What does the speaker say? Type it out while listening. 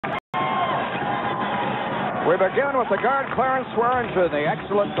We begin with the guard, Clarence Swearingen, the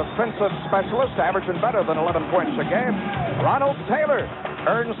excellent defensive specialist, averaging better than 11 points a game. Ronald Taylor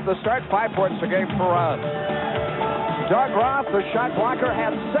earns the start, 5 points a game for Ron. Doug Roth, the shot blocker, had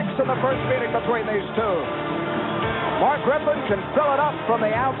 6 in the first meeting between these two. Mark Griffin can fill it up from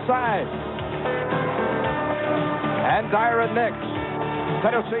the outside. And Dyron Nix,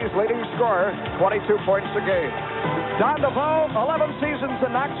 Tennessee's leading scorer, 22 points a game. Don DeVoe, 11 seasons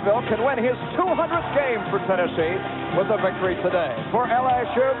in Knoxville, can win his 200th game for Tennessee with a victory today. For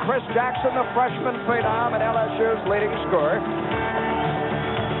LSU, Chris Jackson, the freshman phenom and LSU's leading scorer.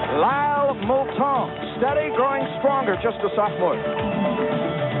 Lyle Moulton, steady, growing stronger, just a sophomore.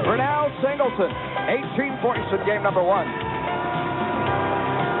 Brunel Singleton, 18 points in game number 1.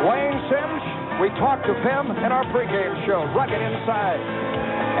 Wayne Sims, we talked of him in our pregame show, rugged inside.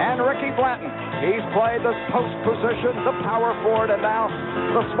 And Ricky Blanton, he's played the post position, the power forward, and now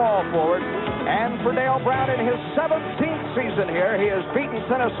the small forward. And for Dale Brown, in his 17th season here, he has beaten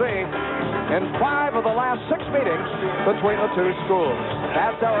Tennessee in 5 of the last 6 meetings between the two schools.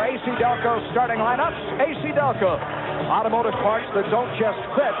 That's our AC Delco starting lineups. AC Delco, automotive parts that don't just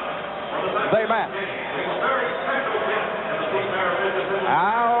fit, they match.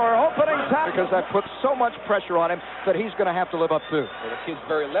 Our opening time, because that puts so much pressure on him that he's going to have to live up to. The kid's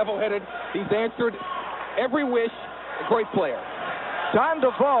very level-headed. He's answered every wish. A great player. Don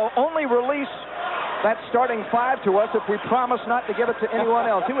DeVoe only released that starting 5 to us if we promise not to give it to anyone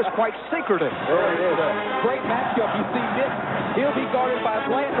else. He was quite secretive. There it is. Great matchup. You see Nick, he'll be guarded by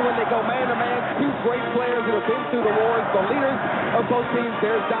Blanton when they go man-to-man. 2 great players that have been through the wars. The leaders of both teams.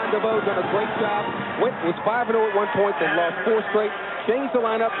 There's Don DeVoe, done a great job. Was 5-0 at one point, then lost 4 straight. Changed the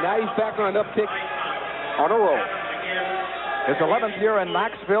lineup. Now he's back on an uptick on a roll. His 11th year in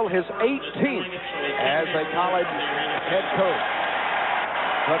Knoxville, his 18th as a college head coach.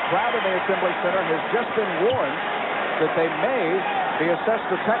 The crowd in the Assembly Center has just been warned that they may be assessed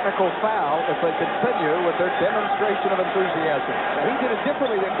a technical foul if they continue with their demonstration of enthusiasm. Now, he did it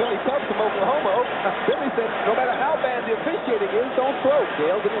differently than Billy Tubbs from Oklahoma. Billy said, no matter how bad the officiating is, don't throw.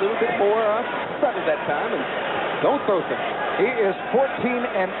 Dale did a little bit more sudden that time, and don't throw things. He is 14-8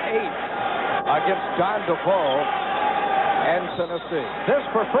 against Don DeVoe and Tennessee. This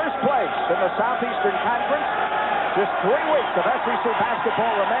for first place in the Southeastern Conference. Just 3 weeks of SEC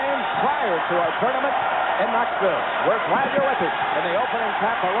basketball remains prior to our tournament in Knoxville. We're glad you're with us, and the opening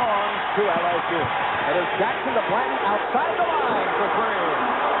tap belongs to LSU. It is Jackson to Blanton outside the line for 3.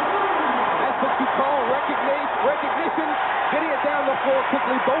 That's what you call recognition. Getting it down the floor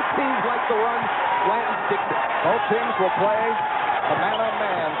quickly. Both teams like to run. Blanton sticks it. Both teams will play a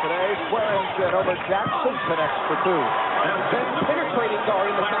man-on-man today. Swearingen over Jackson connects for 2. Best penetrating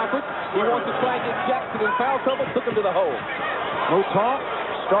guard in the conference. He wants to try and get Jackson in foul trouble. Took him to the hole. Mouton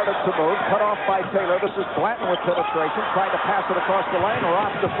started to move. Cut off by Taylor. This is Blanton with penetration. Tried to pass it across the lane.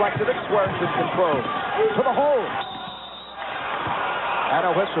 Roth deflected it. Swearingen control. To the hole. And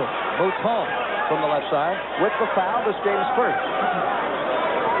a whistle. Mouton from the left side with the foul. This game's first.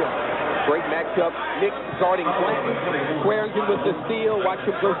 Great matchup. Nick guarding Blanton. Swearingen with the steal. Watch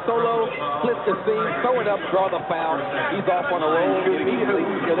him go solo. Split the seam. Throw it up. Draw the foul. He's off on a roll immediately.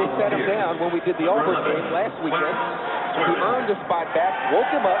 They sat him down when we did the Auburn game last weekend. He earned a spot back. Woke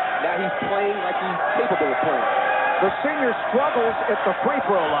him up. Now he's playing like he's capable of playing. The senior struggles at the free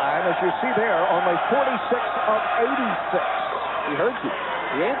throw line. As you see there, only 46 of 86. He heard you.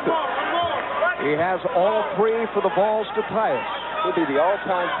 He answered. He has all 3 for the Vols to tie it. He'll be the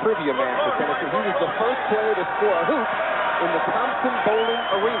all-time trivia man for Tennessee. He was the first player to score a hoop in the Thompson Bowling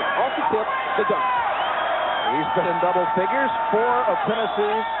Arena. Off the tip, the dunk. He's been in double figures 4 of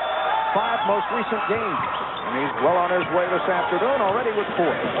Tennessee's 5 most recent games. And he's well on his way this afternoon, already with 4.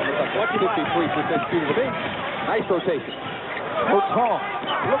 What could it be 3% shooting the bench? Nice rotation. Mouton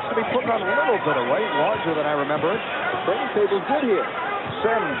looks to be putting on a little bit of weight, larger than I remember it. The training table's good here.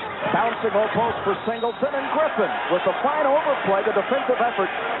 Sims bouncing all post for Singleton, and Griffin with the fine overplay, the defensive effort.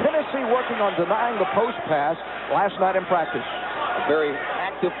 Tennessee working on denying the post pass last night in practice. A very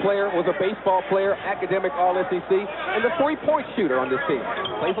active player, was a baseball player, academic All-SEC, and the 3-point shooter on this team.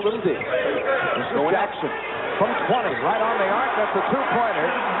 Plays a little deep. This is Jackson from 20, right on the arc. That's a 2-pointer.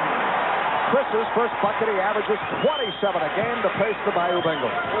 Chris's first bucket, he averages 27 a game to pace the Bayou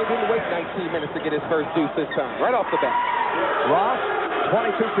Bengals. He didn't wait 19 minutes to get his first deuce this time, right off the bat. Ross,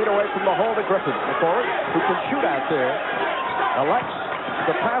 22 feet away from the hole to Griffin, the forward, who can shoot out there. Elects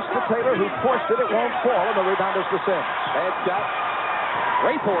the pass to Taylor, who forced it. It won't fall, and the rebound is to Sims. Bad shot.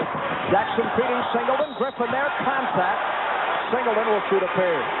 Rayforth. Jackson feeding Singleton. Griffin there, contact. Singleton will shoot a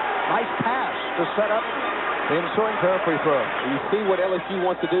pair. Nice pass to set up the ensuing pair of free throws. You see what LSU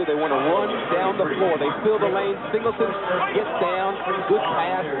wants to do. They want to run down the floor. They fill the lane. Singleton gets down. Good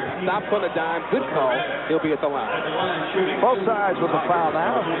pass. Stops on a dime. Good call. He'll be at the line. Both sides with the foul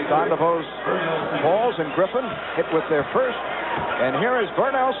now. Don DeVos, Balls, and Griffin hit with their first. And here is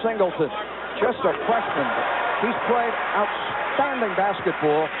Vernell Singleton, just a freshman. He's played outstanding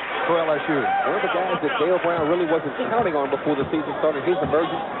basketball for LSU. One of the guys that Dale Brown really wasn't counting on before the season started. His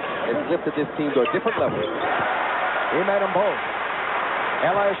emergence has lifted this team to a different level. He made them both.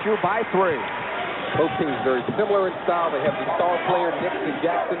 LSU by 3. Both teams very similar in style. They have the star player, Nix and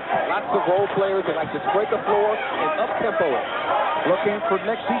Jackson. Lots of role players. They like to spread the floor and up-tempo it. Looking for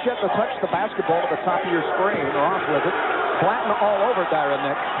Nix. He's yet to touch the basketball at the top of your screen or off with it. Blanton all over Dyron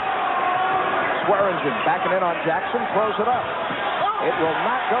Nix. Swearingen backing in on Jackson. Throws it up. It will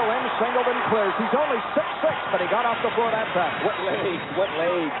not go in. Singleton clears. He's only 6'6", but he got off the floor that time. What legs. What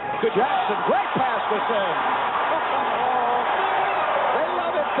legs. Good Jackson. Great pass to Sims. They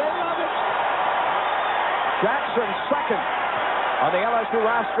love it. They love it. Jackson second on the LSU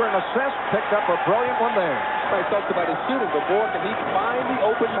roster in assist. Picked up a brilliant one there. I talked about his shooting, but boy, can he find the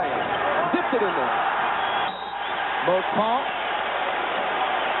open man. Dipped it in there. Moton.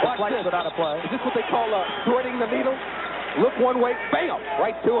 Watch this. It out of play. Is this what they call threading the needle? Look one way, bam,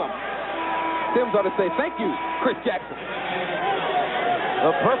 right to him. Sims ought to say, thank you, Chris Jackson.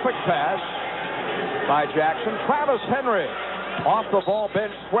 The perfect pass by Jackson. Travis Henry off the ball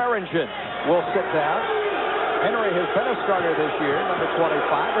bench. Swearingen will sit down. Henry has been a starter this year, number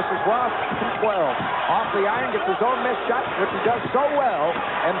 25. This is Ross, 12. Off the iron, gets his own missed shot, which he does so well,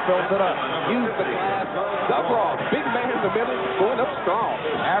 and fills it up. Use the glass. Up Ross, big man in the middle, going up strong.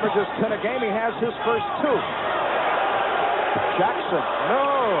 Averages 10 a game. He has his first 2. Jackson, no,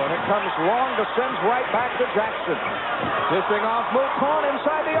 and it comes long to Sims, right back to Jackson. Dishing off Moton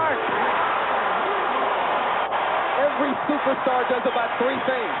inside the arc. Every superstar does about 3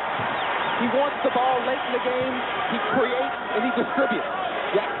 things. He wants the ball late in the game, he creates, and he distributes.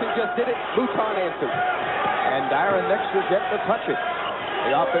 Jackson just did it, Moton answered. And Dyron Nix is yet to touch it.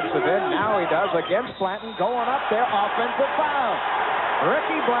 The offensive end, now he does against Blanton, going up there, offensive foul.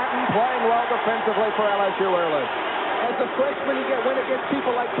 Ricky Blanton playing well defensively for LSU early. As a freshman, he went against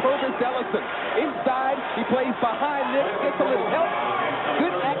people like Provis Ellison. Inside, he plays behind Nix, gets a little help.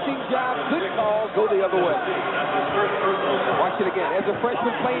 Good acting job, good call, go the other way. Watch it again. As a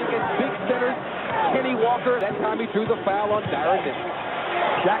freshman playing against big centers, Kenny Walker, that time he drew the foul on Dyron Nix.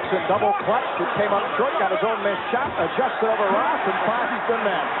 Jackson double clutched, it came up short, got his own missed shot, adjusted over Ross, and finds the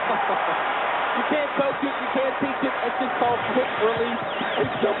net. You can't coach it, you can't teach it. It's just called quick release and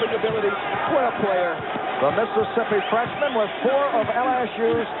jumping ability. What a player. The Mississippi freshman with 4 of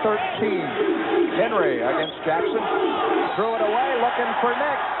LSU's 13. Henry against Jackson. Threw it away, looking for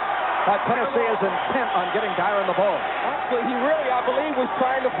Nix. But Tennessee is intent on getting Dyron the ball. Actually, he really, I believe, was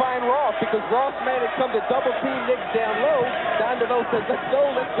trying to find Ross because Ross man had come to double team Nix down low. Don DeVos says, let's go.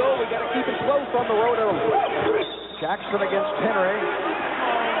 We got to keep it close on the road early. Jackson against Henry.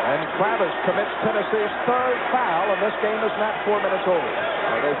 And Travis commits Tennessee's 3rd foul, and this game is not 4 minutes old.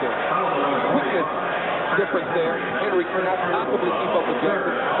 There's a quickness difference there. Henry cannot possibly keep up with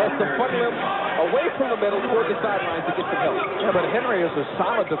Jackson. Has to funnel him away from the middle toward the sidelines to get some help. Yeah, but Henry is a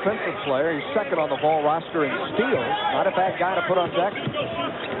solid defensive player. He's second on the ball roster in steals. Not a bad guy to put on Jackson.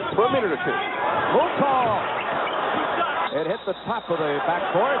 For a minute or two. Moton. It hit the top of the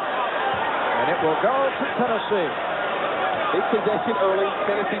backboard, and it will go to Tennessee. Big possession early.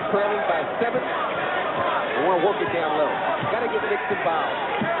 Tennessee trailing by 7. They want to work it down low. Got to get Nix involved.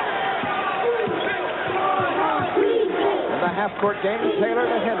 In the half-court game, Taylor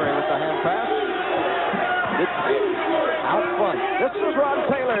to Henry with the hand pass. Out front. This is Ron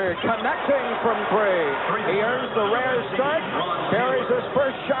Taylor connecting from 3. He earns the rare start. Carries his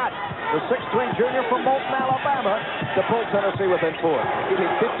first shot. The 6'3" junior from Moulton, Alabama, to pull Tennessee within 4. He hit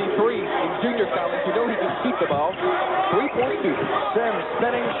 53 in junior college. You know he can shoot the ball. 3-point shooter. Sims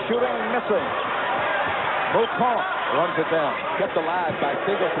spinning, shooting, missing. Moton runs it down. Kept alive by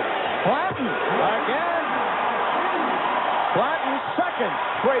Singleton. Blanton again. Blanton's second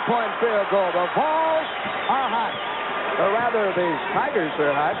 3-point field goal. The Vols are hot. Or rather, the Tigers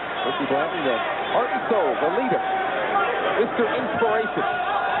are hot. Ricky Blanton, the heart and soul, the leader. Mr. Inspiration.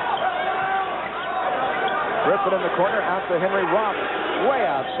 Griffin in the corner, out to Henry. Rock way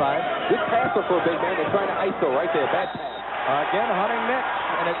outside. Good passer for a big man. They're trying to ISO right there. Bad pass. Again, hunting Nix,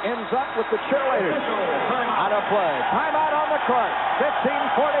 and it ends up with the cheerleaders. Out of play. Timeout on the court.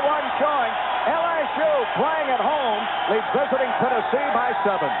 15:41 showing. LSU playing at home leads visiting Tennessee by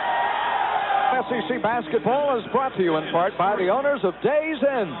 7. SEC basketball is brought to you in part by the owners of Days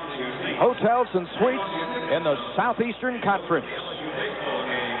Inn, hotels and suites in the Southeastern Conference.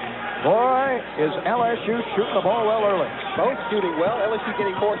 Boy, is LSU shooting the ball well early. Both shooting well. LSU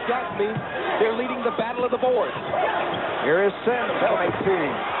getting more shots means they're leading the battle of the boards. Here is Sims, 18.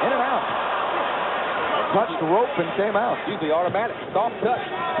 In and out. Touched rope and came out. Usually automatic. Soft touch.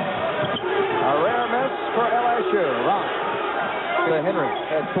 A rare miss for LSU. Rock to Henry.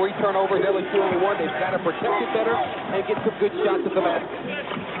 Has 3 turnovers. LSU only 1. They've got to protect it better and get some good shots at the basket.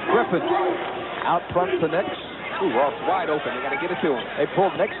 Griffin out front to Nix. Ooh, Ross wide open. They got to get it to him. They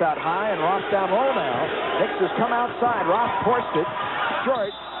pulled Nix out high and Ross down low now. Nix has come outside. Ross forced it.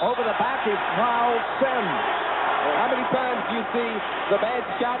 Short. Over the back. He's fouled Sims. How many times do you see the bad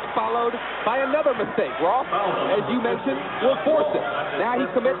shot followed by another mistake? Ross, as you mentioned, will force it. Now he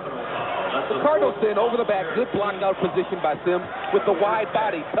commits the Cardinal sin over the back. Good blocked out position by Sims with the wide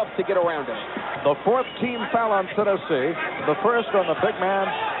body. Tough to get around him. The 4th team foul on Tennessee. The first on the big man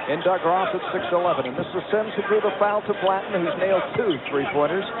in Doug Ross at 6'11". And this is Sims who drew the foul to Blanton, who's nailed 2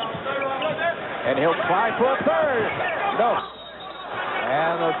 3-pointers. And he'll try for a third. No.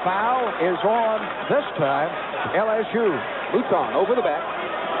 And the foul is on this time. LSU. Luton over the back.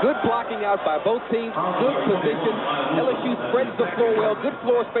 Good blocking out by both teams. Good position. LSU spreads the floor well. Good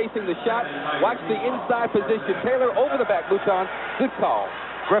floor spacing the shot. Watch the inside position. Taylor over the back. Luton. Good call.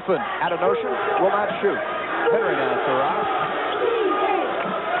 Griffin out of notion. Will not shoot. Henry now to Ross.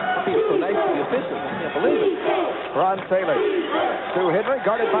 Feels so nice to the officials. I can't believe it. Ron Taylor to Henry.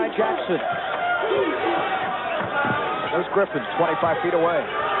 Guarded by Jackson. There's Griffin, 25 feet away.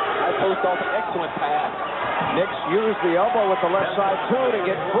 I post off an excellent pass. Nix used the elbow with the left side, too, to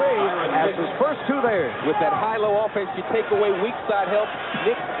get free as his first 2 there. With that high-low offense, you take away weak side help.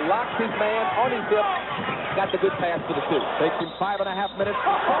 Nix locks his man on his hip. Got the good pass for the 2. Takes him 5.5 minutes.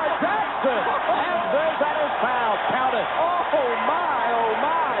 Oh, Jackson! And there's that is foul. Count it. Oh, my, oh,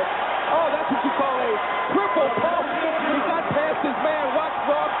 my. Oh, that's what you call a triple pump. He got past his man. Watch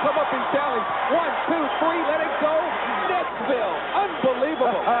Ross come up and challenge. 1, 2, 3, let it go. Nixville.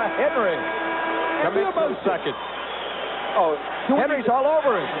 Unbelievable. Henry. Commits in second. Oh, Henry's all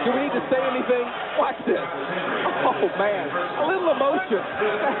over him. Do we need to say anything? Watch this. Oh, man. A little emotion.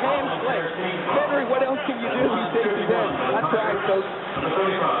 A hand flick. Henry, what else can you do? He shakes his head. I tried, Coach.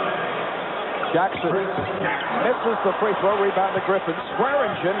 Jackson misses the free throw. Rebound to Griffin.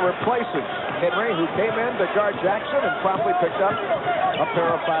 Swearingen replaces Henry, who came in to guard Jackson and promptly picked up a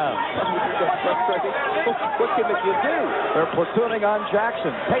pair of fouls. What can you do? They're platooning on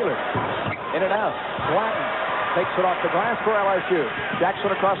Jackson. Taylor in and out. Blanton takes it off the glass for LSU. Jackson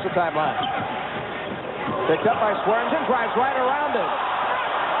across the timeline. Picked up by Swearingen. Drives right around it.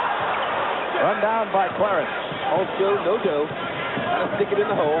 Run down by Clarence. Also, no dough. Gotta stick it in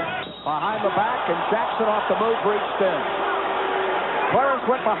the hole. Behind the back, and Jackson off the move reached in. Clarence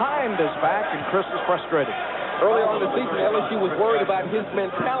went behind his back, and Chris was frustrated. Early on in the season, LSU was worried about his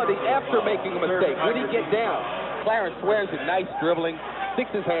mentality after making a mistake. When he get down, Clarence swears a nice dribbling,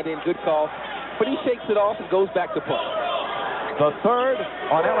 sticks his hand in, good call, but he shakes it off and goes back to play. The third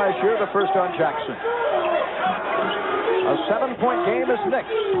on LSU, the first on Jackson. A 7-point game is Nix.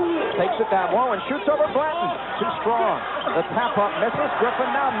 Takes it down low and shoots over Blanton. Too strong. The tap-up misses. Griffin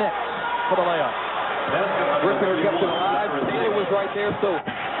now Nix for the layup. Griffin kept it alive. Taylor was right there, so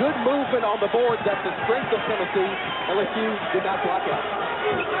good movement on the boards. That's the strength of Tennessee. LSU did not block out.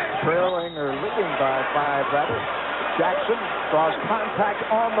 Trailing or leading by 5, rather. Jackson draws contact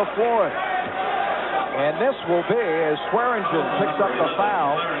on the floor. And this will be as Swearingen picks up the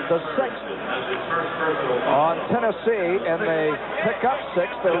foul, the 6th on Tennessee, and they pick up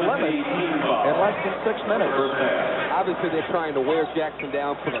 6. They limit in less than 6 minutes. Obviously, they're trying to wear Jackson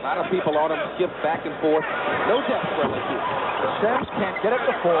down, put a lot of people on him, shift back and forth. No depth for LSU. Sims can't get it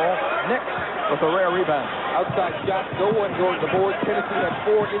to fall. Nix with a rare rebound. Outside shot, no one going to the board. Tennessee has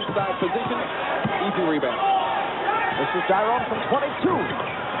 4 inside positions. Easy rebound. This is Dyrone from 22.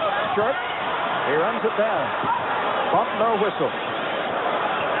 Short. He runs it down. Bump, no whistle.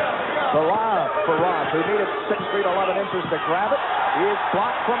 The lob for Ross, who needed 6 feet 11 inches to grab it. He is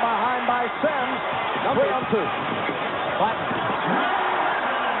blocked from behind by Sims. 3 on 2.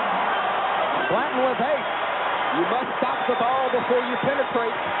 Blanton with 8. You must stop the ball before you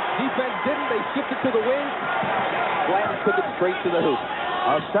penetrate. Defense didn't. They shifted to the wing. Blanton took it straight to the hoop.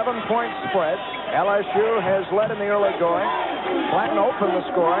 A 7-point spread. LSU has led in the early going. Blanton opened the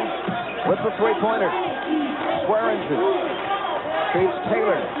scoring with the 3-pointer. Swearingen feeds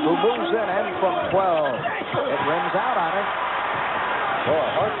Taylor, who moves in and from 12. It rims out on him. Oh,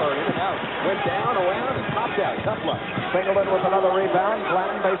 Hartford in and out. Went down, around, and popped out. Tough luck. Singleton with another rebound.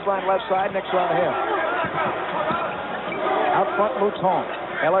 Glanton baseline left side. Nick's on him. Out front, Mouton.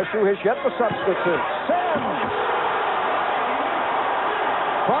 LSU has yet to substitute. Sims!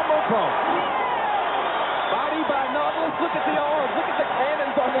 From Mouton. Body by Nautilus. Look at the arms. Look at the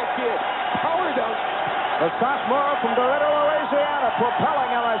cannons on that kid. Power dunk. The sophomore from Dorado, Louisiana, propelling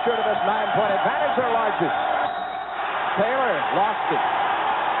LSU to this 9-point advantage, their largest. Taylor lost it.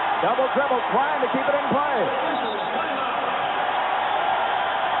 Double dribble, trying to keep it in play.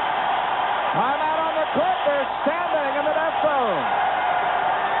 Timeout on the court. They're standing in the death zone.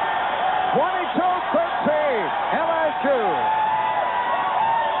 22-13, LSU.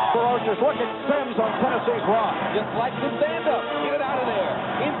 Ferocious. Look at Sims on Tennessee's block. Just like the stand-up. Get it out of there.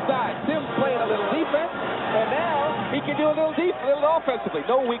 Inside. Sims playing a little defense, and now he can do a little offensively.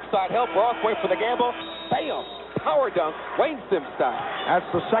 No weak side help. Ross wait for the gamble. Bam! Power dunk. Wayne Sims style. That's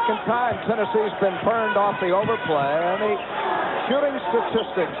the second time Tennessee's been burned off the overplay. And the shooting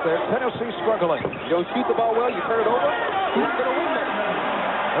statistics there, Tennessee struggling. You don't shoot the ball well, you turn it over, who's going to win that?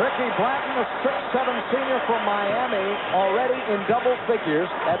 Ricky Blanton, a 6'7" senior from Miami, already in double figures.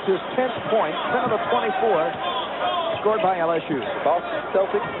 That's his 10th point, 10 of the 24, scored by LSU. Boston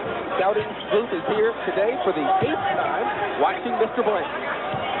Celtics scouting group is here today for the 8th time watching Mr. Blanton.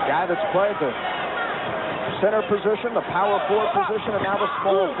 Guy that's played the center position, the power forward position, and now the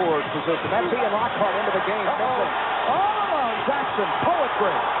small forward position. That's Ian Lockhart into the game. All alone, Jackson,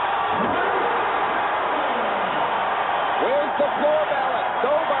 poetry. Where's the floor balance?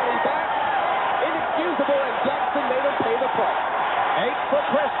 Nobody back. Inexcusable, and Jackson made him pay the price. 8 for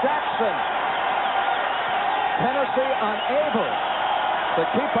Chris Jackson. Tennessee unable to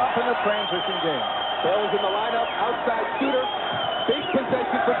keep up in the transition game. Bell's in the lineup, outside shooter. Big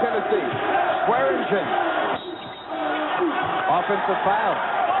possession for Tennessee. Swearingen. Offensive foul.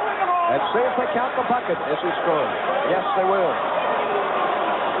 Let's see if they count the bucket as he scores. Yes, they will.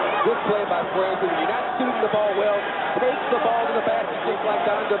 Good play by Swearingen. When you're not shooting the ball well, take the ball to the basket, just like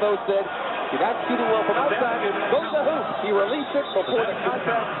Don DeVoe said. You're not shooting well from outside, go to the hoop. He released it before the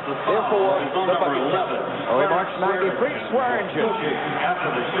contact, therefore the bucket count. He marks 93, Swearingen.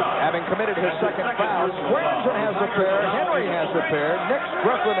 Having committed his second foul, Swearingen has a pair, Henry has a pair, Nick,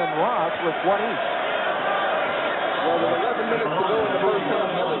 Griffin, and Ross with one each. Well, with 11 minutes to go in the first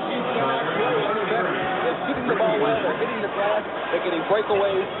half, LSU's not playing any better. They're shooting the ball well, they're hitting the glass, they're getting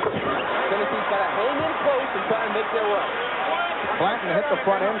breakaways. Tennessee's got to hang in close and try and make their run. Blanton hit the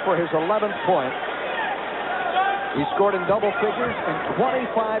front end for his 11th point. He scored in double figures in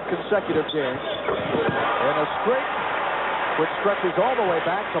 25 consecutive games. In a streak which stretches all the way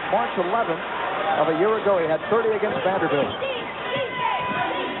back to March 11th of a year ago. He had 30 against Vanderbilt.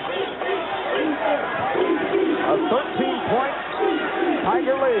 A 13-point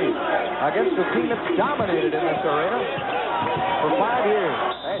Tiger lead against a team that's dominated in this arena for 5 years.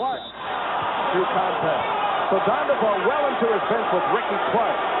 Clark through contest. So Don DeVoe well into his bench with Ricky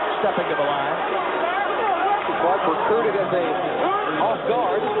Clark stepping to the line. Clark recruited as a off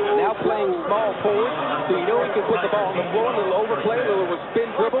guard, now playing small forward, so you know he can put the ball on the floor, a little overplay, a little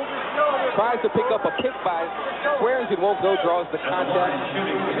spin dribble. Tries to pick up a pick by Swearingen, won't go, draws the contact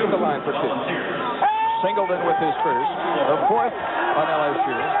to the line for 2. Singleton with his first, the 4th on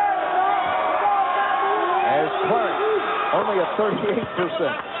LSU. As Clark, only a 38%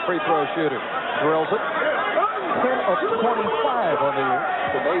 free throw shooter, drills it. 10 of 25 on the year.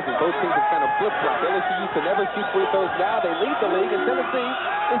 It's amazing. Both teams have kind of flip-flopped. LSU used to never shoot free throws. Now they lead the league, and Tennessee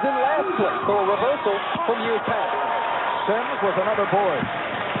is in last place. So a reversal from years past. Sims with another board.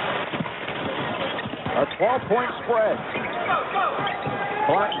 A 12-point spread.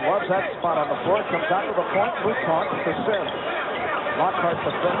 Blanton loves that spot on the floor. Comes out to the point. Mouton to Sims. Lockhart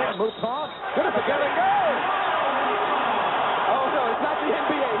defending. Mouton. Good at the get and go. Oh, no, it's not the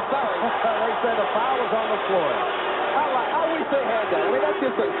NBA. Sorry. They say the foul was on the floor. I wish they had that. I mean, that's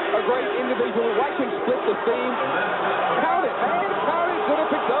just a great individual. Watch him split the seam. Count it, man. Count it. Good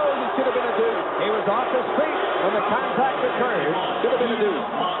if it goes. It should have been a deuce. He was off his feet when the contact occurred. Should have been a deuce.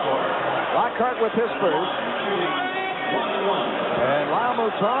 Lockhart with his first. And Lyle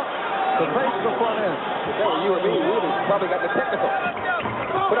Mouton to face the front end. If that were you or me, we would have probably got the technical.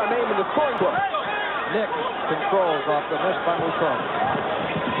 Put our name in the scoring book. Nick controls off the miss by Mouton.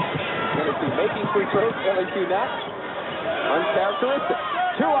 Tennessee making free throws, LSU not. Uncharacteristic.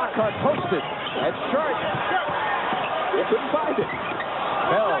 2 Lockhart posted. That's short. They couldn't find it.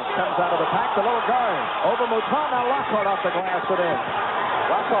 Bell comes out of the pack, the lower guard. Over Mouton, now Lockhart off the glass and in.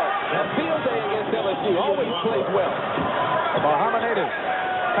 Lockhart, a field day against LSU. Always plays well. The Bahama native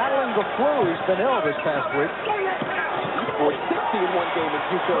battling the flu. He's been ill this past week. He's 46. in one game in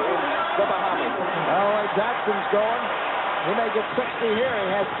future in the Bahamas. Elway Jackson's going. He may get 60 here. He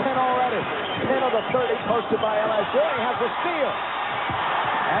has 10 already. 10 of the 30 posted by LSU. He has a steal.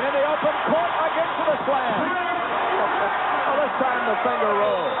 And in the open court, again to the slam. Well, this time the finger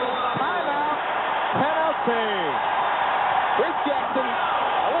roll. Timeout. Penalty. Chris Jackson,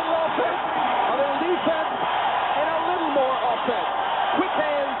 a little offense, a little defense, and a little more offense. Quick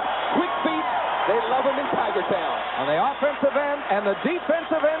hands, quick feet. They love him in Tiger Town. On the offensive end and the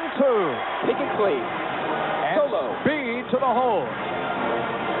defensive end, too. Pick and clean. Solo. Speed to the hole.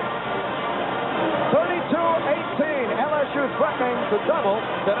 32-18. LSU threatening to double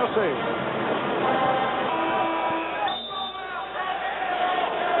Tennessee.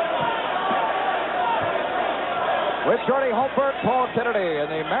 With Jordy Holbert, Paul Kennedy in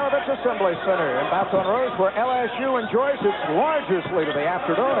the Maravich Assembly Center in Baton Rouge, where LSU enjoys its largest lead of the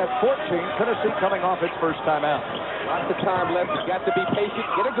afternoon at 14. Tennessee coming off its first timeout. Lots of time left. You've got to be patient.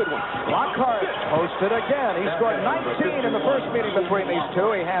 Get a good one. Lockhart posted again. He scored 19 in the first meeting between these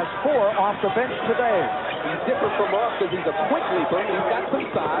two. He has 4 off the bench today. He's different from us because he's a quick leaper. He's got some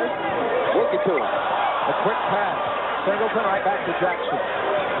size. Work it to him. A quick pass. Singleton right back to Jackson.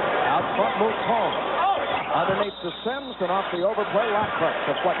 Out front moves home. Underneath to Sims and off the overplay, Lockhart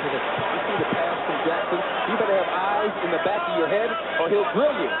deflected it. You see the pass from Jackson. You better have eyes in the back of your head or he'll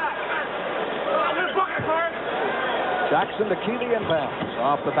drill you. Jackson to key the inbounds.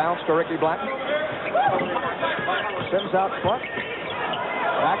 Off the bounce to Ricky Blatton. Sims out front.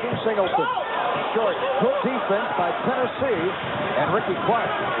 Backing Singleton. Short. Good defense by Tennessee and Ricky Clark.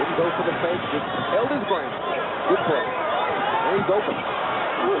 Didn't go for the fake. Just held his brain. Good play. And he's open.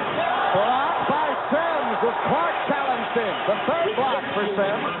 Block by Sims as Clark challenged him. The third block for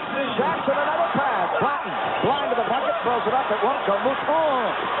Sims. Jackson another pass. Blatton blind to the bucket. Throws it up. It won't go.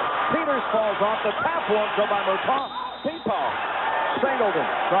 Mouton. Peters falls off. The tap won't go by Mouton. Ping-pong. Singleton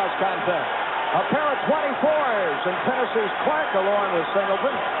draws contact. A pair of 24s, and Tennessee's Clark along with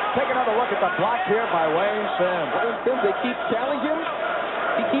Singleton. Take another look at the block here by Wayne Sims. They keep challenging him.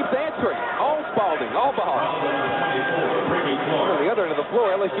 He keeps answering. All Spalding, all Bahamas. On the other end of the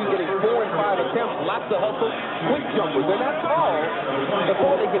floor, LSU getting 4 and 5 attempts. Lots of hustle. Quick jumpers. They're not tall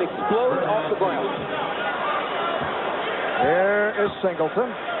before they can explode off the ground. Here is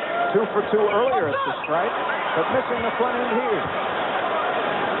Singleton. 2 for 2 earlier at the strike, but missing the front end here.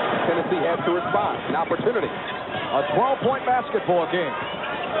 Tennessee has to respond. An opportunity. A 12-point basketball game.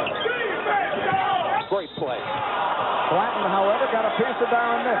 Great play. Blatton, however, got a piece of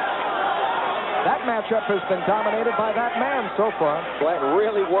Darren Nix. That matchup has been dominated by that man so far. Blatton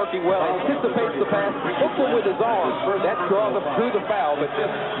really working well. Anticipates the pass. Hooks him with his arm. That draws him through the foul, but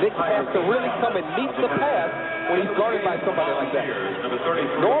Nix has to really come and meet the pass when he's guarded by somebody like that.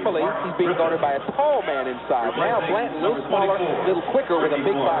 Normally, he's being guarded by a tall man inside. Now, Blatton, a little smaller, a little quicker with a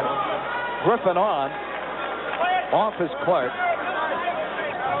big body. Griffin on. Off is Clark.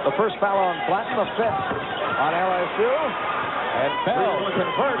 The first foul on Blatton, the 5th on LSU. And Bell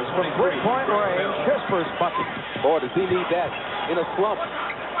converts from 3-point range. His first bucket. Boy, does he need that in a slump.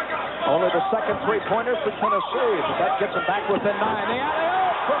 Only the second 3-pointer for Tennessee, but that gets him back within 9. The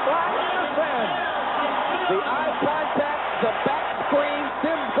alley-oop from Blatton to Sims. The eye contact, the back screen.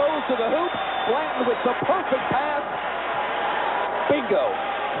 Sims goes to the hoop. Blatton with the perfect pass. Bingo.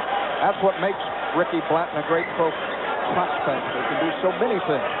 That's what makes Ricky Blatton a great prospect. He can do so many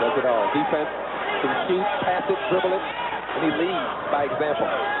things. Does it all. Defense, can shoot, pass it, dribble it, and he leads by example.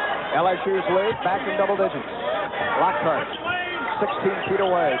 LSU's lead back in double digits. Lockhart, 16 feet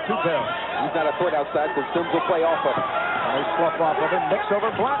away, 2 bills. He's not a threat outside, so Sims will play off of him. And they slough off of him. Nix over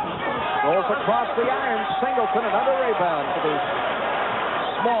Blatton. Rolls across the iron. Singleton, another rebound for the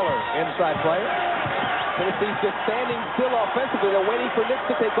smaller inside player. Tennessee's just standing still offensively. They're waiting for Nix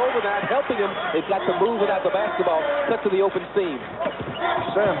to take over. They're not helping him. They've got to move without the basketball. Cut to the open seam.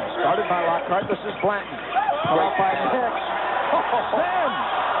 Sims, started by Lockhart. This is Blatton. Off by Nix. Sims.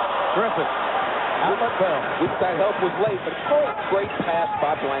 Griffin. Outlet Bell. Wish that help was late, but great pass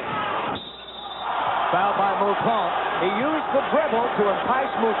by Blatton. Foul by Mouton. He used the dribble to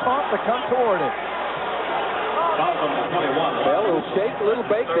entice Mouton to come toward it. Bell will shake, a little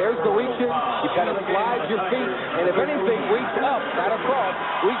bake. There's the reach in. You've got to slide your feet. And if anything, reach up, not across.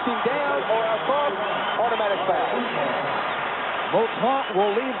 Reaching down or across, automatic foul. Mouton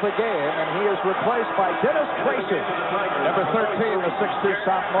will leave the game, and he is replaced by Dennis Tracy. Number 13, the 6'2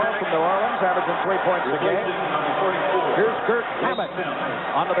 sophomore from New Orleans, averaging 3 points a game. Here's Gert Hammett.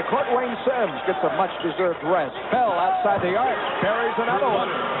 Onto the court, Wayne Sims gets a much-deserved rest. Bell outside the arc, buries another one.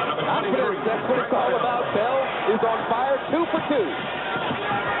 Confidence, that's what it's all about. Bell is on fire, 2 for 2.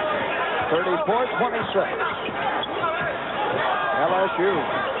 34-26. LSU.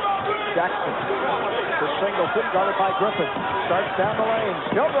 Jackson to Singleton, guarded by Griffin. Starts down the lane,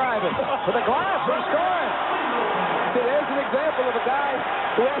 still driving for the glass and scoring. See, there's an example of a guy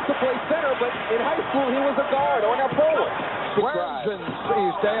who has to play center, but in high school he was a guard or a forward. Swearingen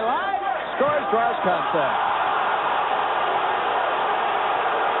sees daylight, scores, draws contact.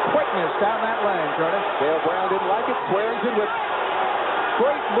 Quickness down that lane, Jordan. Dale Brown didn't like it. Swearingen with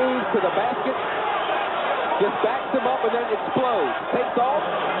great moves to the basket. Just backs him up and then explodes. Takes off,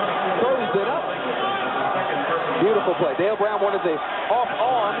 throws it up. Beautiful play. Dale Brown wanted the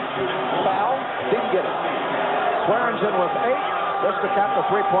off-arm foul. Didn't get it. Swearingen with 8. Just to cap the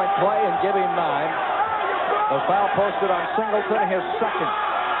three-point play and give him 9. The foul posted on Singleton, his second.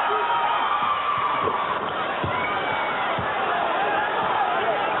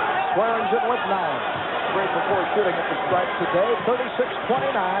 Swearingen with 9. Great before shooting at the stripe today. 36-29.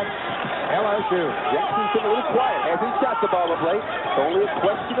 LSU. Jackson's been a little quiet. Hasn't shot the ball of late. It's only a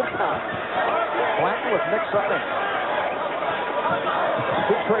question of time. Blanton with Nick Sutton.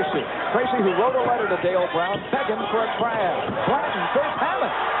 To Tracy. Tracy, who wrote a letter to Dale Brown begging for a trial. Blanton face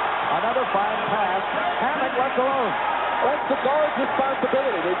Hammond. Another fine pass. Hammond left alone. That's the guard's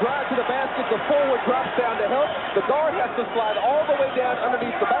responsibility. They drive to the basket. The forward drops down to help. The guard has to slide all the way down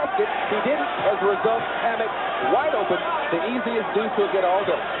underneath the basket. He didn't. As a result, Hammond wide open. The easiest deuce he'll get all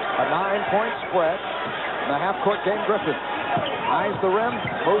day. A 9-point spread in the half-court game. Griffin eyes the rim,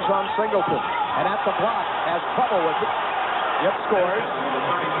 moves on Singleton, and at the block has trouble with it. Yet scores.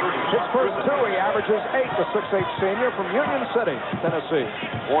 His first 2, he averages 8, the 6'8 senior from Union City, Tennessee.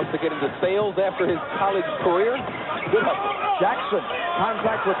 Wants to get into sales after his college career. Good hustle. Jackson,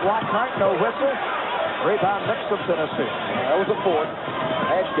 contact with Lockhart, no whistle. Rebound next to Tennessee. That was a fourth.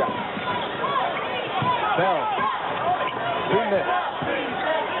 Bad shot. Bell. He missed.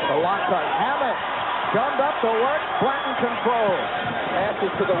 The Lockhart. Hammett gummed up the work. Blanton control.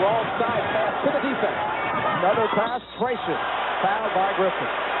 Passes to the wrong side. Pass to the defense. Another pass. Tracy. Fouled by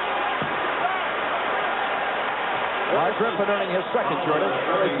Griffin. Griffin earning his second, Jordan.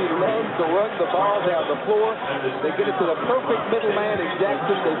 LSU loves to run the ball down the floor. They get it to the perfect middleman in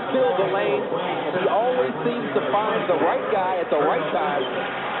Jackson. They fill the lane, and he always seems to find the right guy at the right time.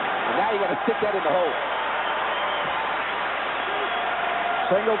 And now you got to stick that in the hole.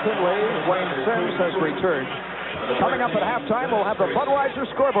 Singleton leads. Wayne Sims has returned. Coming up at halftime, we'll have the Budweiser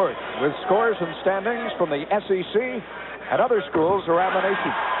scoreboard with scores and standings from the SEC and other schools around the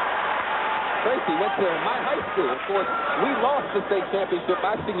nation. Tracy went to my high school. Of course, we lost the state championship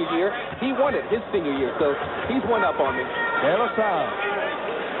my senior year. He won it his senior year, so he's one up on me. De La Salle.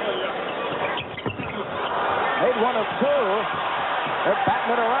 Made 1 of 2. They're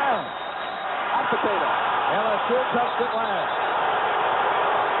batting it around. Hot potato. LSU touched it last.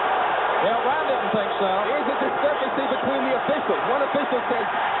 Dale Brown didn't think so. Here's a discrepancy between the officials. One official says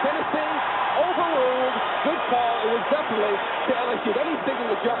Tennessee overruled. Good call. It was definitely to LSU. Then he's thinking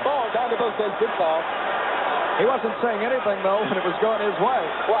the jump ball. Vanderbilt says good call. He wasn't saying anything, though, when it was going his way.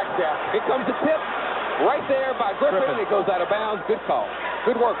 Watch that. Here comes the tip. Right there by Griffin. It goes out of bounds. Good call.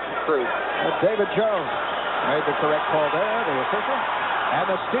 Good work, crew. David Jones made the correct call there, the official. And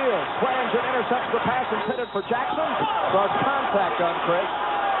the steal. Swearingen intercepts the pass intended for Jackson. Draws contact on Chris.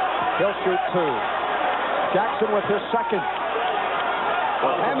 He'll shoot 2. Jackson with his second.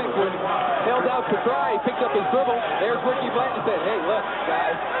 Hammond was held out to dry. He picked up his dribble. There's Ricky Blanton said, hey, look,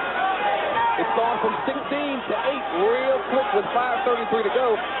 guys. It's gone from 16 to 8 real quick with 5:33 to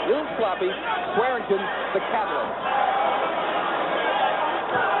go. Little sloppy. Swearingen, the catalyst.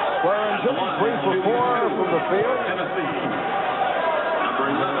 Swearingen 3 for 4 from the field.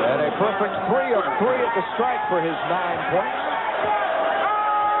 And a perfect 3 of 3 at the strike for his 9 points.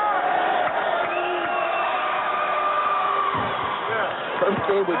 First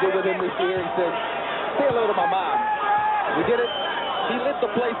game we did with him this year, he said, say hello to my mom. We did it. He lit the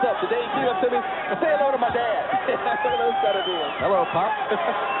place up. Today he came up to me, say hello to my dad. That's one of those kind of deals. Hello, Pop.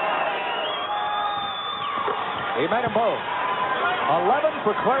 He made them both. 11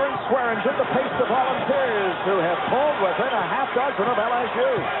 for Clarence Swearingen, the pace the Volunteers, who have pulled within a half dozen of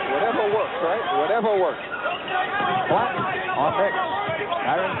LSU. Whatever works, right? Whatever works. Blanton on Nick.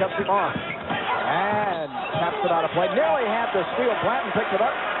 Aaron cuts him off. And taps it out of play. Nearly had the steal. Blanton picked it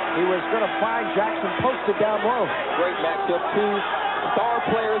up. He was going to find Jackson posted down low. Great matchup. 2 star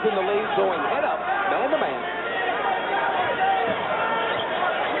players in the league going head up, man to man.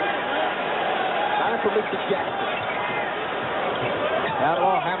 Time for Mr. Jackson. Down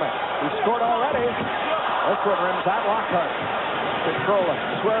low, Hammett. He scored already. This one rims out. Lockhart controlling.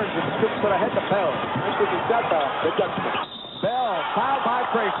 Swearingen scoops it ahead to Bell. This was a shot by the Dutchman. Bell fouled by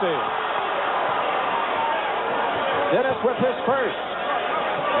Tracy. Dennis with his first.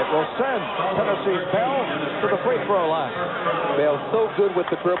 It will send Tennessee's Bell to the free throw line. Bell so good with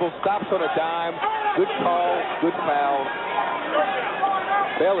the dribble, stops on a dime. Good call, good foul.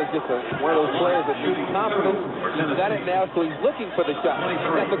 Bell is just one of those players that shoots confidence. He's got it now, so he's looking for the shot.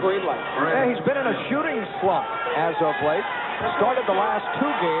 That's the green light. Yeah, he's been in a shooting slump as of late. Started the last 2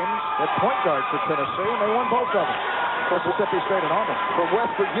 games at point guard for Tennessee, and they won both of them. Mississippi State and Auburn. From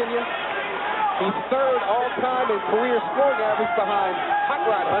West Virginia, he's 3rd all-time in career scoring average behind Hot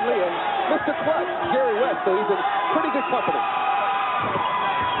Rod Hundley and Mr. Clutch, Jerry West, so he's in pretty good company.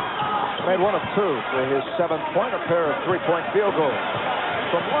 Made 1 of 2 for his 7th point, a pair of 3-point field goals.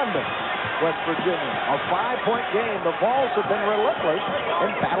 From London, West Virginia, a 5-point game. The Vols have been relentless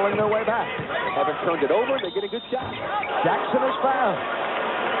in battling their way back. They haven't turned it over. They get a good shot. Jackson is fouled.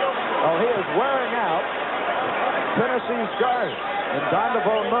 Oh, he is wearing out Tennessee's guard. And Don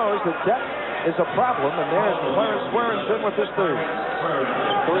DeVoe knows that depth is a problem, and there's Clarence Swearingen with his third.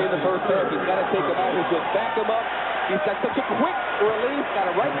 3 in the first half. He's got to take him out. He's just back him up. He's got such a quick release. Got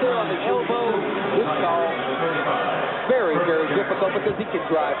it right there on the elbow. Good call. Very, very difficult because he can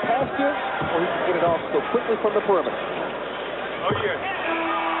drive past you, or he can get it off so quickly from the perimeter.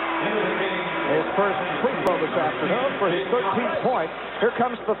 His first free throw this afternoon for his 13th point. Here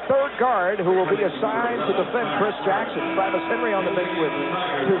comes the 3rd guard who will be assigned to defend Chris Jackson. Travis Henry on the bench with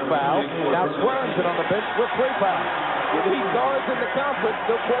 2 fouls. Now Swearingen on the bench with 3 fouls. You need guards in the conference,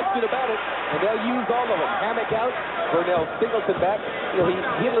 no question about it, and they'll use all of them. Hammock out, Vernell Singleton back. You know, he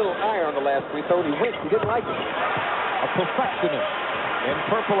hit a little iron on the last free throw, and he winced. He didn't like it. A perfectionist in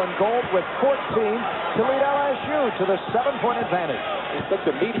purple and gold with 14 to lead LSU to the 7-point advantage. He's such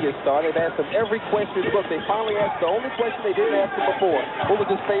a media star. They've asked him every question in the book. They finally asked the only question they didn't ask him before. What was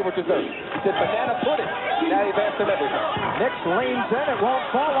his favorite dessert? He said banana pudding. Now they've asked him everything. Nix leans in. It won't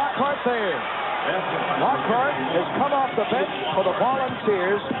fall. Lockhart there. Lockhart has come off the bench for the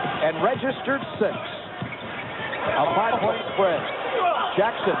Volunteers and registered 6. A 5-point spread.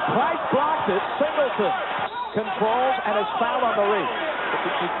 Jackson, Price blocked it. Singleton controls and is fouled on the reach.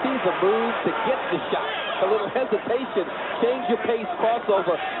 You see the move to get the shot. A little hesitation. Change your pace,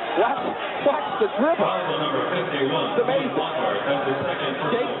 crossover. Watch the dribble. It's amazing.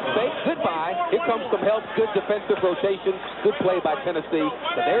 Jake, fake, goodbye. Here comes some help. Good defensive rotation. Good play by Tennessee.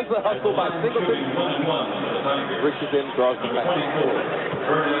 And there's the hustle by Singleton. Reaches in, draws the pass.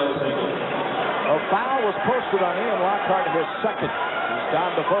 A foul was posted on Ian Lockhart, his 2nd. He's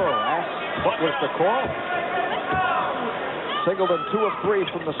Don DeVoe asked what was the call. Singleton 2 of 3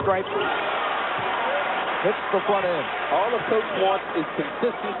 from the stripe. Hits the front end. All the coach wants is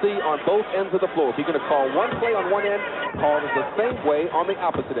consistency on both ends of the floor. If you're going to call one play on one end, call it the same way on the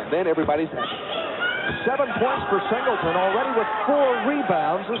opposite end. Then everybody's happy. 7 points for Singleton, already with 4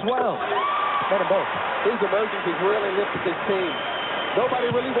 rebounds as well. Made them both. His emergence has really lifted this team. Nobody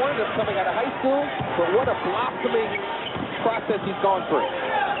really wanted him coming out of high school, but what a blossoming process he's gone through.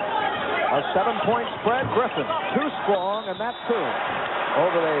 A 7-point spread. Griffin, too strong, and that's 2.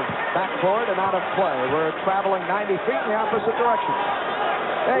 Over the backboard and out of play. We're traveling 90 feet in the opposite direction.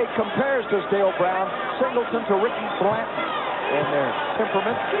 Hey, compares, does Dale Brown, Singleton to Ricky Blanton in their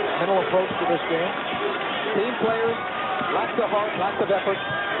temperament, mental approach to this game. Team players, lots of heart, lots of effort.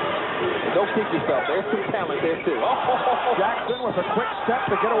 And don't kid yourself. There's some talent there, too. Jackson with a quick step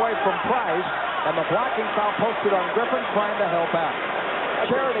to get away from Price, and the blocking foul posted on Griffin trying to help out.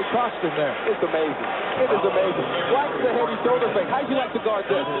 Charity cost him there. It's amazing. It is amazing. Watch the heavy shoulder fake. How'd you like to guard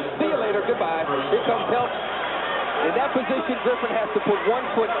this? See you later. Goodbye. Here comes help. In that position, Griffin has to put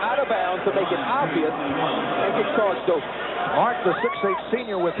 1 foot out of bounds to make it obvious and get charged over. Mark, the 6'8"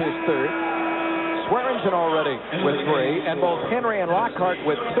 senior, with his 3rd. Swearingen already with 3, and both Henry and Lockhart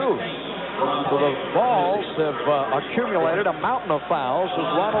with 2. So the Vols have accumulated a mountain of fouls as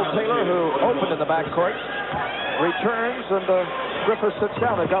Ronald Taylor, who opened in the backcourt, returns, and Griffith sits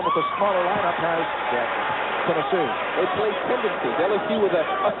down. They've gone with a smaller lineup, has Tennessee. They play tendencies. LSU with a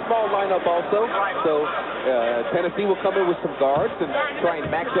small lineup also, so Tennessee will come in with some guards and try and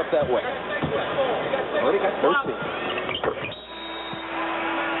match up that way. Well, they got 13.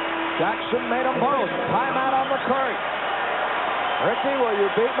 Jackson made them both. Timeout on the court. Ricky, will you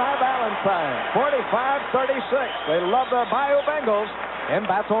beat my Valentine? 45-36. They love the Bayou Bengals in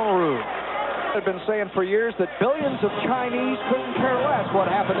Baton Rouge. I've been saying for years that billions of Chinese couldn't care less what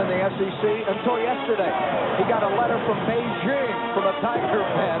happened in the SEC until yesterday. He got a letter from Beijing from a Tiger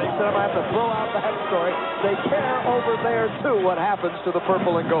fan. He said, I'm going to have to throw out that story. They care over there, too, what happens to the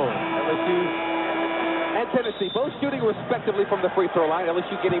purple and gold. LSU and Tennessee both shooting respectively from the free throw line.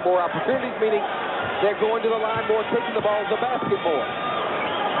 LSU getting more opportunities, meaning they're going to the line more, taking the ball to the basket more.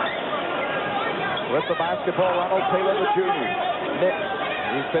 With the basketball, Ronald Taylor, the junior. Nick,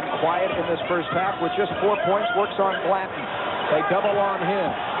 he's been quiet in this first half with just 4 points, works on Blanton. They double on him.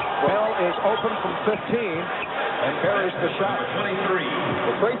 Bell is open from 15 and buries the shot.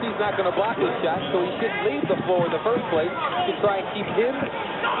 Well, Tracy's not going to block his shot, so he shouldn't leave the floor in the first place. He should try and keep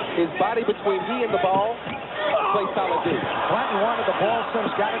his body between he and the ball. Play solid D. Blanton wanted the ball,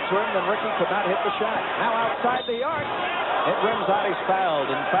 Sims got it to him, then Ricky could not hit the shot. Now outside the arc. It rims out, he's fouled,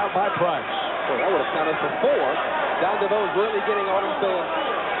 and fouled by Price. Well, that would have counted for 4. Down to those really getting on him saying,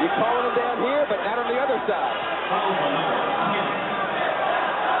 you're calling him down here, but not on the other side.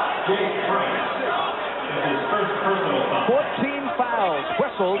 14 fouls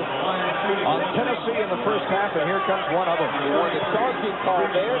whistled on Tennessee in the first half, and here comes one of them. He wanted a charging call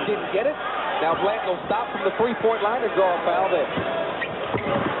there, didn't get it. Now Blanton will stop from the three-point line and draw a foul there.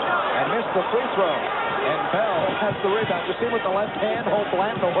 And missed the free throw. And Bell has the rebound. You see with the left hand, hold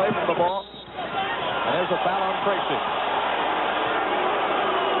Blanton away from the ball. And there's a foul on Tracy.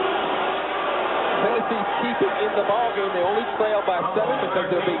 Tennessee's keeping in the ball game. They only trail by 7 because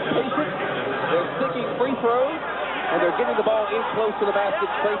they're being patient. They're sticking free throws, and they're getting the ball in close to the basket.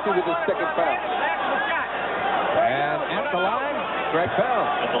 Tracy with his second foul. And at the line, Greg Bell.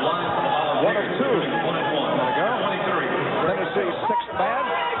 1 of 2. There we go. Tennessee's 6th man.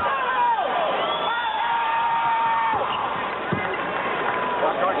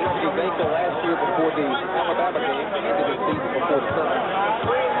 His ankle last year before the Alabama game, ended the season before the tournament.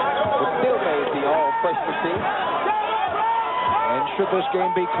 But still made the all-freshman team. And should this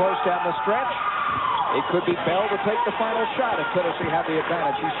game be close down the stretch, it could be Bell to take the final shot if Tennessee had the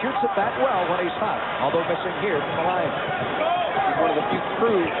advantage. He shoots it that well when he's hot, although missing here from the line. He's one of the few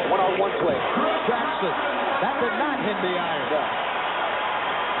true one-on-one players. Jackson, that did not hit the iron.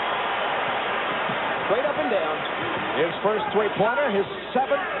 Straight up and down. His first three-pointer, his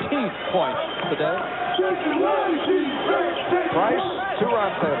 17th point today. Price,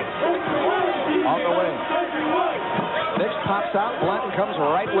 2-run there. On the wing. Nix pops out. Blanton comes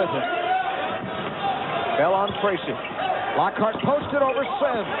right with him. Bell on Tracy. Lockhart posted over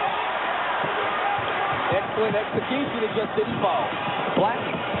Sims. Excellent execution. It just didn't fall.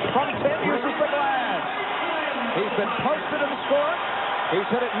 Blanton from 10 uses the glass. He's been posted and scored. He's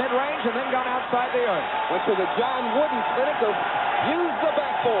hit it mid-range and then gone outside the arc. Went to the John Wooden clinic to use the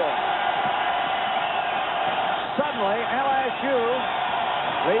backboard. Suddenly, LSU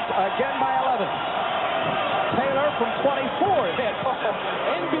leads again by 11. Taylor from 24 hit.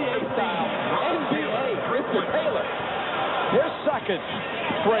 NBA style. NBA. Mr. Taylor. His second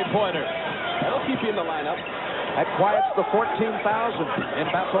three-pointer. That'll keep you in the lineup. That quiets the 14,000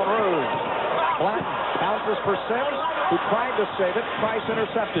 in Baton Rouge. Blanton bounces for Sims, who tried to save it. Price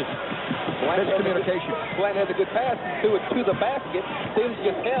intercepted. Miscommunication. Blanton had a good pass, threw it to the basket. Sims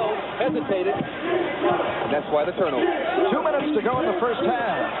gets held, hesitated, and that's why the turnover. 2 minutes to go in the first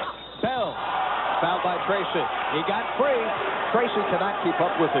half. Bell fouled by Tracy. He got free. Tracy cannot keep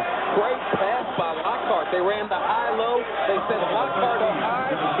up with it. Great pass by Lockhart. They ran the high-low. They sent Lockhart up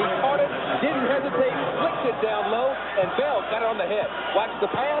high. He caught it, didn't hesitate, flicked it down low, and Bell got it on the head. Watch the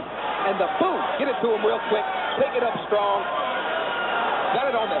pass, and the boom. Get it to him real quick. Take it up strong.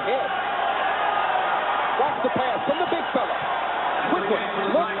 Got it on the head. Watch the pass from the big fella. Quick one.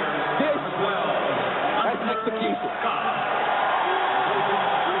 Look. Dish. That's execution.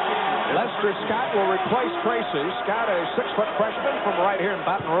 Lester Scott will replace Tracy. Scott, a 6-foot freshman from right here in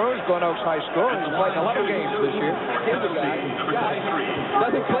Baton Rouge, Glen Oaks High School. He's played 11 games this year. Here's a guy.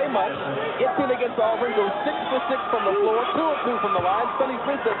 Doesn't play much. Gets in against Auburn. Goes 6 for 6 from the floor. 2 of 2 from the line. Sonny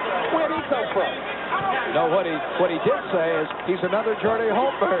Smith says, where'd he come from? No, what he did say is he's another Jordy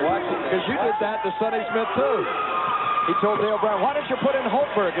Holtberg. Because you did that to Sonny Smith, too. He told Dale Brown, why don't you put in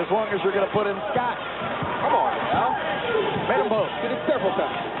Holtberg as long as you're going to put in Scott? Come on, Al. Made them both. Did it several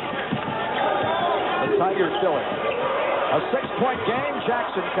times. The Tigers do it. A 6-point game.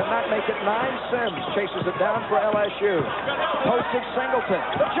 Jackson cannot make it 9. Sims chases it down for LSU. Posted Singleton.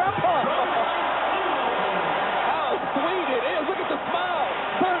 The jump hook. How sweet it is. Look at the smile.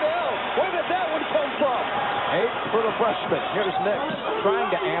 Third L. Where did that one come from? 8 for the freshman. Here's Nix trying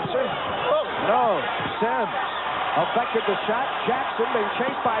to answer. No. Sims affected the shot. Jackson being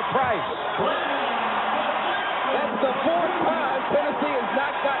chased by Price. That's the 4th time Tennessee has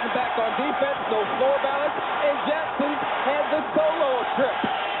not gotten back on defense. No floor balance. And Jackson had the solo trip.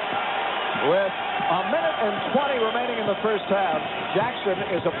 With a minute and 20 remaining in the first half, Jackson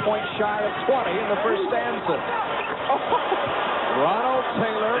is a point shy of 20 in the first stanza. Ronald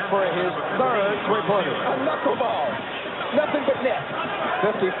Taylor for his 3rd three-pointer. A knuckleball. nothing but net.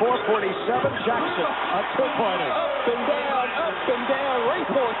 54-47, Jackson, a two-pointer. Up and down,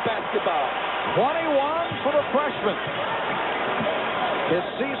 racehorse basketball. 21 for the freshman. His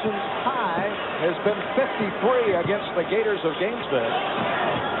season's high has been 53 against the Gators of Gainesville.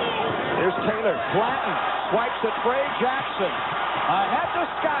 Here's Taylor. Blanton swipes it free. Jackson ahead to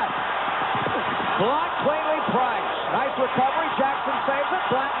Scott. Blocked cleanly, Price. Nice recovery. Jackson saves it.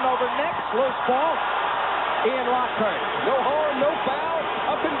 Blanton over Nix. Loose ball. Ian Lockhart. No harm, no foul.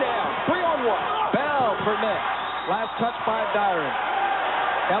 Up and down. 3-on-1. Bell for Nix. Last touch by Dyron.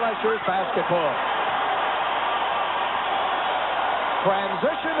 LSU's basketball.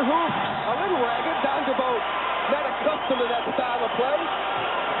 Transition hoop. A little ragged. Don DeVoe not accustomed to that style of play.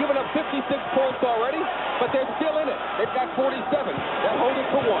 Given up 56 points already, but they're still in it. They've got 47. They'll hold it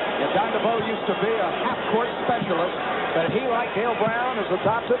for one. Yeah, Don DeVoe used to be a half-court specialist, but he, like Dale Brown, is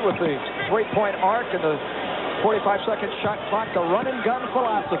adopted with the three-point arc and the 45-second shot clock, the run-and-gun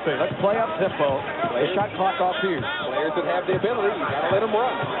philosophy. Let's play up tempo. The shot clock off here. Players that have the ability, you got to let them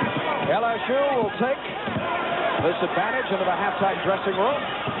run. LSU will take this advantage into the halftime dressing room,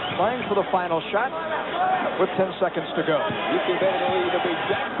 playing for the final shot with 10 seconds to go. You can bet it'll either be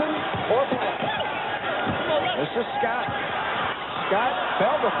Jackson or Blanton. This is Scott. Scott,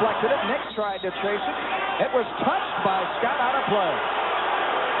 Bell deflected it. Nix tried to chase it. It was touched by Scott, out of play.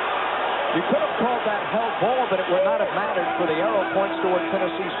 You could have called that held ball, but it would not have mattered, for the arrow points toward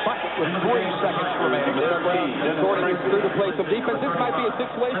Tennessee's bucket with 3 seconds remaining. Jordan gets through to play some defense. This might be a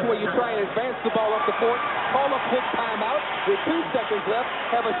situation where you try and advance the ball up the court, call a quick timeout, with 2 seconds left,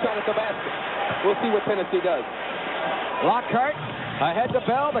 have a shot at the basket. We'll see what Tennessee does. Lockhart ahead to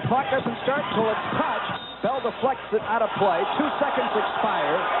Bell. The clock doesn't start until it's touched. Bell deflects it out of play. 2 seconds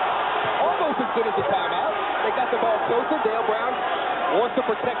expire. Almost as good as the timeout. They got the ball closer. Dale Brown wants to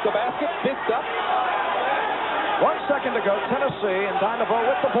protect the basket. Picks up. 1 second to go. Tennessee and Don DeVoe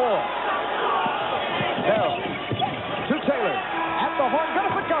with the ball. Bell to Taylor. At the horn. Good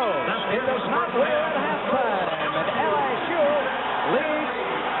if it goes. It does not win at halftime. And LSU leads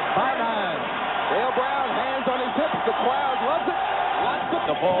by 9. Dale Brown, hands on his hips. The crowd loves it. Lots of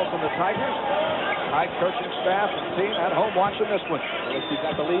the balls on the Tigers. High coaching staff and team at home watching this one. LSU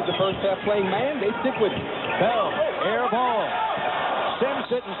got the lead the first half playing man. They stick with it. Bell, air ball. Sims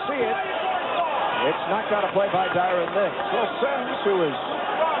didn't see it. It's knocked out of play by Dyron Nix. So Sims, who was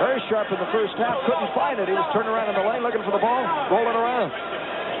very sharp in the first half, couldn't find it. He was turning around in the lane looking for the ball, rolling around.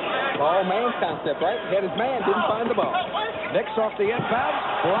 All man concept, right? Had his man, didn't find the ball. Nix off the inbound,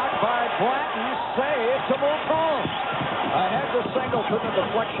 blocked by Blanton, saved to Mouton. Ahead to Singleton, a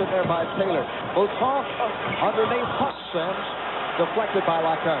deflection there by Taylor. Mouton underneath Huck. Sims deflected by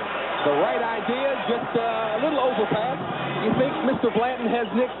Lockhart. The right idea, just a little overpass. You think Mr. Blanton has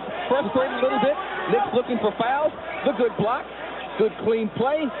Nix frustrated a little bit? Nix looking for fouls. The good block. Good clean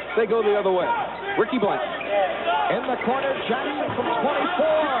play. They go the other way. Ricky Blanton. In the corner, Jackson from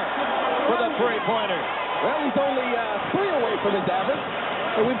 24 for the three-pointer. Well, he's only 3 away from his average,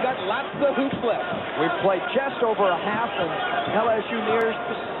 and we've got lots of hoops left. We've played just over a half, and LSU nears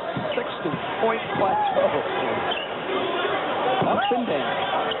the 60-point plateau. Up and down.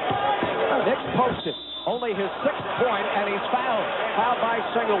 Nix posted. Only his 6th point, and he's fouled. Fouled by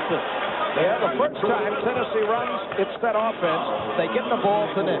Singleton. Yeah, the first time Tennessee runs its set offense, they get the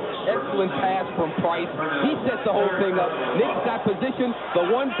ball to Nix. Excellent pass from Price. He sets the whole thing up. Nix got position. The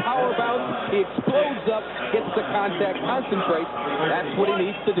one power bounce. He explodes up, gets the contact, concentrates. That's what he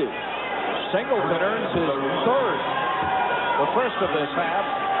needs to do. Singleton earns his 3rd. The first of this half.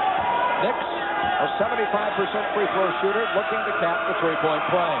 Nix, a 75% free throw shooter, looking to cap the three-point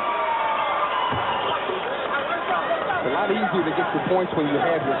play. It's a lot easier to get your points when you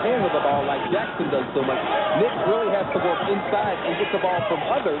have your hand with the ball like Jackson does so much. Nix really has to work inside and get the ball from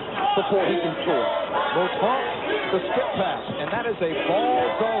others before he can score. Mouton, the skip pass, and that is a ball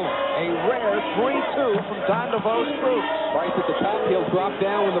zone. A rare 3-2 from Don DeVoe's group. Right at the top, he'll drop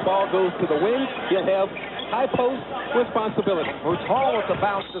down when the ball goes to the wing. He'll have high post responsibility. Mouton with the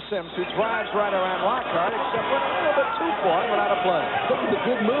bounce to Sims, who drives right around Lockhart, except went a little bit too far and went out of play. This is a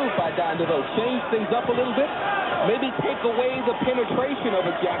good move by Don DeVoe. Change things up a little bit. Maybe take away the penetration of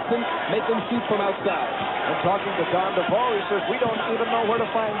a Jackson, make him shoot from outside. And talking to Don DeVoe, he says, we don't even know where to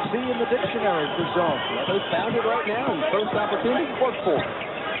find Z in the dictionary for zone. Yeah, they found it right now. And first opportunity, work for it.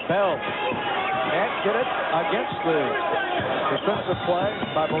 Bell can't get it against the defensive play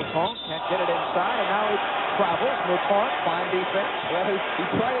by Mouton. Can't get it inside, and now he travels. Mouton, fine defense. Well, he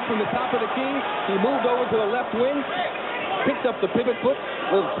tried it from the top of the key. He moved over to the left wing, picked up the pivot foot, a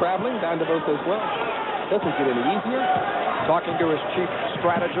little traveling. Don DeVoe says, well, doesn't get any easier. Talking to his chief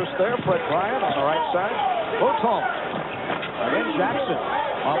strategist there, Fred Bryant, on the right side. Mouton Again, Jackson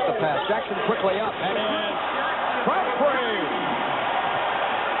off the pass. Jackson quickly up and in. From three.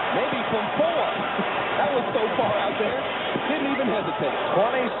 Maybe from 4. That was so far out there. Didn't even hesitate.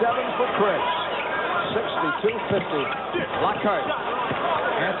 27 for Chris. 62-50. Lockhart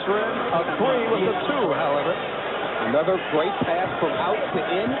answering a 3 with a 2, however. Another great pass from out to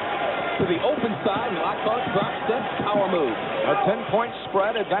in to the open side. Lockhart drop step power move. A 10-point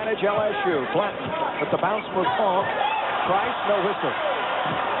spread advantage LSU. Blanton with the bounce for Paul. Price, no whistle.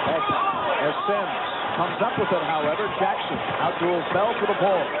 As Sims comes up with it, however, Jackson outduels Bell for the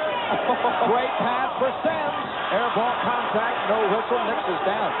ball. Great pass for Sims. Air ball contact, no whistle. Nix is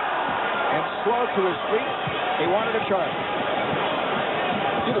down. And slow to his feet. He wanted a charge.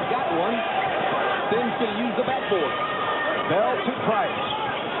 Should have got one. Sims could have used the backboard. Bell to Price.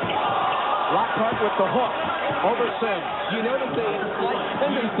 Lockhart with the hook over Sims. You notice a slight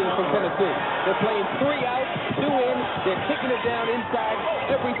tendency from Tennessee. They're playing 3 out, 2 in. They're kicking it down inside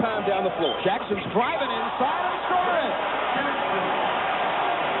every time down the floor. Jackson's driving inside and scoring.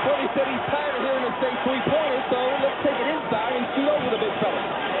 Well, he said he's tired of hearing us say 3-pointers, so let's take it inside and shoot over the big fella.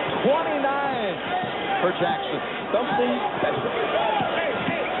 29 for Jackson. Something special.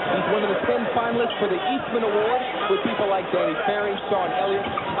 He's one of the 10 finalists for the Eastman Award with people like Danny Ferry, Sean Elliott,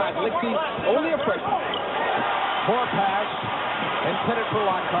 Todd Lixie, only a freshman. Poor pass, intended for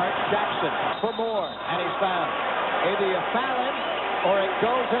Lockhart. Jackson for more, and he's fouled. Either you foul him or it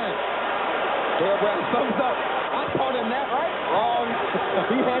goes in. There, Brad, thumbs up. I called him that, right? Wrong.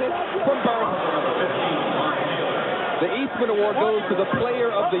 He had it from birth. The Eastman Award goes to the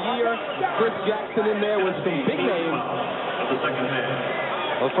Player of the Year. Chris Jackson in there with some big names.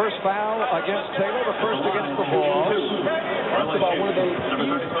 The first foul against Taylor, the first against the ball. First of all, one of those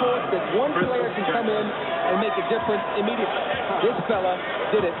few sports that one player can come in and make a difference immediately. This fella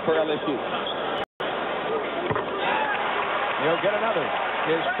did it for LSU. He'll get another.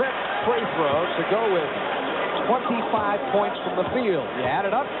 His 5th free throw to go with 25 points from the field. You add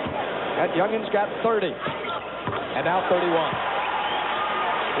it up, that youngin's got 30. And now 31.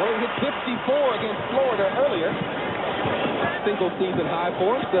 Well, he hit 54 against Florida earlier. Single season high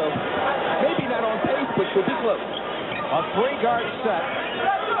for him, so maybe not on pace, but should be close. A 3-guard set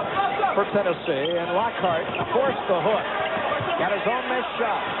for Tennessee, and Lockhart forced the hook. Got his own missed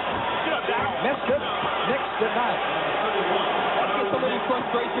shot. Missed it. Nix did not. That gets a little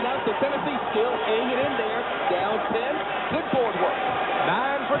frustration out, so Tennessee still hanging in there. Down 10. Good board work.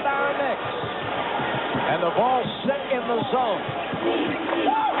 9 for Darren Nix. And the ball set in the zone.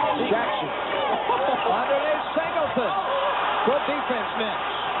 Jackson. Underneath Singleton. Good defense, Nix.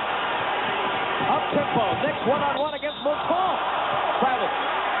 Up-tempo. Nix one-on-one against Mouton. Travel.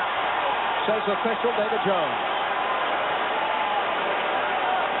 Says official David Jones.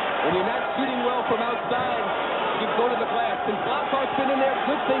 When you're not shooting well from outside, you go to the glass. Since Lockhart's been in there,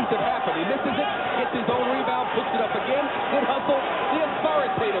 good things have happened. He misses it, gets his own rebound, puts it up again. Good hustle. The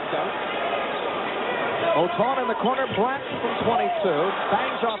authoritative dunk. Mouton in the corner, Blanton from 22.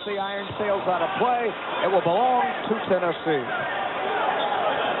 Bangs off the iron, sails out of play. It will belong to Tennessee.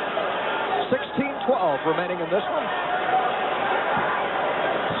 16-12 remaining in this one.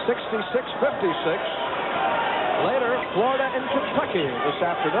 66-56. Later, Florida and Kentucky this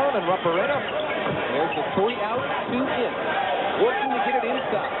afternoon in Rupp Arena. There's the 3 out, 2 in. Working to get it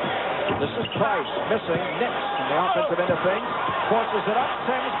inside. This is Price missing. Nix in the offensive end of things. Forces it up.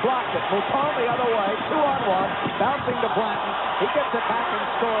 Sims blocked it. Mouton the other way. 2-on-1. Bouncing to Blanton. He gets it back and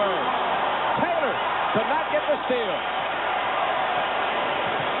scores. Taylor could not get the steal.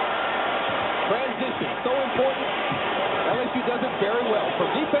 Transition, so important. LSU does it very well. From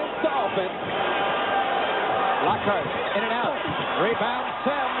defense to offense. Lockhart in and out. Rebound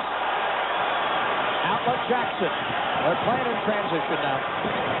Sims. Outlet Jackson. They're playing in transition now.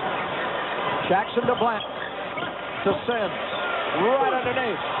 Jackson to Blanton. To Sims. Right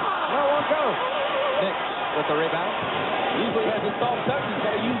underneath. No one goes. Nix with the rebound. Usually has a soft touch. He's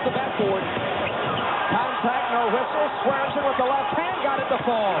got to use the backboard. Contact, no whistle. Swearson with the left hand. Got it to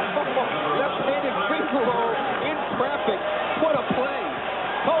fall. Left-handed free throw in traffic. What a play.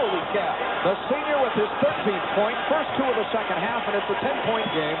 Holy cow. The senior with his 13th point. First 2 of the second half, and it's a 10-point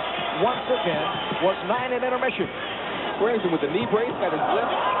game. Once again, was 9 in intermission. Swearson with the knee brace. Got his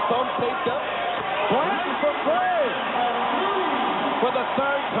left thumb taped up. Blanton for three. For the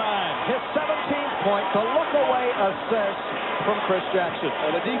 3rd time. His 17th point. The look-away assist from Chris Jackson.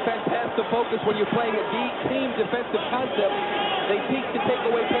 And the defense has to focus when you're playing a team defensive concept. They teach to take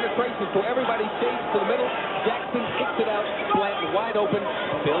away penetration, so everybody shades to the middle. Jackson kicks it out. Blanton wide open.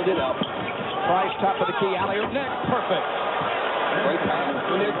 Build it up. Price top of the key. Alley-oop next. Perfect. Great pass.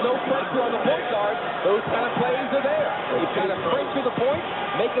 when there's no pressure on the point guard, those kind of plays are there. You kind of pressure the point,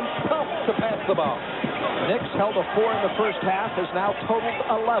 make them tough to pass the ball. Knicks held a 4 in the first half, has now totaled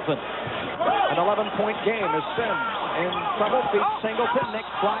 11. An 11-point game as Sims in trouble, beats Singleton.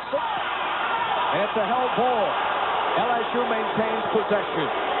 Knicks blocks it. And it's a held ball. LSU maintains possession.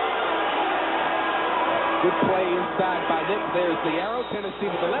 Good play inside by Nick. There's the arrow. Tennessee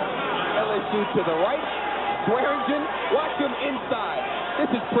to the left. LSU to the right. Swearingen, watch him inside. This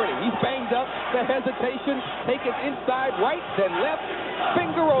is pretty. He's banged up. The hesitation. Take it inside, right, then left.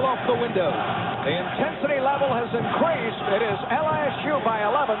 Finger roll off the window. The intensity level has increased. It is LSU by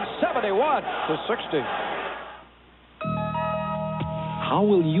 11, 71-60. How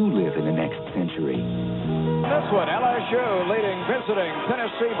will you live in the next century? This one, LSU leading visiting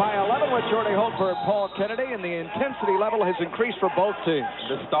Tennessee by 11 with Jordy Holtberg, Paul Kennedy, and the intensity level has increased for both teams.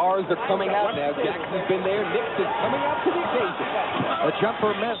 The stars are coming out now. Jackson's been there. Nix is coming out to the occasion. The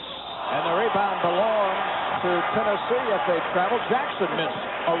jumper missed, and the rebound belongs to Tennessee if they travel. Jackson missed,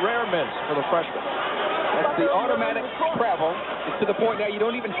 a rare miss for the freshman. That's the automatic travel. It's to the point now you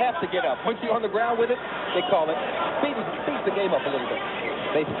don't even have to get up. Once you're on the ground with it, they call it. Speeds the game up a little bit.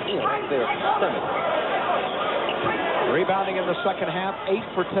 They're scrimmage. Rebounding in the second half, 8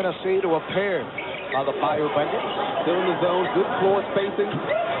 for Tennessee to a pair by the Bayou Bengals. Still in the zone, good floor spacing.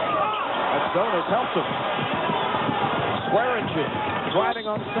 That zone has helped him. Swearingen driving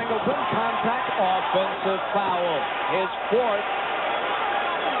on Singleton, contact, offensive foul. His fourth.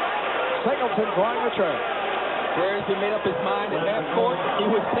 Singleton drawing the charge. Swearingen made up his mind at half court.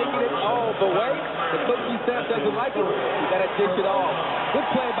 He was taking it all the way. The coaching staff doesn't like it. You got to dish it all. Good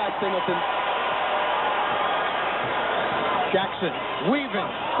play by Singleton. Jackson weaving,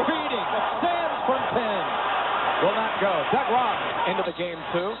 feeding, stands from 10. Will not go. Doug Ross into the game,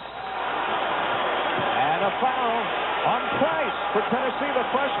 too. And a foul on Price for Tennessee. The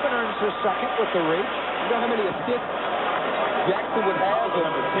freshman earns his second with the reach. You know how many assists Jackson would have if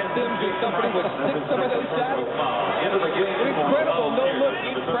Sims and company would stick some of those shots? Incredible no-look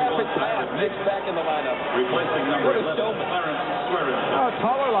in traffic pass. Nick's back in the lineup. What a showman. A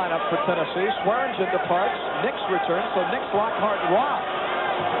taller lineup for Tennessee. Swearingen departs. Nix returns, so Nix, Lockhart, Ross.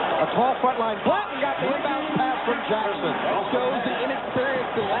 A tall front line. Blanton got the inbound pass from Jackson. That shows the inexperience,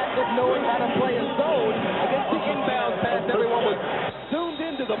 the lack of knowing how to play a zone against the inbound pass. Everyone was zoomed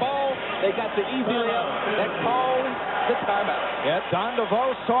into the ball. They got the easy layup. That called the timeout. Yeah, Don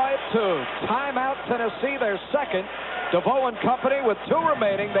DeVoe saw it too. Timeout, Tennessee, their second. DeVoe and company with 2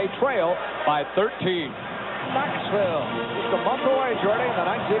 remaining. They trail by 13. Knoxville, just a month away, Jordy, in the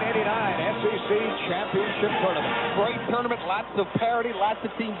 1989 SEC Championship Tournament. Great tournament, lots of parity, lots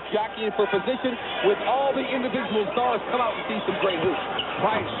of teams jockeying for position. With all the individual stars, come out and see some great hoops.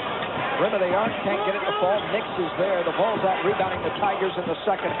 Price, rim of the arc, can't get it to fall. Nix is there. The ball's out rebounding the Tigers in the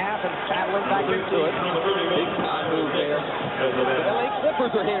second half and paddling back into it. Big time move there. The LA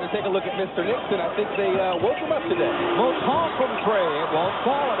Clippers are here to take a look at Mr. Nix, and I think they woke him up today. Moves tall from 3. It won't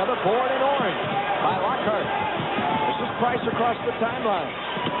fall. Another board in orange by Lockhart. This is Price across the timeline.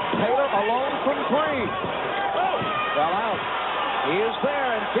 Taylor alone from 3. Fell out. He is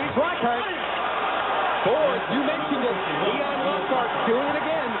there and feeds Lockhart. Boards, you mentioned it. Leon Lockhart doing it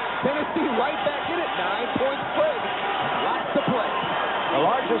again. Tennessee right back in it. 9-point spread. Lots to play. The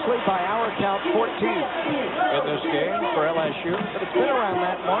largest lead by our count, 14 in this game for LSU. But it's been around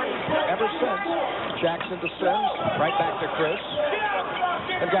that mark ever since. Jackson to Sims, right back to Chris.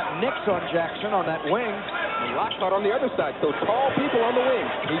 They've got Nix on Jackson on that wing. And Lockhart on the other side, so tall people on the wing.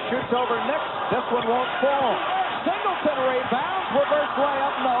 He shoots over Nix. This one won't fall. Singleton rebounds, reverse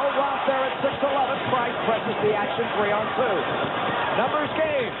layup, no. Ross there at 6'11". Price presses the action, 3-on-2. Numbers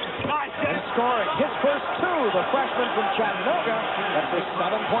game. And scoring his first 2, the freshman from Chattanooga. That's a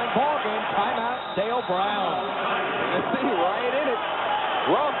 7-point ball game. Timeout, Dale Brown. Tennessee right in it.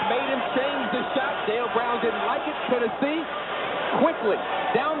 Ross made him change the shot. Dale Brown didn't like it. Tennessee quickly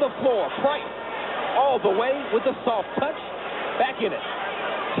down the floor. Price all the way with a soft touch. Back in it.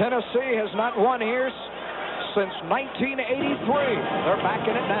 Tennessee has not won here since 1983. They're back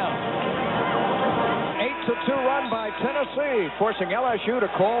in it now. 8-2 run by Tennessee, forcing LSU to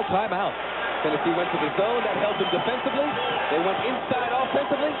call timeout. Tennessee went to the zone. That helped them defensively. They went inside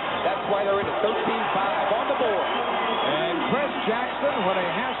offensively. That's why they're in it. 13-5 on the board. And Chris Jackson, when he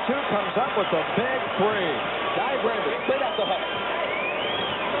has to, comes up with a big 3. Diagrammed it straight out the hut.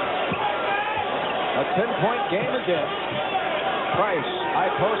 A 10-point game again. Price, high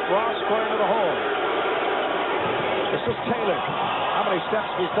post, Ross square into the hole. This is Taylor. How many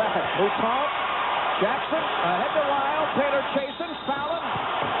steps was that? Mouton, Jackson, ahead to Lyle. Taylor chasing, fouling.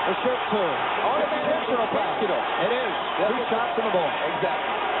 The shoot two. Intentional foul. It is. Two shots in the ball.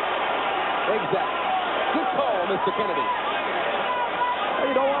 Exactly. Good call, Mr. Kennedy. Well,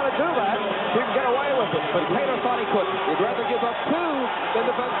 you don't want to do that. You can get away with it, but Taylor thought he couldn't. You'd rather give up 2 than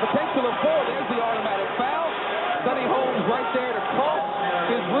the potential of 4. There's the automatic foul. Sonny Holmes right there to cross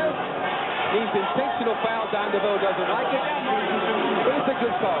his wrist. Needs intentional foul. Don DeVoe doesn't like it. But it's a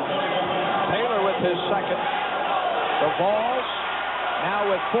good call. Taylor with his second. The Vols now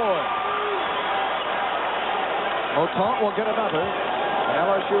with 4. Mouton will get another. And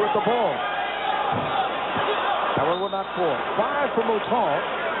LSU with the ball. Now we're not 4. 5 for Mouton.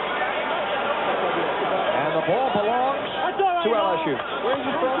 And the ball belongs to LSU. Where are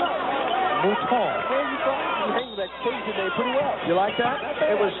you from? Mouton. Where are you from? You hang with that Cajun name pretty well. You like that?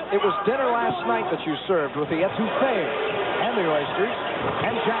 It was dinner last night that you served with the etouffee and the oysters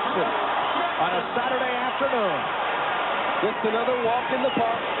and Jackson on a Saturday afternoon. Just another walk in the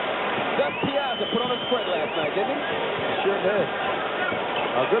park. Gus Piazza put on a spread last night, didn't he? Sure did.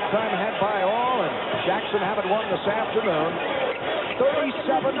 A good time had by all, and Jackson having one this afternoon.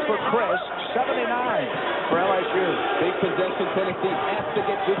 37 for Chris, 79 for LSU. Big possession. Tennessee has to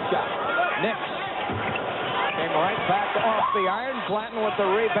get good shots. Nix came right back off the iron. Blanton with the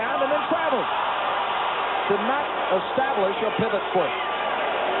rebound and then traveled. Did not establish a pivot foot.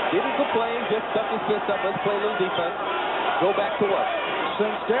 Didn't complain, just stuck his fist up. Let's play a little defense. Go back to work.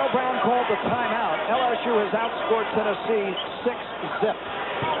 Since Dale Brown called the timeout, LSU has outscored Tennessee 6-zip.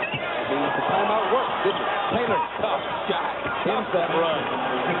 That means the timeout worked, didn't it? Taylor, Tough shot. ends that run.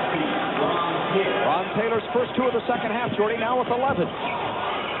 Ron Taylor's first 2 of the second half, Jordy, now with 11.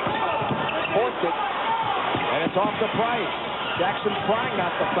 Forced it. And it's off to Price. Jackson trying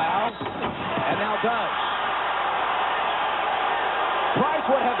not to foul, and now does. Price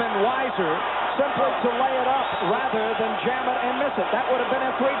would have been wiser simply to lay it up rather than jam it and miss it. That would have been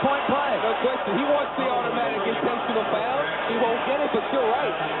a 3-point play. No question. He wants the automatic intentional foul. He won't get it, but you're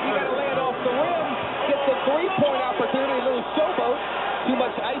right. You got to lay it off the rim. Get the 3-point opportunity. A little showboat. Too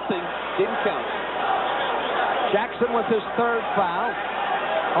much icing. Didn't count. Jackson with his 3rd foul.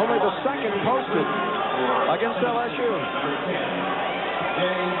 Only the 2nd posted against LSU.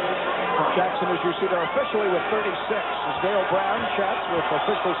 Jackson, as you see there, officially with 36. As Dale Brown chats with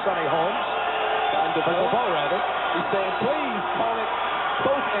official Sonny Holmes. DeVoe, rather. He's saying, please call it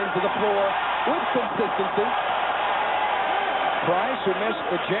both ends of the floor with consistency. Price, who missed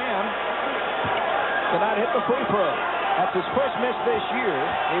the jam, cannot hit the free throw. That's his first miss this year.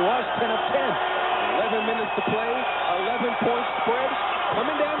 He was 10 of 10. 11 minutes to play, 11-point spread,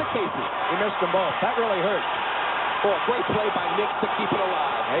 coming down to Casey. He missed them both. That really hurt. Oh, a great play by Nick to keep it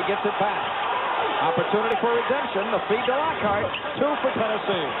alive. He gets it back. Opportunity for redemption. The feed to Lockhart. 2 for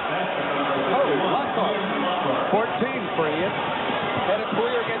Tennessee. Oh, Lockhart. 14 for Ian. Had a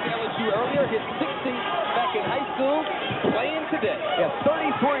career against LSU earlier. Hit 60 back in high school. Playing today. Yeah,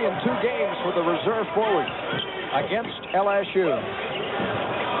 33 in 2 games for the reserve forward against LSU.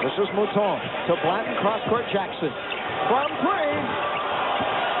 This is Mouton to Blanton. Cross-court Jackson. From 3.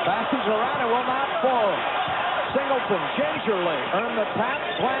 Passes around and will not fall. Singleton gingerly earned the tap.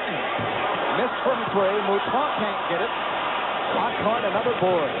 Blanton missed from 3. Mouton can't get it. Lockhart another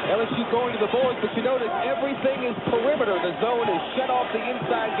board. LSU going to the boards, but you notice everything is perimeter. The zone is shut off the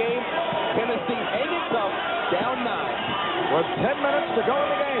inside game. Tennessee hanging tough, down 9. With 10 minutes to go in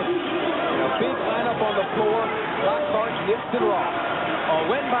the game. A big lineup on the floor. Lockhart, Nips, and Ross. A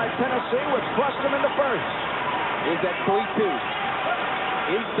win by Tennessee, which thrust them into first. Is at 3-2.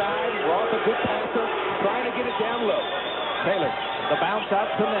 Inside, Ross a good passer, trying to get it down low. Taylor, the bounce out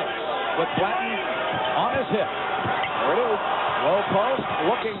to Nix with Blanton on his hip. There it is. Low post,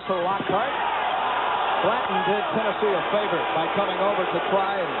 looking for Lockhart. Blanton did Tennessee a favor by coming over to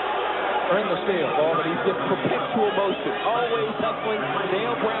try and earn the steal. Oh, but he's just perpetual motion. Always hustling.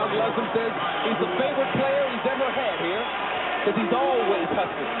 Dale Brown loves him, says he's the favorite player he's ever had here because he's always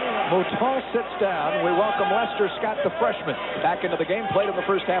hustling. Mouton sits down. We welcome Lester Scott, the freshman, back into the game. Played in the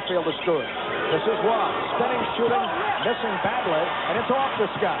first half, failed to score. This is Ross. Spinning, shooting, missing badly, and it's off to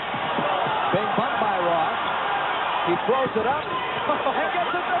Scott. Being bumped by Ross. He throws it up and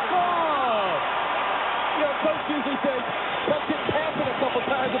gets it to fall. You know, Coach usually says, touch it, pass it a couple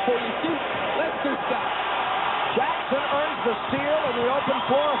times before you shoot. Lester Scott. Jackson earns the steal in the open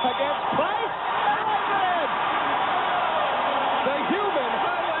floor against Price. The human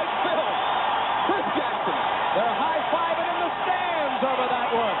highlight film. Chris Jackson. They're high-fiving in the stands over that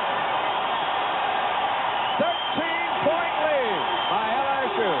one. 13-point lead by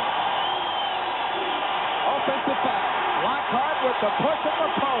LSU. Offensive foul. Lockhart with the push at the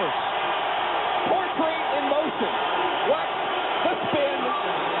post. Portrait in motion. Watch the spin.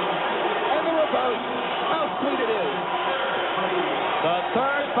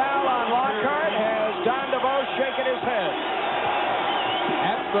 third foul on Lockhart as Don DeVoe shaking his head.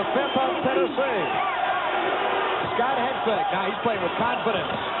 That's the fifth on Tennessee. Scott head fake. Now he's playing with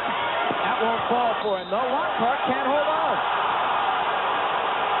confidence. That won't fall for him, though. Lockhart can't hold on.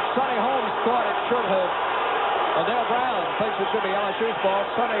 Sonny Holmes thought it should have. Dale Brown thinks it should be LSU's ball.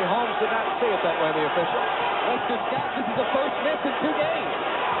 Sonny Holmes did not see it that way, the official. Lester Scott, this is the first miss in 2 games.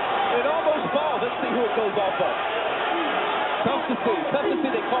 It almost falls. Let's see who it goes off of. Tough to see. Tough to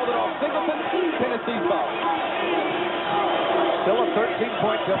see. They called it off Singleton. Tennessee's ball. Still a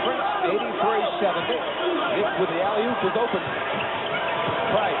 13-point difference, 83-70. Nick with the alley-oop was open.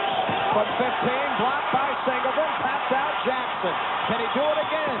 Price from 15, blocked by Singleton, tapped out Jackson. Can he do it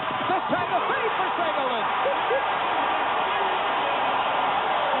again? This time the feed for Singleton.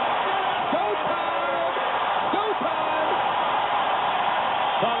 Showtime! Showtime!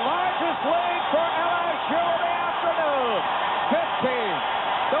 The largest lead for LSU in the afternoon, 15.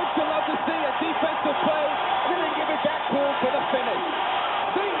 Don't you love to see a defensive play and then give it back to him for the finish?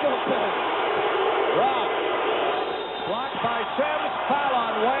 Singleton! Rock. Blocked by Sims, foul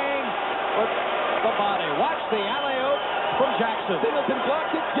on Wayne with the body. Watch the alley-oop from Jackson. Singleton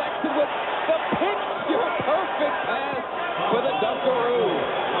blocked it. Jackson with the picture perfect pass for the Dunkaroo.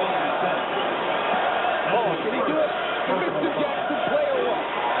 Oh, can he do it? Can Mr. Jackson play or what?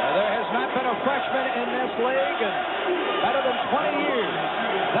 There has not been a freshman in this league in better than 20 years.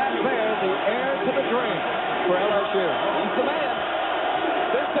 That there, the heir to the dream for LSU. He's the man.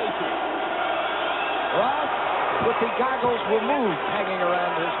 Sensation. Ross with the goggles removed hanging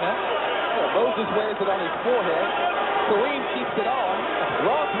around his neck. Yeah, Moses wears it on his forehead. Kareem keeps it on.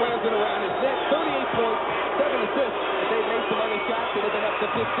 Ross wears it around his neck. 38 points, 7 assists. If they made some other shots, they'd have been up to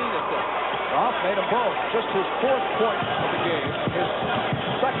 15 assists. Ross made them both. Just his 4th point of the game. His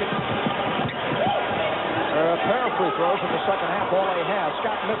second. A pair of free throws in the second half. All he has.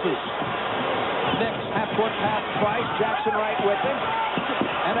 Scott misses. Nix, half-court pass, Price. Jackson right with him.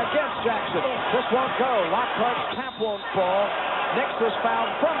 And against Jackson. This won't go. Lockhart's tap won't fall. Nix is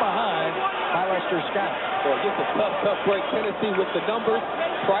fouled from behind by Lester Scott. Boy, just a tough break. Tennessee with the numbers.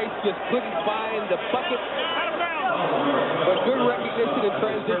 Price just couldn't find the bucket. But good recognition and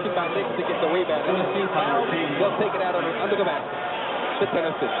transition by Nix to get the rebound. LSU foul. They'll take it out under the basket. To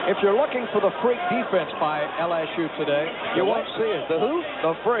Tennessee. If you're looking for the freak defense by LSU today, you won't see it. The who?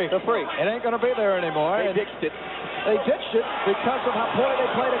 The freak. The freak. It ain't going to be there anymore. They ditched it. They ditched it because of how poorly they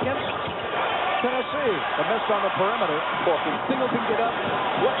played against Tennessee. The miss on the perimeter. Boy, can Singleton get up?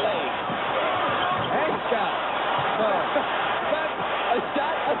 What leg? And Scott. No. That's a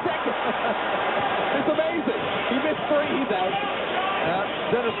shot, a second. It's amazing. He missed 3. He's out.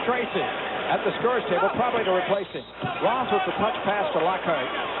 Dennis Tracy at the scorer's table, probably to replace him. Ross with the touch pass to Lockhart.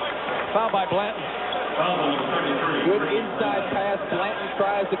 Foul by Blanton. Good inside pass. Blanton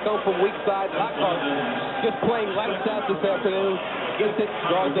tries to come from weak side. Lockhart just playing lights out this afternoon. Gets it,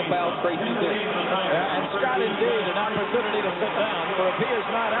 draws the foul. Tracy's in. And Scott indeed an opportunity to sit down, for if he is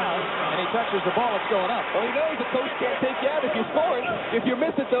not out and he touches the ball, it's going up. Well, he knows the coach can't take you out if you score it. If you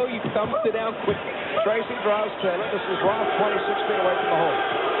miss it, though, you come sit down quickly. Tracy draws Taylor. This is Ross 26 feet away from the hole.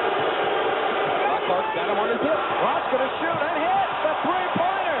 Lockhart got him on his hip. Ross going to shoot and hit the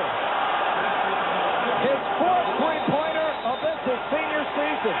three-pointer. His 4th three-pointer of this senior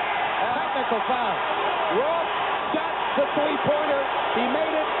season. Technical foul. Ross shot the three-pointer. He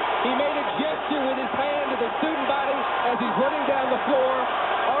made it. He made a gesture with his hand to the student body as he's running down the floor.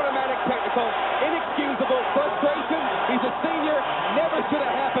 Automatic technical. Inexcusable. Frustration. He's a senior. Never should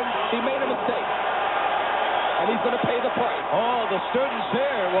have happened. He made a mistake. And he's going to pay the price. Oh, the students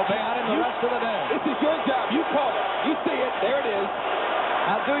here will be out in the rest of the day. This is your job. You call it. You see it. There it is.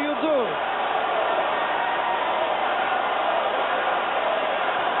 How do you do?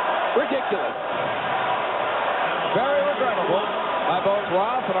 Ridiculous. Very regrettable by both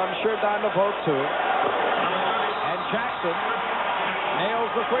Roth and I'm sure Don DeVoe too. And Jackson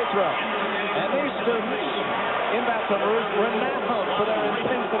nails the free throw. And these students in Baton Rouge renowned for their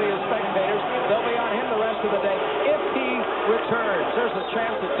intensity as spectators. They'll be on him the rest of the day if he returns. There's a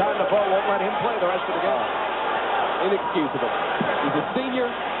chance that Don DeVoe won't let him play the rest of the game. Inexcusable. He's a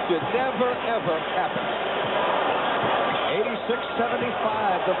senior. Should never, ever happen.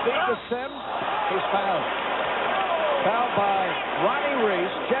 86-75. The feed to Sims. He's fouled. Fouled by Ronnie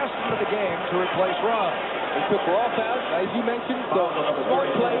Reese just into the game to replace Roth. They took Roth out, as you mentioned, so smart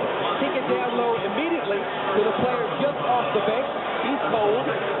play. Kick it down low immediately to the player just off the bench. He's cold.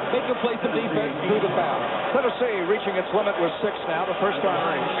 Make him play some defense through the foul. Tennessee reaching its limit with 6 now, the first on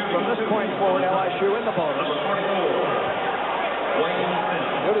range. From this point forward, LSU in the bonus.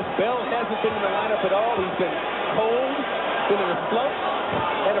 Notice Bell hasn't been in the lineup at all. He's been cold. been in a slump.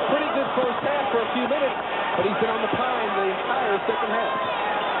 Had a pretty good first half for a few minutes, but he's been on the pine the entire second half.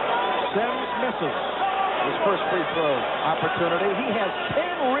 Sims misses his first free throw opportunity. He has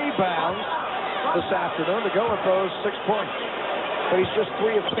 10 rebounds this afternoon to go with those 6 points. But he's just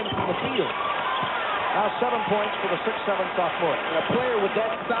 3 of 10 from the field. Now 7 points for the 6'7" sophomore. And a player with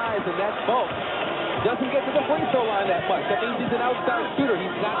that size and that bulk doesn't get to the free throw line that much. That means he's an outside shooter.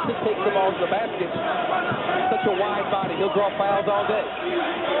 He's got to take the ball to the basket. Such a wide body. He'll draw fouls all day.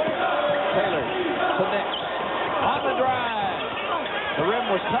 Taylor to Nix. On the drive. The rim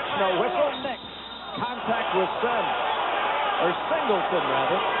was touched, no whistle. Nix. Contact with Sims. Or Singleton,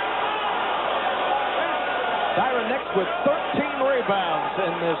 rather. Tyron Nix with 13 rebounds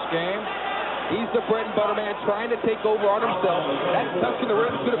in this game. He's the bread and butter man trying to take over on himself. That touch in the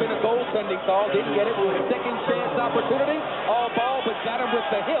rim could have been a goaltending call. Didn't get it. Second chance opportunity. All ball, but got him with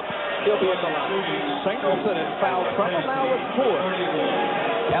the hip. He'll be at the line. Singleton in foul trouble now with 4.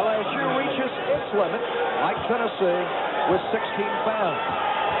 LSU reaches its limit, like Tennessee, with 16 fouls.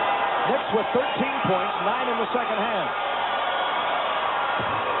 Nix with 13 points, 9 in the second half.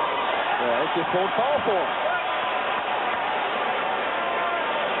 Yeah, it just won't fall for him.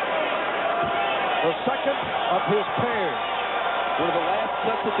 The second of his pair. One of the last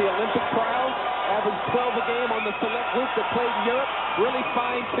cuts at the Olympic trials, averaged 12 a game on the select group that played in Europe, really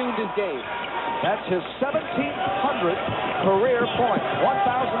fine-tuned his game. That's his 1,700th career point.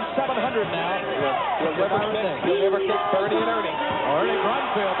 1,700 now. He'll never kick Bernie and Ernie. Ernie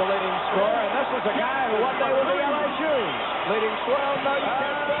Grunfeld, the leading scorer, and this is a guy who one day will be LSU leading scorer. No, you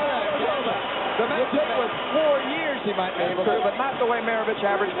can't say that. The man did it with 4 years he might be able to, but not the way Maravich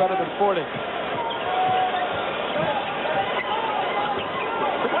averaged better than 40.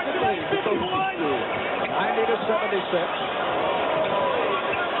 90 to 76.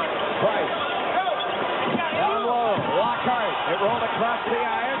 Price. Down low. Lockhart. It rolled across the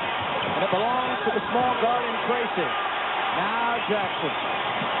iron, and it belongs to the small guard in Tracy. Now Jackson.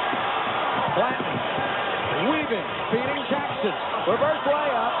 Blanton. Weaving. Feeding Jackson. Reverse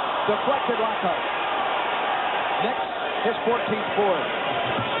layup. Deflected Lockhart. Next, his 14th board.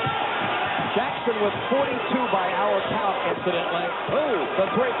 Jackson with 42 by our count, incidentally. The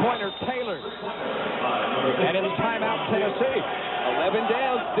three-pointer, Taylor. And in timeout, Tennessee. 11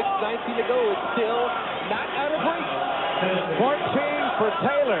 down, 6:19 to go. It's still not out of reach. 14 for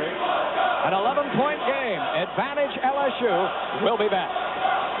Taylor. An 11-point game. Advantage LSU. We'll be back.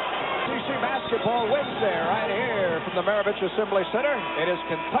 SEC basketball wins there right here from the Maravich Assembly Center. It is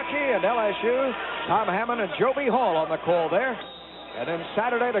Kentucky and LSU. Tom Hammond and Joby Hall on the call there. And then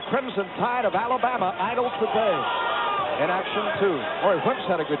Saturday, the Crimson Tide of Alabama idle today. In action, too. Boy, Wimps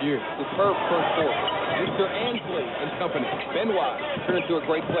had a good year. Superb first quarter. Mr. Ansley and company. Benoit turned into a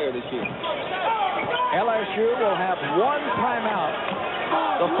great player this year. LSU will have 1 timeout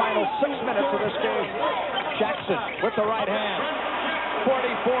the final 6 minutes of this game. Jackson with the right hand.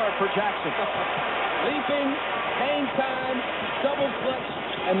 44 for Jackson. Leaping, hang time, double clutch,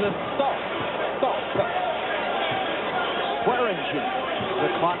 and the salt cut. Swearingen. The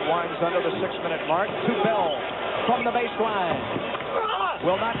clock winds under the 6-minute mark. To Bell from the baseline.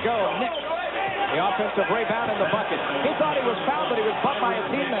 Will not go. Nick. The offensive rebound in the bucket. He thought he was fouled, but he was bumped by a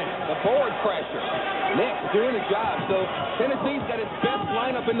teammate. The board crasher. Nick doing a job. So Tennessee's got its best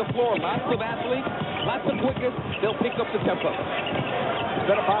lineup in the floor. Lots of athletes, lots of quickness. They'll pick up the tempo. It's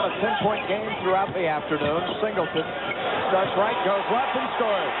been about a 10-point game throughout the afternoon. Singleton starts right, goes left, and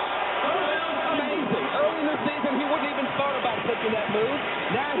scores. Amazing. Early in the season, he wouldn't even thought about taking that move.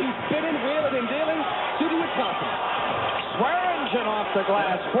 Now he's spinning, wheeling, and dealing, shooting with confidence. Swearingen off the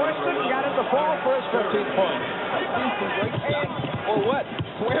glass. Forced it and got it to fall for his 15th point. Some great shots. Or what?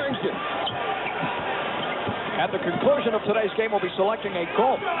 Swearingen. At the conclusion of today's game, we'll be selecting a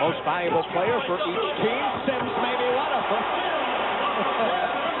Gulf most valuable player for each team. Sims may be one of them.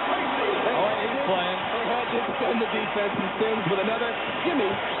 He's playing. They had to extend the defense, and Sims with another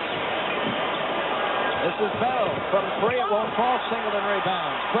gimme. This is Bell from 3. It won't fall. Singleton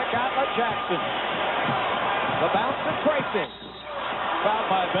rebound. Quick outlet, Jackson. The bounce to Tracy. Fouled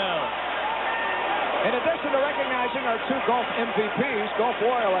by Bell. In addition to recognizing our 2 Gulf MVPs, Gulf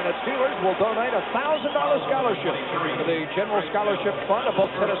Oil and its dealers will donate a $1,000 scholarship to the General Scholarship Fund of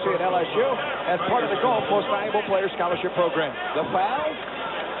both Tennessee and LSU as part of the Gulf Most Valuable Player Scholarship Program. The foul.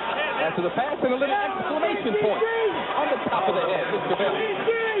 After the pass, and a little exclamation point on the top of the head, Mr. Bell.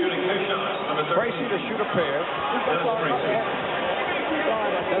 Tracy to shoot a pair.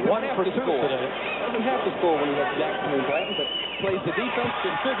 One for 2 today. Doesn't have to score when he has Jackson and Blanton, but plays the defense,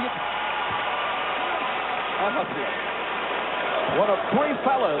 contributes. One of 3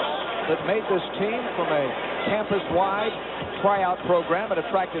 fellas that made this team from a campus-wide tryout program. It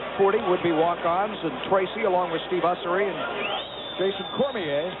attracted 40 would-be walk-ons, and Tracy, along with Steve Ussery and Jason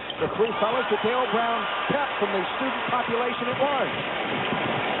Cormier, the three fellas that Dale Brown kept from the student population at large.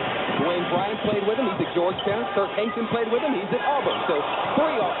 Dwayne Bryant played with him. He's at Georgetown. Kirk Hankton played with him. He's at Auburn. So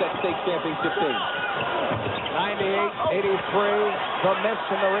 3 off that state championship team. 98-83, the miss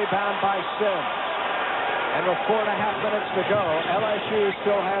and the rebound by Sim. And with 4.5 minutes to go, LSU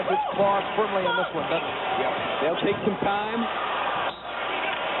still has its claws firmly in this one, doesn't it? Yep. They'll take some time.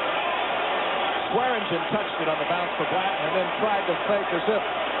 Swearingen touched it on the bounce for Blatton and then tried to fake as if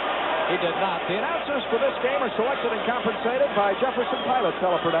he did not. The announcers for this game are selected and compensated by Jefferson Pilot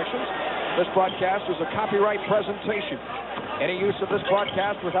Teleproductions. This broadcast is a copyright presentation. Any use of this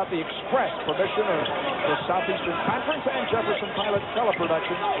broadcast without the express permission of the Southeastern Conference and Jefferson Pilot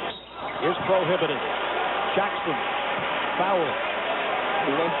Teleproductions is prohibited. Jackson, foul.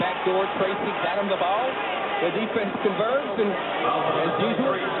 He went backdoor. Tracy got him the ball. The defense converts, and as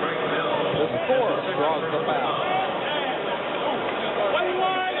usual, the scorer draws the foul.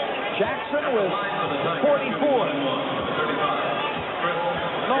 Jackson with 44.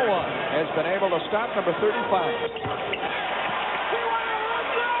 No one has been able to stop number 35.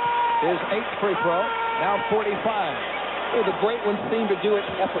 His 8th free throw, now 45. Yeah, the great ones seem to do it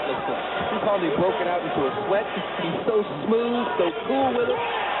effortlessly. He's hardly broken out into a sweat. He's so smooth, so cool with it.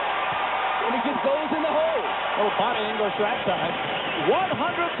 And he just goes in the hole. Oh, body English that time.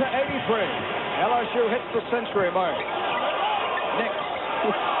 100-83. LSU hits the century mark. Knicks,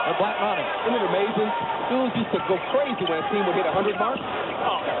 the Black Mountain. Isn't it amazing? Schools used to go crazy when a team would hit a 100 mark.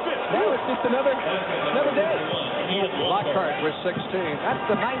 Now it's just another day. Lockhart with 16. That's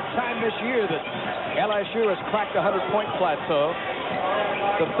the 9th time this year that LSU has cracked a 100-point plateau.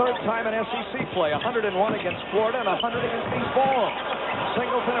 The 3rd time in SEC play, 101 against Florida and 100 against East Ball.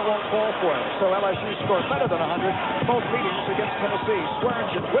 Singleton, it won't fall for him. So LSU scored better than 100 both meetings against Tennessee.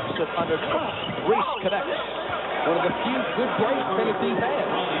 Swearingen whips it under top. Reese connects. One of the few good breaks Tennessee's had.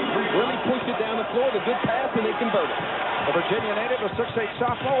 Really pushed it down the floor, the good pass, and they converted. The Virginia native, a 6'8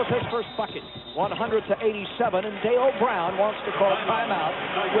 sophomore, with his first bucket. 100-87, and Dale Brown wants to call timeout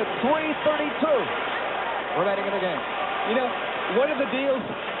with 3:32 remaining in the game. You know, one of the deals,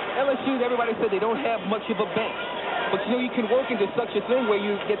 LSU, everybody said they don't have much of a bench. But, you know, you can work into such a thing where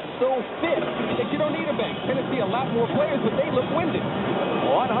you get so fit that you don't need a bench. Tennessee, a lot more players, but they look winded.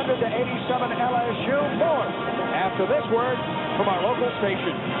 100-87 LSU. More after this word from our local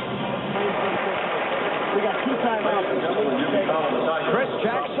station. We got 2 timeouts. Chris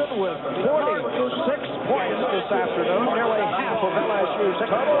Jackson with 46 points this afternoon, nearly half of LSU's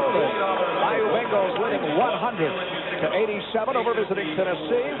total. The Bayou Bengals winning 100-87 over visiting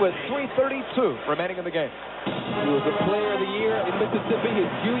Tennessee with 3:32 remaining in the game. He was a player of the year in Mississippi his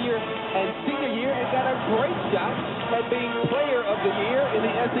junior and senior year and got a great shot at being player of the year in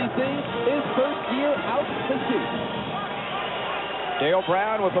the SEC his first year out the chute. Dale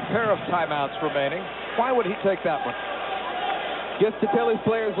Brown with a pair of timeouts remaining. Why would he take that one? Just to tell his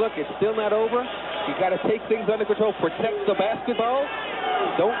players, look, it's still not over. You got to take things under control. Protect the basketball.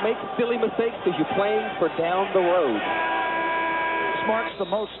 Don't make silly mistakes because you're playing for down the road. This marks the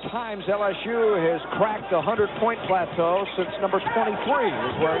most times LSU has cracked the 100-point plateau since number 23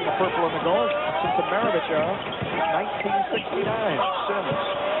 is wearing the purple and the gold since the Maravich era, 1969. Simmons.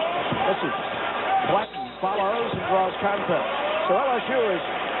 This is Blatton follows and draws contact. So LSU has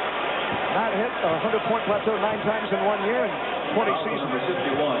not hit a 100-point plateau 9 times in 1 year and 20 seasons.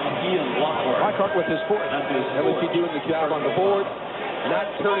 Lockhart with his 4th. LSU doing the job on the board, not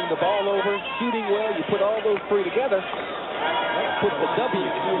turning the ball over, shooting well. You put all those 3 together, that puts the W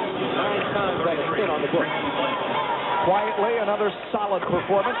 9 times out of 10 on the book. Quietly, another solid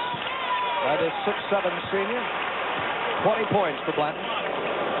performance by this 6'7 senior. 20 points for Blatton.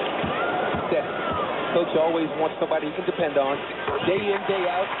 Coach always wants somebody he can depend on. Day in, day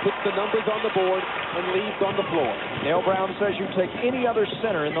out, puts the numbers on the board and leaves on the floor. Dale Brown says you take any other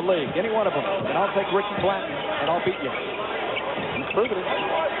center in the league, any one of them, and I'll take Ricky Blatton, and I'll beat you. He's proven it.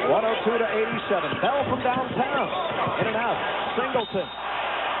 102-87. Bell from downtown. In and out. Singleton.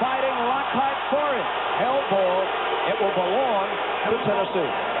 Fighting Lockhart for it. Held ball. It will belong to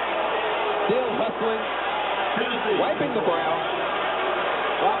Tennessee. Still hustling. Wiping the brow.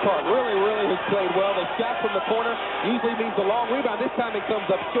 Lockhart really has played well. The shot from the corner usually means a long rebound. This time it comes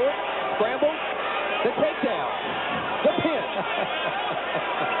up short. Scramble. The takedown. The pin.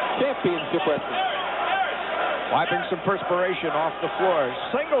 Championship wrestling. Wiping some perspiration off the floor.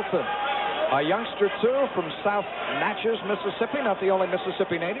 Singleton A youngster, too, from South Natchez, Mississippi. Not the only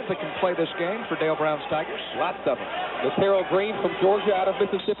Mississippi native that can play this game for Dale Brown's Tigers. Lots of them. Laterro Green from Georgia out of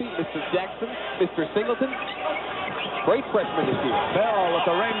Mississippi. Mr. Jackson, Mr. Singleton. Great freshman this year. Bell with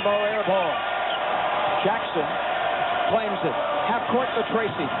the rainbow air ball. Jackson claims it. Half court to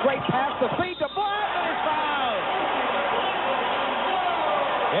Tracy. Great pass, the feed to Blatt, and he's fouled.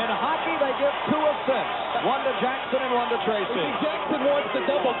 In hockey, they give 2 assists. 1 to Jackson and 1 to Tracy. Jackson wants the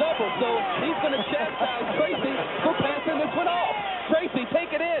double-double, so he's going to chastise Tracy for passing this one off. Tracy, take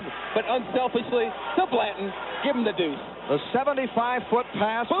it in, but unselfishly to Blanton, give him the deuce. The 75-foot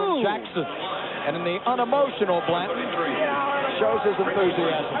pass from Jackson. And in the unemotional Blanton shows his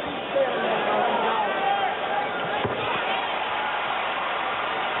enthusiasm.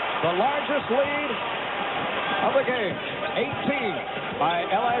 The largest lead of the game, 18 by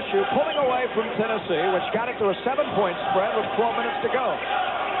LSU, pulling away from Tennessee, which got it to a 7-point spread with 12 minutes to go.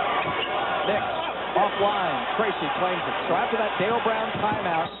 Nix offline. Tracy claims it. So after that Dale Brown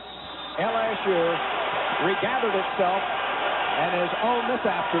timeout, LSU regathered itself and is on this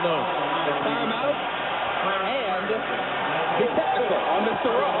afternoon. The timeout and the technical on Mr.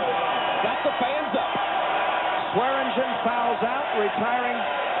 Rowe. Got the fans up. Swearingen fouls out, retiring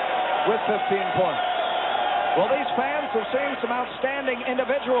with 15 points. Well, these fans have seen some outstanding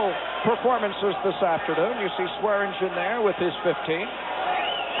individual performances this afternoon. You see Swearingen there with his 15.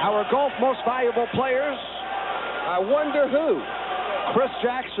 Our golf most valuable players. I wonder who. Chris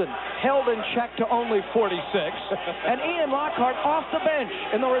Jackson held in check to only 46. And Ian Lockhart off the bench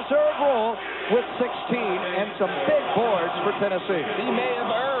in the reserve role with 16 and some big boards for Tennessee. He may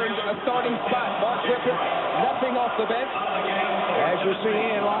have earned a starting spot. Mark Griffith, nothing off the bench. As you see,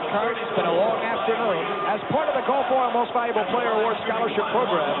 Ian Lockhart, it's been a long afternoon. As part of the Golf Oil Most Valuable Player Award Scholarship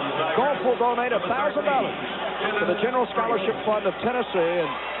Program, Golf will donate $1,000 to the General Scholarship Fund of Tennessee and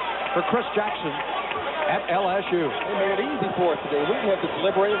for Chris Jackson at LSU. They made it easy for us today. We didn't have to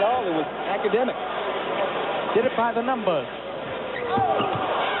deliberate at all. It was academic. Did it by the numbers.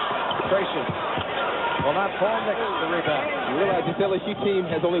 Tracy will not fall. Next to the rebound. You realize this LSU team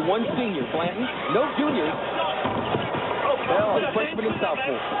has only 1 senior, Blanton. No juniors. Bell, freshman and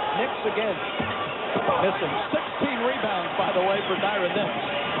sophomore. Nix again. Missing 16 rebounds, by the way, for Dyron Nix.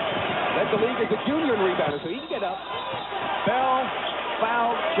 Led the league as a junior in rebounding, so he can get up. Bell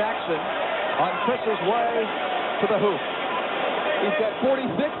fouled Jackson on Chris's way to the hoop. He's got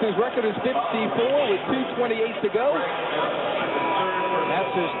 46. His record is 54 with 2:28 to go.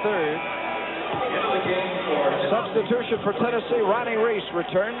 That's his third. Substitution for Tennessee. Ronnie Reese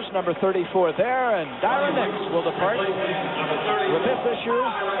returns, number 34 there, and Dyron Nix will depart with this issue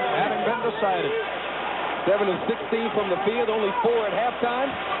having been decided. 7 of 16 from the field, only 4 at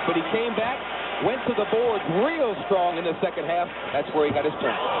halftime, but he came back, went to the boards real strong in the second half. That's where he got his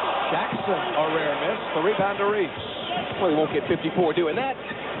point. Jackson, a rare miss. The rebound to Reese. Well, he won't get 54 doing that.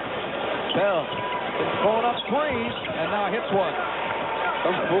 Bell is pulling up threes, and now hits one.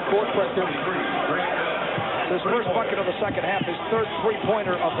 Some full court pressure. His first bucket of the second half, his third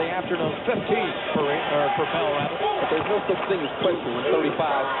three-pointer of the afternoon, 15 for Bell, rather. But there's no such thing as pressure when 35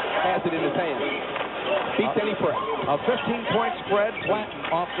 has it in his hand. Beats any press. A 15-point spread, Blanton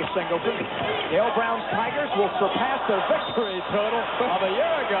off the Singleton. Dale Brown's Tigers will surpass their victory total of a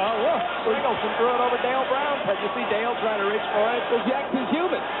year ago. Singleton threw it over Dale Brown. Did you see Dale trying to reach for it? Well, Jackson's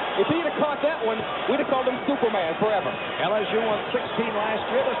human. If he'd have caught that one, we'd have called him Superman forever. LSU won 16 last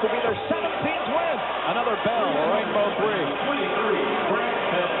year. This will be their 17th win. Another Bell, a rainbow three.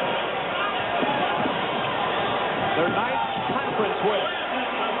 Their 9th conference win.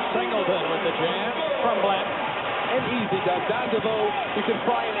 Singleton with the jam from Blanton. And easy done. Don DeVoe, you can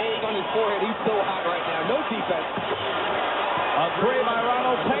fry an egg on his forehead. He's so hot right now. No defense. A three by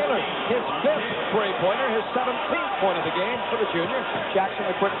Ronald Taylor. His 5th three-pointer, his 17th point of the game for the junior. Jackson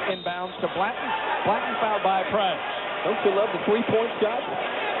the quick inbounds to Blanton. Blanton fouled by Price. Don't you love the three-point shot?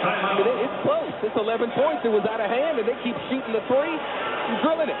 It's close. It's 11 points. It was out of hand, and they keep shooting the three and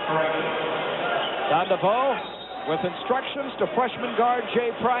drilling it. Don DeVoe with instructions to freshman guard Jay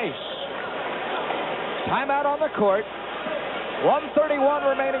Price. Timeout on the court. 1:31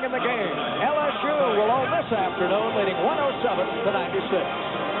 remaining in the game. LSU will own this afternoon, leading 107 to 96.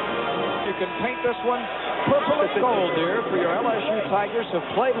 You can paint this one purple and gold, dear, for your LSU Tigers have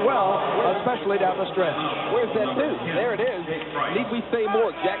played well, especially down the stretch. Where's that two? There it is. Need we say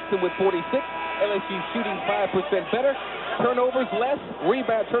more? Jackson with 46. LSU shooting 5% better. Turnovers less.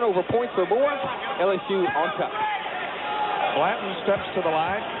 Rebound turnover points or more. LSU on top. Blanton steps to the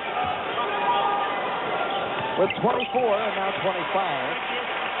line with 24 and now 25.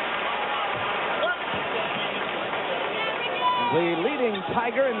 And the leading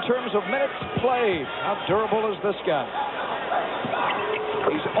Tiger in terms of minutes played. How durable is this guy?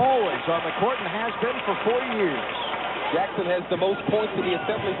 He's always on the court and has been for 40 years. Jackson has the most points in the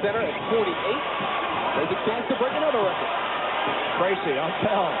Assembly Center at 48. There's a chance to break another record. Tracy on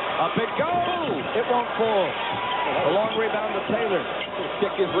Bell. A big go. It won't fall. A long rebound to Taylor.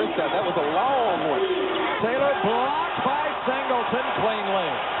 Check his wrist out. That was a long one. Taylor blocked by Singleton cleanly.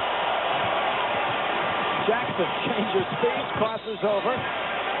 Jackson changes speeds, crosses over,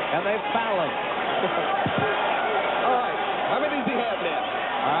 and they foul him. All right. How many does he have now?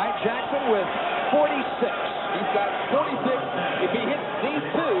 All right, Jackson with 46. He's got 46. If he hits these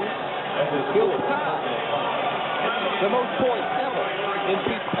two, he'll tie the most points ever in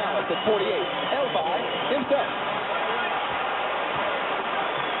Pete's Palace at 48. Held by himself.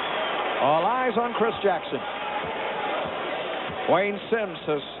 All eyes on Chris Jackson. Wayne Sims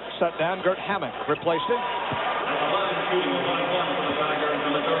has set down. Gert Hammock replaced him.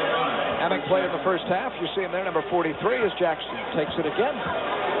 Hammock played in the first half. You see him there, number 43, as Jackson takes it again.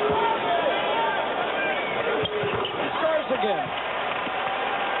 Scores again.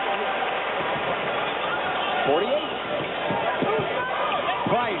 48.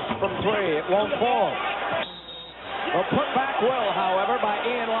 Price from three. It won't fall. The putback will, however, by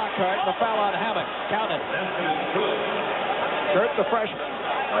Ian Lockhart. The foul on Hammock. Counted. Gert, the freshman,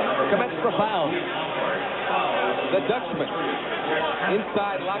 commits the foul. The Dutchman.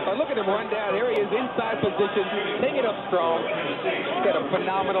 Inside Lockhart. Look at him run down. Here he is, inside position. Taking it up strong. He's had a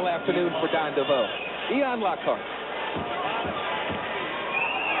phenomenal afternoon for Don DeVoe. Ian Lockhart.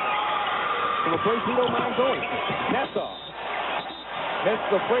 From a place we don't mind going. Nassau. Missed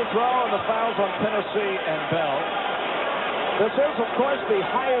the free throw, and the fouls on Tennessee and Bell. This is, of course, the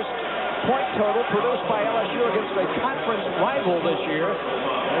highest point total produced by LSU against a conference rival this year.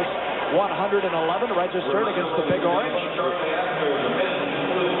 There's 111 registered against the Big Orange.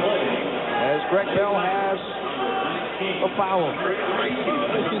 As Greg Bell has a foul.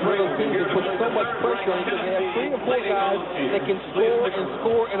 This is one of those teams that puts so much pressure on you because they have 3 or 4 guys that can score and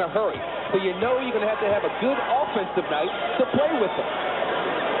score in a hurry. So you know you're going to have a good offensive night to play with them.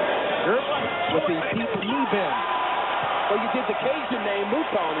 With the deep knee bend. Well, you did the Cajun name,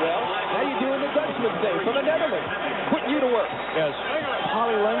 Mouton, well. Now you're doing the Dutchman's name from the Netherlands. Putting you to work. Yes.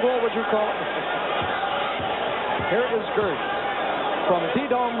 Polylingual, would you call it? Here is Gert from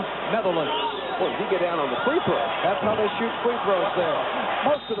Didom, Netherlands. Boy, he get down on the free throw. That's how they shoot free throws there.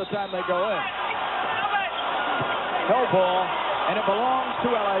 Most of the time they go in. No ball, and it belongs to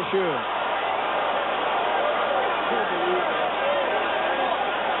LSU.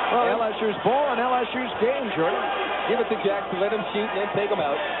 Well, LSU's ball and LSU's game, Jordan. Give it to Jackson, let him shoot, and then take him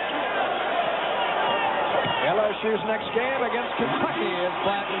out. LSU's next game against Kentucky as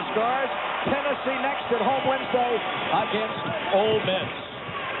Blanton scores. Tennessee next at home Wednesday against Ole Miss.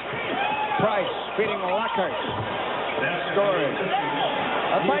 Price feeding Lockhart. Scoring.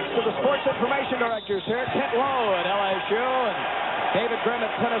 Thanks to the sports information directors here, Kent Lowe at LSU and David Grimm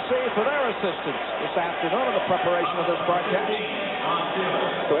at Tennessee for their assistance this afternoon in the preparation of this broadcast.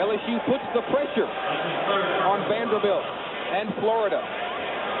 So LSU puts the pressure on Vanderbilt and Florida.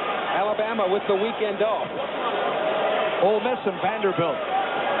 Alabama with the weekend off. Ole Miss and Vanderbilt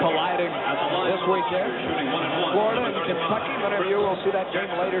colliding this weekend. Florida and Kentucky, many of you will see that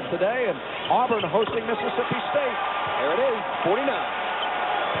game later today. And Auburn hosting Mississippi State. There it is, 49.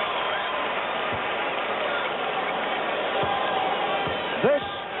 This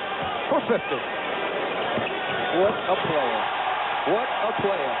for 50. What a player. What a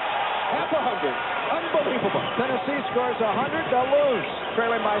player. Half 100. Unbelievable. Tennessee scores 100. They'll lose,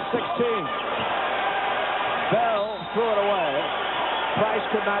 trailing by 16. Bell threw it away. Price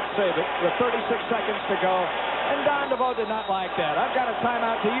could not save it with 36 seconds to go. And Don DeVoe did not like that. I've got a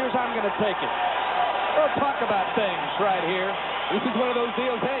timeout to use. I'm going to take it. We'll talk about things right here. This is one of those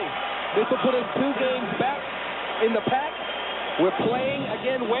deals. Hey, this will put us 2 games back in the pack. We're playing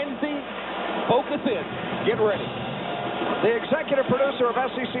again Wednesday. Focus in. Get ready. The executive producer of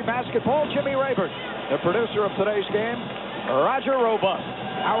SEC Basketball, Jimmy Rayburn. The producer of today's game, Roger Roebuck.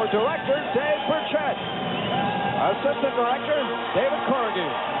 Our director, Dave Burchett. Assistant director, David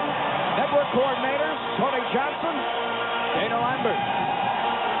Corrigan. Network coordinators, Tony Johnson, Dana Lambert.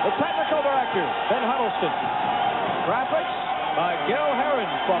 The technical director, Ben Huddleston. Graphics by Gil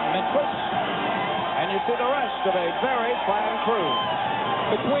Herron from Memphis. And you see the rest of a very fine crew.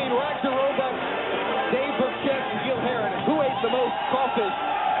 Between Roger Roebuck, Dave Burchett, and Gil Herron, who ate the most crawfish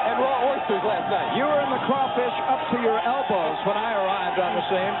and raw oysters last night? You were in the crawfish up to your elbows when I arrived on the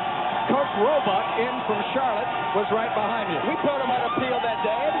scene. Coach Roebuck, in from Charlotte, was right behind you. We taught him how to peel that,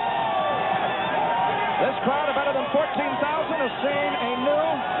 Dad. This crowd of better than 14,000 has seen a new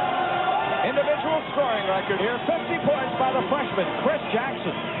individual scoring record here. 50 points by the freshman, Chris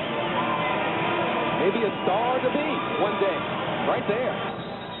Jackson. Maybe a star to be one day. Right there.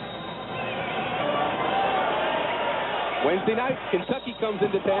 Wednesday night, Kentucky comes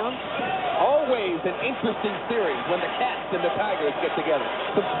into town. Always an interesting series when the Cats and the Tigers get together.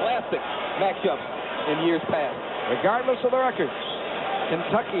 Some classic matchups in years past. Regardless of the records,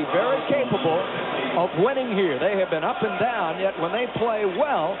 Kentucky very capable of winning here. They have been up and down, yet when they play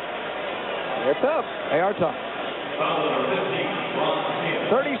well, they're tough. They are tough.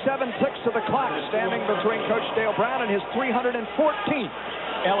 37-6 to the clock, standing between Coach Dale Brown and his 314th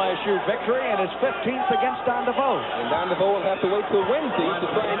LSU victory and his 15th against Don DeVoe. And Don DeVoe will have to wait till Wednesday to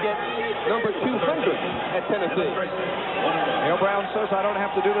try and get number 200 at Tennessee. Dale Brown says, I don't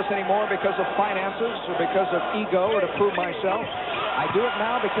have to do this anymore because of finances or because of ego or to prove myself. I do it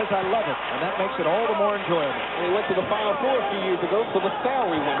now because I love it, and that makes it all the more enjoyable. And he went to the Final Four a few years ago, so the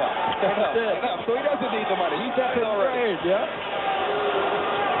salary went up. So he doesn't need the money. He's happy already. Yeah.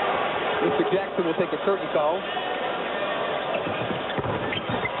 Mr. Jackson will take a curtain call.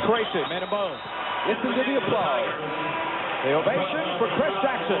 Tracy made a move. Listen to the applause. The ovation for Chris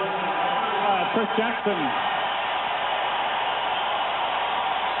Jackson. Chris Jackson.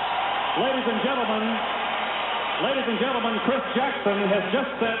 Ladies and gentlemen, Chris Jackson has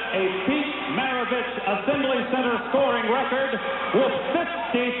just set a Pete Maravich Assembly Center scoring record with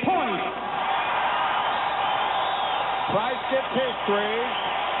 50 points. Price gets his three.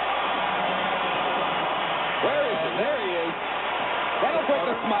 Where is it? There he is. That'll bring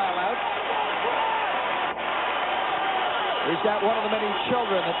a smile out. He's got one of the many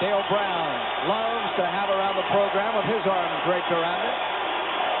children that Dale Brown loves to have around the program with his arms draped around it.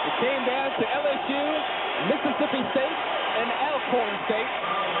 It came down to LSU, Mississippi State, and Alcorn State,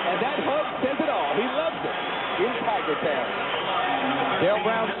 and that hug says it all. He loves it in Tiger Town. Dale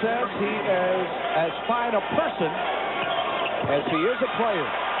Brown says he is as fine a person as he is a player.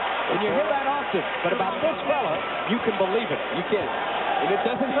 And you hear that often, but about this fella, you can believe it. You can. And it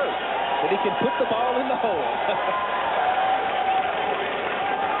doesn't hurt that he can put the ball in the hole.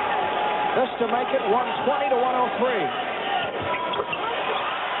 This to make it 120-103.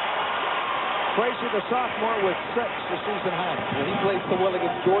 Tracy, the sophomore, with 6 the season high. When he plays so well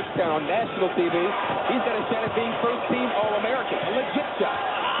against Georgetown on national TV, he's got a shot at being first-team All-American. A legit shot.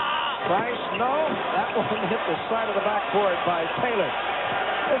 Price, no. That one hit the side of the backboard by Taylor.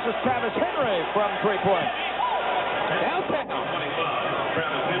 This is Travis Henry from three-point. Downtown.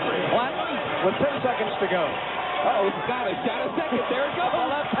 Blanton with 10 seconds to go. Uh-oh, Scott has shot a second. There it goes. A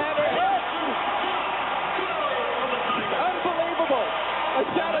left-hander hit. Unbelievable. A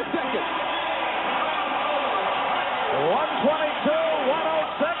shot a second. 122-106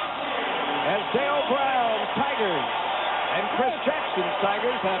 as Dale Brown's Tigers and Chris Jackson's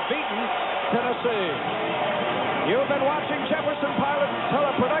Tigers have beaten Tennessee. You've been watching Jefferson Pilot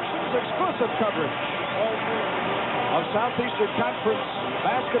Teleproductions exclusive coverage of Southeastern Conference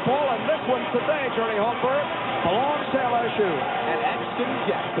basketball, and this one today, Johnny Holmberg, belongs to LSU. And Ashton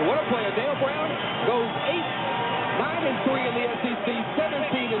Jackson. What a player. Dale Brown goes 9-3 in the SEC,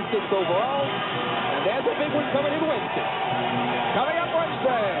 17-6 overall. And there's a big one coming in Wednesday. Coming up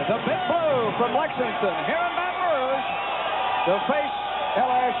Wednesday, the Big Blue from Lexington here in Baton Rouge to face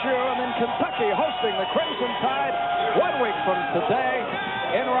LSU, and then Kentucky hosting the Crimson Tide 1 week from today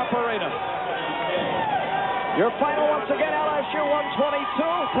in Rupp Arena. Your final once again, LSU 122,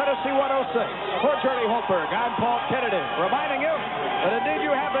 Tennessee 106. For Johnny Holmberg, I'm Paul Kennedy, reminding you that indeed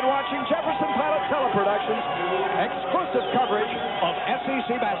you have been watching Jefferson Pilot Teleproductions exclusive coverage of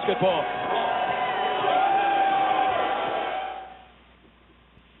SEC basketball.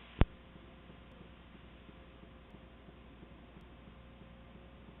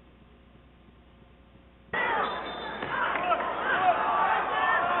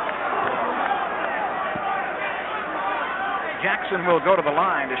 Jackson will go to the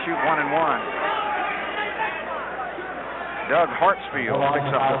line to shoot 1 and 1. Doug Hartsfield picks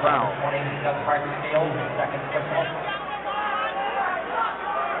up the foul.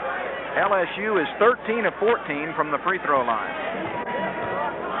 LSU is 13 of 14 from the free throw line.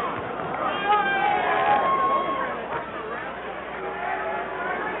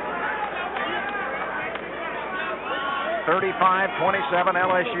 (35-27)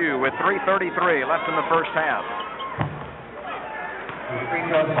 LSU with 3:33 left in the first half. Free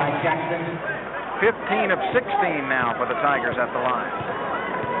throws by Jackson. 15 of 16 now for the Tigers at the line.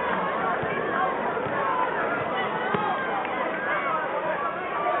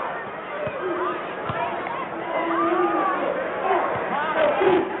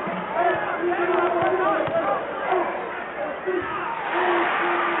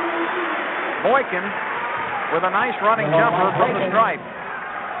 Boykin with a nice running jumper from the stripe.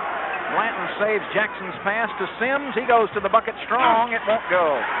 Blanton saves Jackson's pass to Sims. He goes to the bucket strong. It won't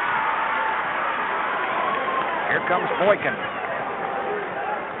go. Here comes Boykin.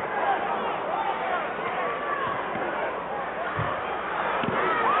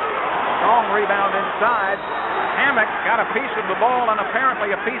 Strong rebound inside. Hammock got a piece of the ball and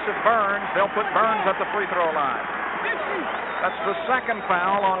apparently a piece of Burns. They'll put Burns at the free throw line. That's the second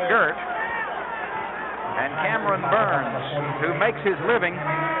foul on Gert. And Cameron Burns, who makes his living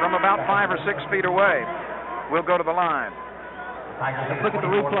from about 5 or 6 feet away, will go to the line. Let's look at the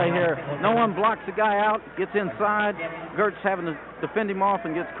replay here. No one blocks the guy out, gets inside. Gert's having to defend him off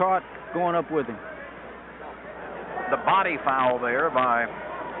and gets caught going up with him. The body foul there by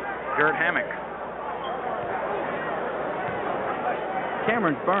Gert Hammock.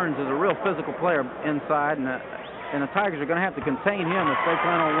 Cameron Burns is a real physical player inside, and the Tigers are going to have to contain him if they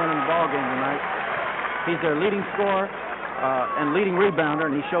plan on winning the ball game tonight. He's their leading scorer and leading rebounder,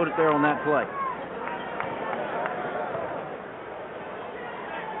 and he showed it there on that play.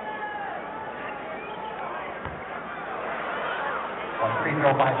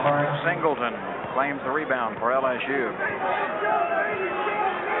 Singleton claims the rebound for LSU.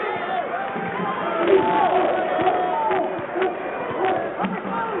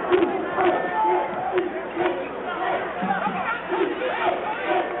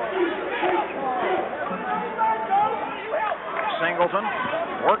 Singleton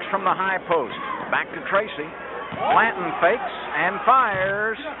works from the high post. Back to Tracy. Blanton fakes and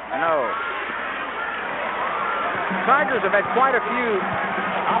fires. No. Tigers have had quite a few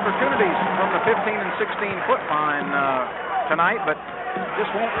opportunities from the 15 and 16-foot line tonight, but this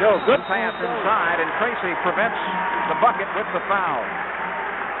won't go. Good pass inside, and Tracy prevents the bucket with the foul.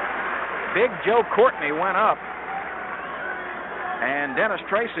 Big Joe Courtney went up, and Dennis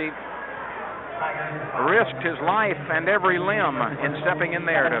Tracy risked his life and every limb in stepping in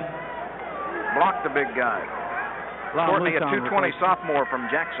there to block the big guy. Courtney, a 220 sophomore from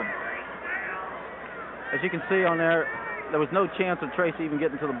Jackson. As you can see on there was no chance of Tracy even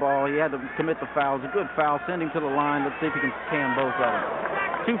getting to the ball. He had to commit the foul. It was a good foul. Send him to the line. Let's see if he can can both of them.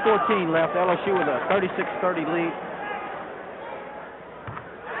 2:14 left. LSU with a 36-30 lead.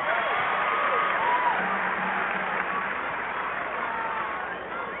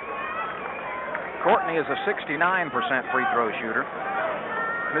 Courtney is a 69% free throw shooter.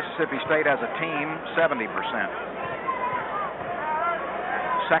 Mississippi State as a team, 70%.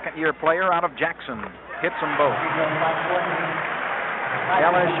 Second-year player out of Jackson. Hits them both.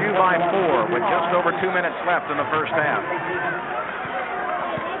 LSU by 4 with just over 2 minutes left in the first half.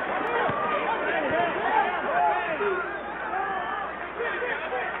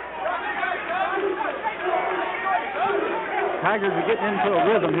 Tigers are getting into a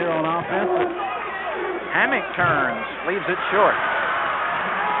rhythm here on offense. Hammock turns, leaves it short.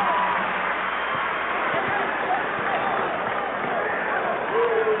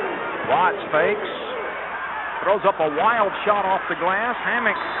 Watts fakes, throws up a wild shot off the glass.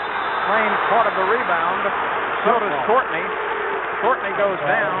 Hammock claims part of the rebound. So does Courtney. Courtney goes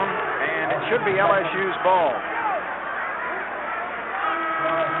down, and it should be LSU's ball.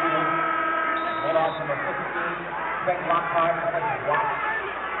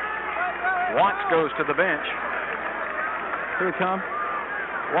 Watts goes to the bench. Here it comes.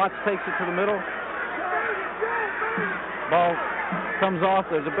 Watts takes it to the middle. Ball comes off.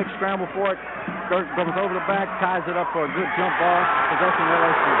 There's a big scramble for it. Gert goes over the back, ties it up for a good jump ball. Possession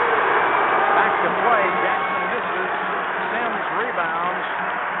LSU. Back to play. Jackson misses. Sims rebounds,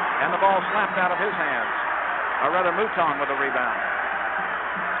 and the ball slapped out of his hands. Or rather, Mouton with a rebound.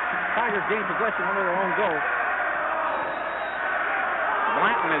 Tigers gain possession under their own goal.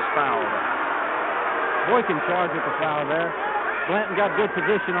 Blanton is fouled. Boykin charged with the foul there. Blanton got good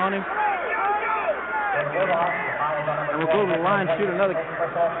position on him. And we'll go to the line, shoot another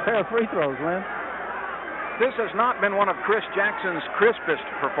pair of free throws, Lynn. This has not been one of Chris Jackson's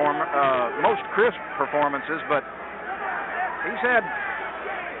most crisp performances, but he's had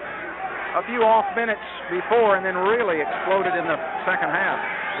a few off minutes before and then really exploded in the second half.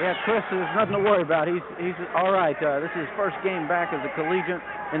 Yeah, Chris, there's nothing to worry about. He's all right. This is his first game back as a collegiate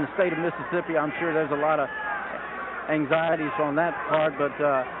in the state of Mississippi. I'm sure there's a lot of anxieties on that part, but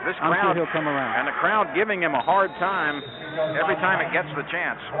this I'm crowd, sure he'll come around. And the crowd giving him a hard time every time it gets the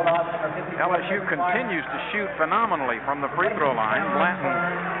chance. LSU continues to shoot phenomenally from the free throw line. Blanton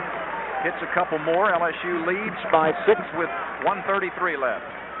hits a couple more. LSU leads by 6 with 1:33 left.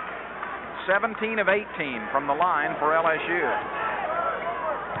 17 of 18 from the line for LSU.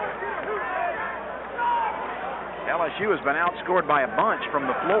 LSU has been outscored by a bunch from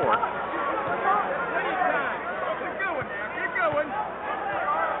the floor.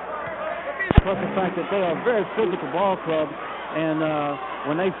 plus the fact that they are a very physical ball club, and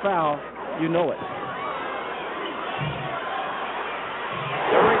when they foul, you know it.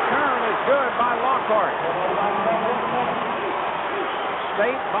 The return is good by Lockhart.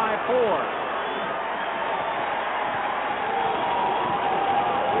 State by 4.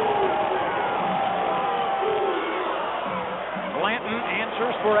 Blanton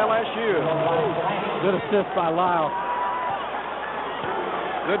answers for LSU. Good assist by Lyle.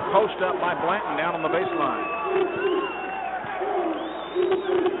 Good post up by Blanton down on the baseline.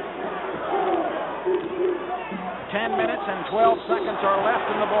 Ten minutes and 12 seconds are left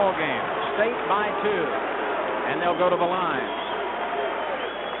in the ball game. State by 2, and they'll go to the line.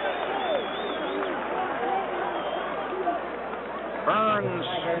 Burns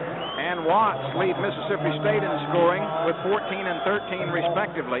and Watts lead Mississippi State in scoring with 14 and 13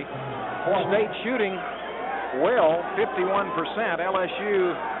 respectively. State shooting well, 51%.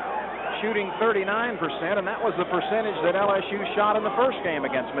 LSU shooting 39%, and that was the percentage that LSU shot in the first game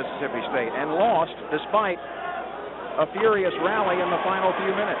against Mississippi State and lost despite a furious rally in the final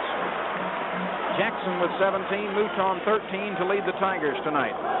few minutes. Jackson with 17, Mouton 13 to lead the Tigers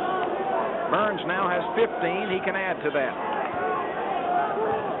tonight. Burns now has 15. He can add to that.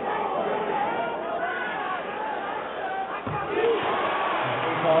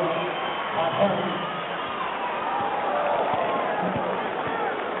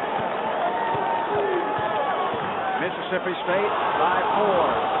 Mississippi State by 4.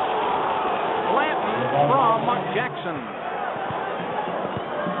 Blanton from Jackson.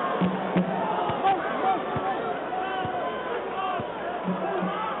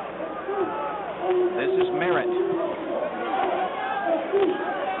 This is Merritt.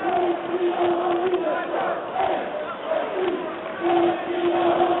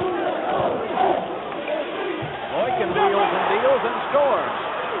 Boykin deals and scores.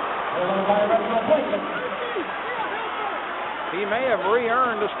 He may have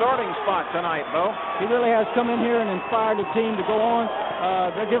re-earned a starting spot tonight, Bo. He really has come in here and inspired the team to go on.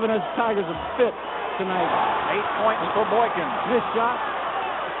 They're giving us Tigers a fit tonight. 8 points for Boykin. This shot.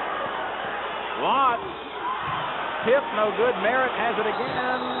 Watts. Tip, no good. Merritt has it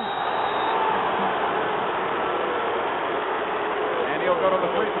again. And he'll go to the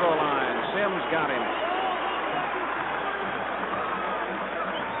free throw line. Sims got him.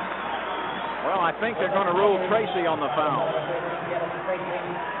 Well, I think they're going to rule Tracy on the foul.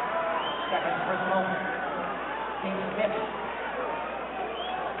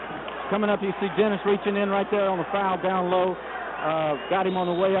 Coming up, you see Dennis reaching in right there on the foul down low. Got him on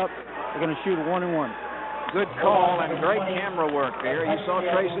the way up. They're going to shoot a 1-and-1. Good call and great camera work there. You saw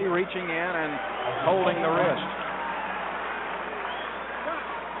Tracy reaching in and holding the wrist.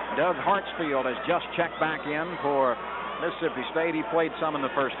 Doug Hartsfield has just checked back in for Mississippi State. He played some in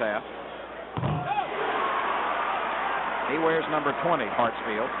the first half. He wears number 20,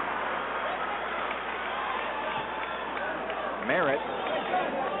 Hartsfield. Merritt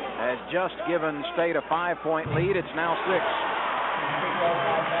has just given State a 5-point lead. It's now 6.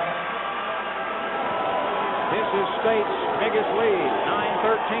 This is State's biggest lead.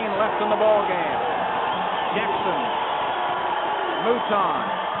 9:13 left in the ball game. Jackson, Mouton,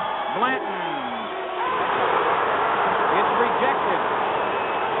 Blanton. It's rejected.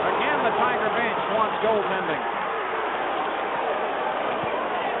 Again, the Tiger bench wants goaltending.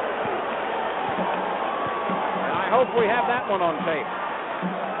 And I hope we have that one on tape.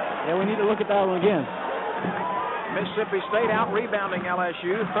 Yeah, we need to look at that one again. Mississippi State out rebounding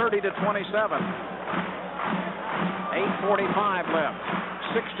LSU 30-27. 8:45 left.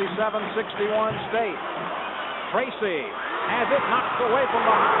 67-61 State. Tracy has it knocked away from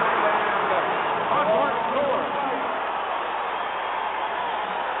behind, and Hawthorne scores.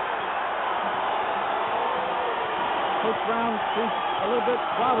 Coach Brown seems a little bit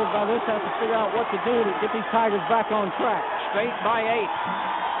bothered by this. Has to figure out what to do to get these Tigers back on track. State by 8.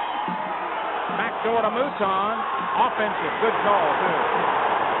 Backdoor to Mouton. Offensive. Good call, too.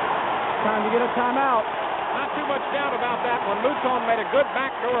 Time to get a timeout. Not too much doubt about that one. Mouton made a good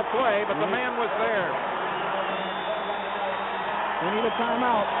backdoor play, but the man was there. We need a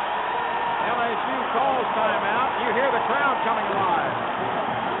timeout. LSU calls timeout. You hear the crowd coming alive.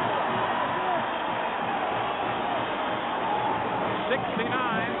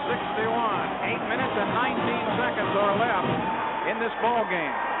 69-61. 8 minutes and 19 seconds are left in this ball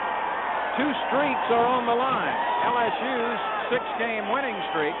game. 2 streaks are on the line. LSU's 6-game winning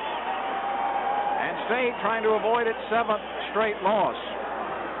streak. And State trying to avoid its 7th straight loss.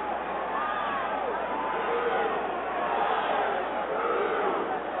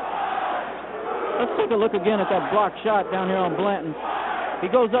 Let's take a look again at that block shot down here on Blanton. He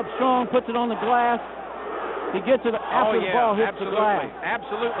goes up strong, puts it on the glass. He gets it after the ball hits the glass.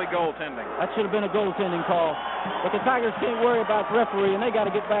 Absolutely goaltending. That should have been a goaltending call. But the Tigers can't worry about the referee, and they got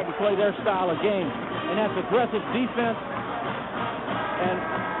to get back and play their style of game. And that's aggressive defense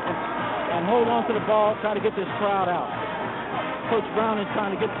and hold on to the ball, try to get this crowd out. Coach Brown is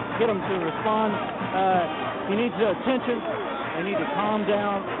trying to get them to respond. He needs their attention. They need to calm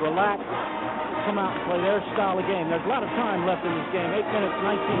down, relax, come out and play their style of game. There's a lot of time left in this game, 8 minutes,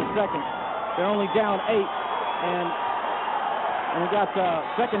 19 seconds. They're only down 8. And we got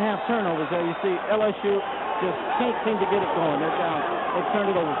second half turnovers there. You see LSU just can't seem to get it going. They're down. They've turned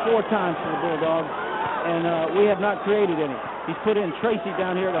it over 4 times for the Bulldogs, and we have not created any. He's put in Tracy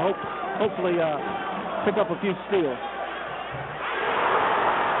down here to hopefully pick up a few steals.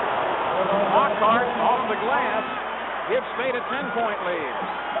 Lockhart off the glass gives State a 10-point lead.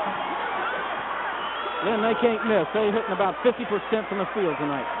 Then they can't miss. They're hitting about 50% from the field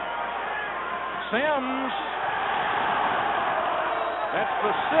tonight. Sims. That's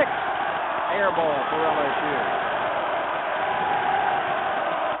the 6th air ball for LSU.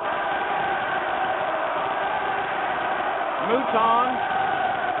 Mouton,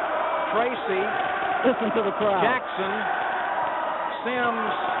 Tracy, listen to the crowd. Jackson,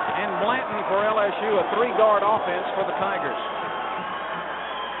 Sims, and Blanton for LSU, a 3-guard offense for the Tigers.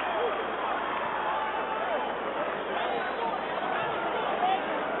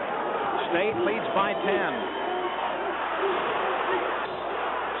 State leads by 10.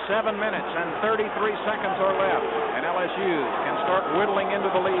 7 minutes and 33 seconds are left, and LSU can start whittling into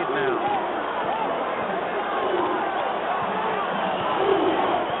the lead now.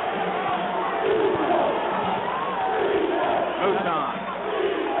 Mouton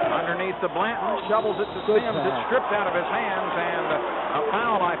underneath the Blanton, shovels it to Sims. It's stripped out of his hands, and a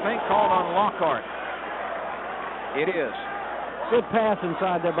foul, I think, called on Lockhart. It is. Good pass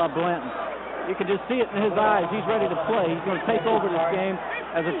inside there by Blanton. You can just see it in his eyes. He's ready to play. He's going to take over this game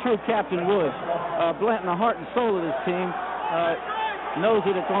as a true captain would. Blanton, the heart and soul of this team, knows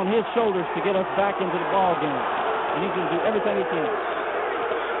that it's on his shoulders to get us back into the ball game, and he's going to do everything he can.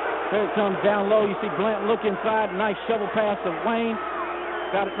 There it comes down low. You see Blanton look inside. Nice shovel pass to Wayne.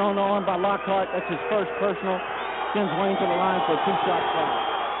 Got it on the arm by Lockhart. That's his first personal. Sends Wayne to the line for a 2-shot foul.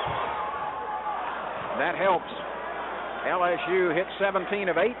 That helps. LSU hit 17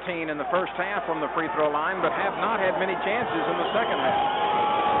 of 18 in the first half from the free throw line, but have not had many chances in the second half.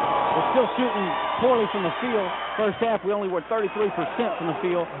 We're still shooting poorly from the field. First half, we only were 33% from the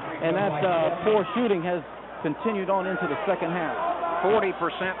field, and that poor shooting has continued on into the second half. 40%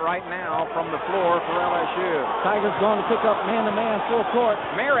 right now from the floor for LSU. Tigers going to pick up man-to-man full court.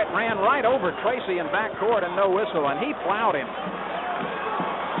 Merritt ran right over Tracy in backcourt and no whistle, and he plowed him.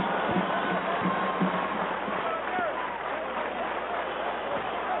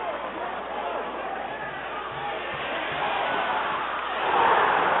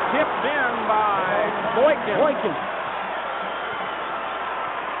 Tipped in by Boykin.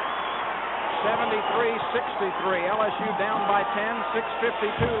 73-63. LSU down by 10,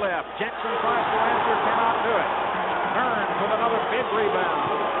 6:52 left. Jackson tries to answer, cannot do it. Burns with another big rebound.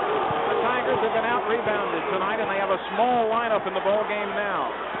 The Tigers have been out-rebounded tonight, and they have a small lineup in the ball game now.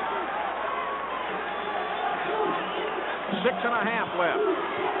 6.5 left.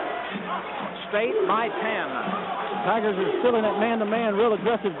 State by 10. Tigers are still in that man-to-man, real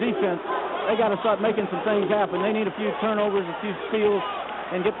aggressive defense. They got to start making some things happen. They need a few turnovers, a few steals,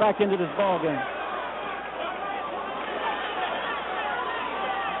 and get back into this ball game.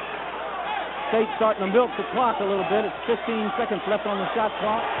 State starting to milk the clock a little bit. It's 15 seconds left on the shot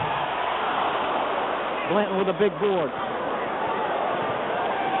clock. Blanton with a big board.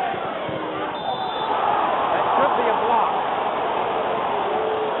 That could be a block.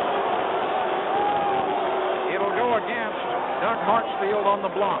 It'll go against Doug Hartsfield on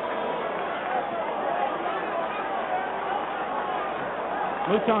the block.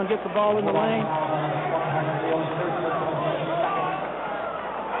 Mouton gets the ball in the lane.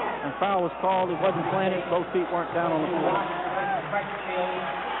 And foul was called. He wasn't planted. Both feet weren't down on the floor.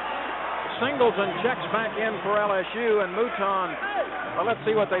 Singleton checks back in for LSU, and Mouton, well, let's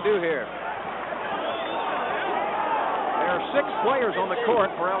see what they do here. There are 6 players on the court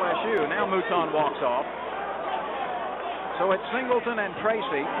for LSU. Now Mouton walks off. So it's Singleton and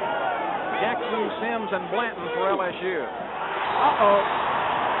Tracy, Jackson, Sims, and Blanton for LSU.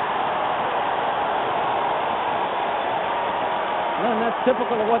 And that's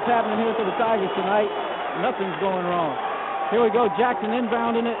typical of what's happening here for the Tigers tonight. Nothing's going wrong. Here we go. Jackson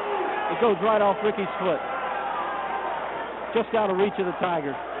inbounding it. It goes right off Ricky's foot. Just out of reach of the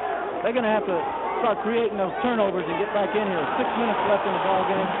Tigers. They're going to have to start creating those turnovers and get back in here. 6 minutes left in the ball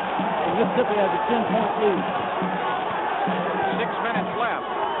game. And Mississippi has a 10-point lead. 6 minutes left.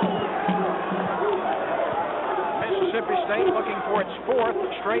 Mississippi State looking for its 4th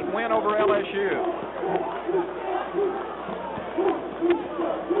straight win over LSU.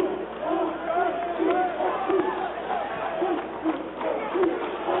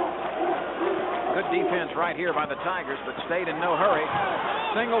 Good defense right here by the Tigers, but State in no hurry.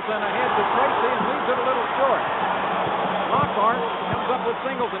 Singleton ahead to Tracy and leaves it a little short. Lockhart comes up with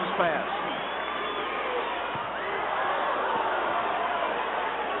Singleton's pass.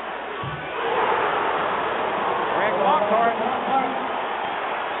 Greg Lockhart.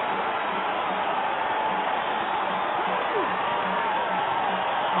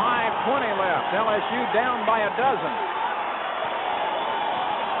 5:20 left. LSU down by a dozen.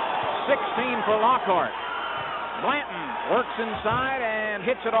 16 for Lockhart. Blanton works inside and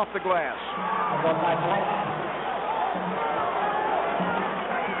hits it off the glass.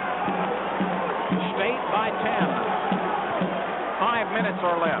 State by 10. 5 minutes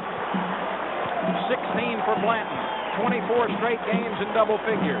are left. 16 for Blanton. 24 straight games in double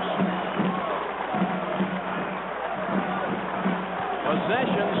figures.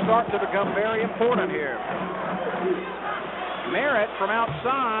 Possessions start to become very important here. Merritt from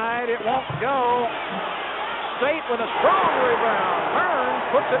outside. It won't go. State with a strong rebound. Burns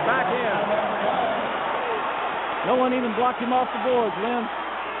puts it back in. No one even blocked him off the boards, Lynn.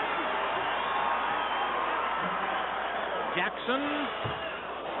 Jackson.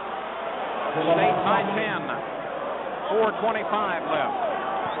 State by 10. 4:25 left.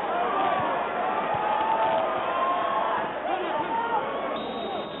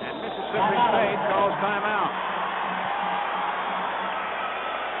 And Mississippi State calls timeout.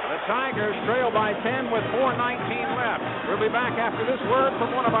 The Tigers trail by 10 with 4:19 left. We'll be back after this word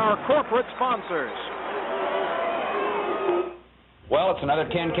from one of our corporate sponsors. Well, it's another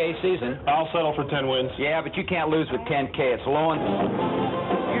 10K season. I'll settle for 10 wins. Yeah, but you can't lose with 10K. It's low and...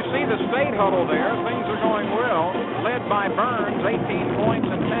 You see the State huddle there. Things are going well. Led by Burns, 18 points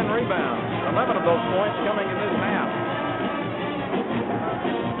and 10 rebounds. 11 of those points coming in this half.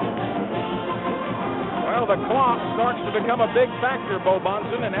 Well, the clock starts to become a big factor, Bo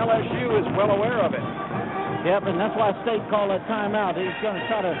Bonson, and LSU is well aware of it. Yep, and that's why State called that timeout. He's going to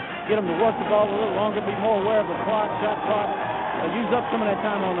try to get them to work the ball a little longer, be more aware of the clock, shot clock, use up some of that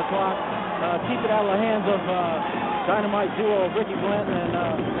time on the clock, keep it out of the hands of dynamite duo Ricky Blanton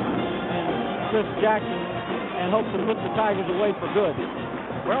and Chris Jackson, and hope to put the Tigers away for good.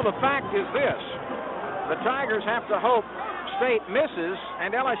 Well, the fact is this. The Tigers have to hope State misses,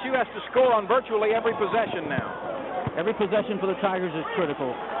 and LSU has to score on virtually every possession now. Every possession for the Tigers is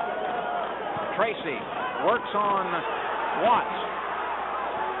critical. Tracy works on Watts.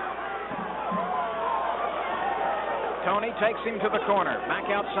 Tony takes him to the corner. Back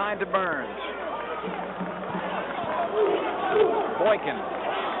outside to Burns. Boykin.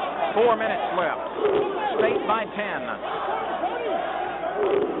 4 minutes left. State by 10.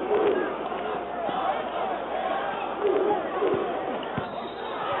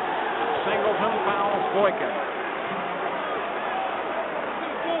 Singleton fouls Boykin.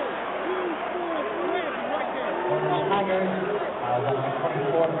 Tigers. Number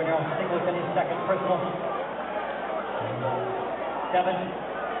 24, Bernal Singleton, his second personal. 7.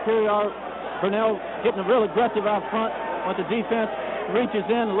 Here we are. Bernal getting real aggressive out front. Want the defense reaches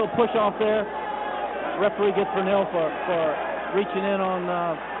in, a little push off there. Referee gets Bernal for reaching in on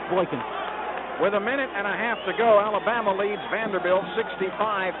Boykin. With a minute and a half to go, Alabama leads Vanderbilt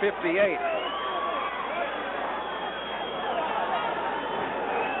 65-58.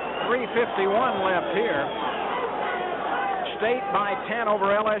 3:51 left here. State by 10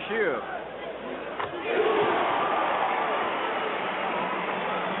 over LSU.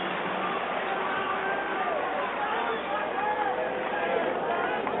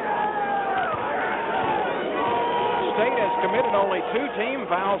 State has committed only 2 team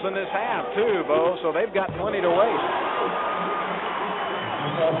fouls in this half, too, Bo, so they've got plenty to waste.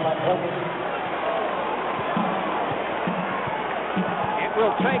 It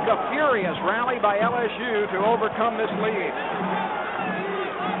will take a furious rally by LSU to overcome this lead.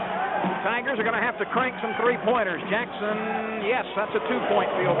 Tigers are going to have to crank some three-pointers. Jackson, yes, that's a 2-point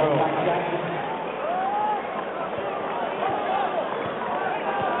field goal.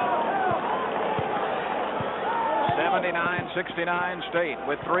 (79-69) State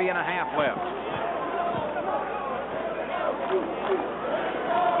with 3.5 left.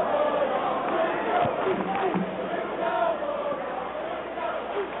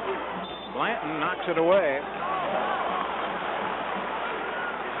 Blanton knocks it away.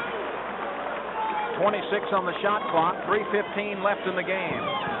 26 on the shot clock, 3:15 left in the game.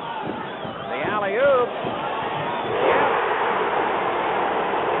 The alley-oop. Yes.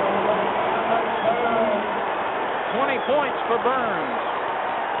 20 points for Burns.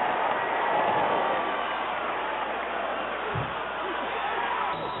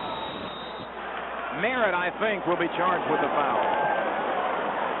 Merritt, I think, will be charged with the foul.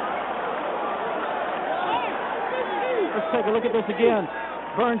 Let's take a look at this again.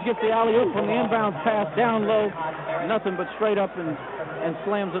 Burns gets the alley-oop from the inbounds pass down low. Nothing but straight up and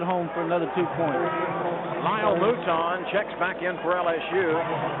slams it home for another 2 points. Lyle Mouton checks back in for LSU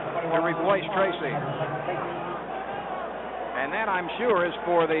to replace Tracy. And that, I'm sure, is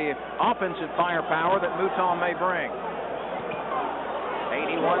for the offensive firepower that Mouton may bring.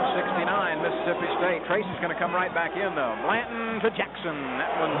 81-69, Mississippi State. Tracy's going to come right back in, though. Blanton to Jackson.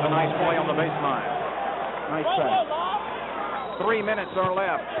 That one's a nice play on the baseline. Nice pass. 3 minutes are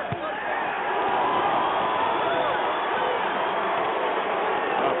left.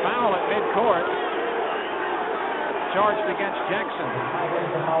 A foul at midcourt. Charged against Jackson.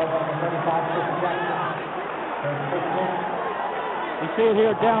 You see it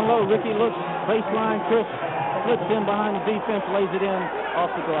here down low. Ricky looks baseline. Chris flips in behind the defense, lays it in off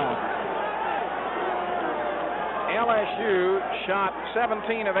the glass. LSU shot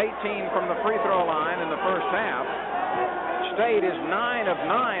 17 of 18 from the free throw line in the first half. State is 9 of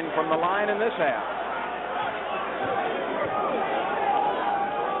 9 from the line in this half.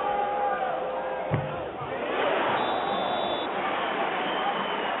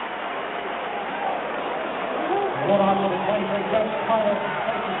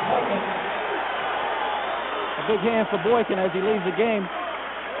 A big hand for Boykin as he leaves the game.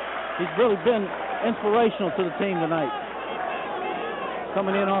 He's really been inspirational to the team tonight.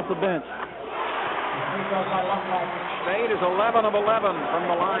 Coming in off the bench. State is 11 of 11 from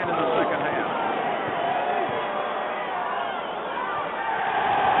the line in the second half.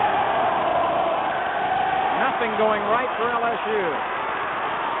 Nothing going right for LSU.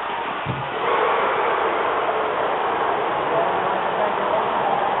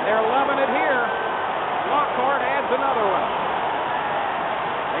 They're loving it here. Lockhart adds another one.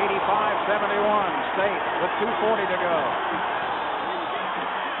 85-71, State with 2:40 to go.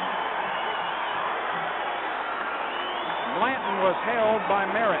 Blanton was held by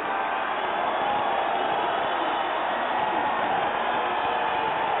Merritt.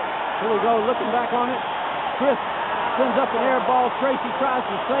 Here we go, looking back on it. Chris sends up an air ball. Tracy tries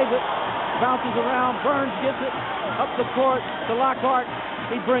to save it. Bounces around. Burns gets it up the court to Lockhart.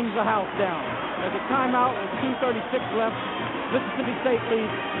 He brings the house down. There's a timeout with 2:36 left. Mississippi State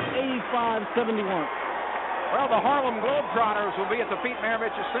leads 85-71. Well, the Harlem Globetrotters will be at the Pete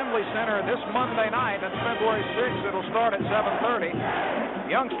Maravich Assembly Center this Monday night. That's February 6th. It'll start at 7:30.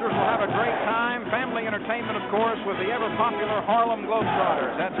 Youngsters will have a great time. Family entertainment, of course, with the ever-popular Harlem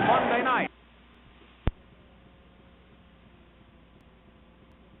Globetrotters. That's Monday night.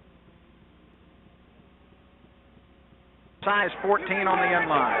 Size 14 on the end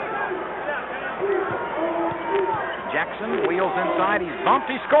line. Jackson wheels inside. He's bumped.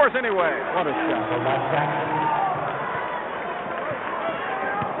 He scores anyway. What a shot.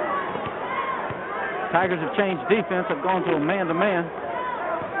 Tigers have changed defense. Have gone to a man-to-man.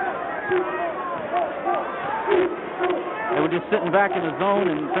 They were just sitting back in the zone,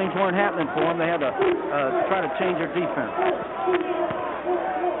 and things weren't happening for them. They had to try to change their defense.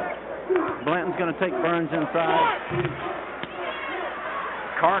 Blanton's going to take Burns inside.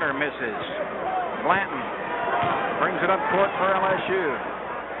 Carter misses. Blanton brings it up court for LSU.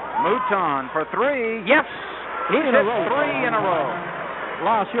 Mouton for three. Yes! He hit 3 in a row.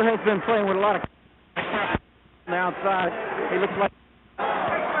 Lyle sure has been playing with a lot of on the outside. He looks like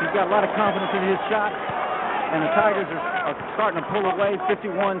he's got a lot of confidence in his shot. And the Tigers are starting to pull away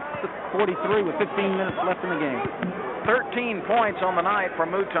 51-43 with 15 minutes left in the game. 13 points on the night from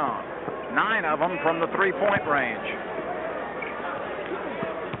Mouton. 9 of them from the three-point range.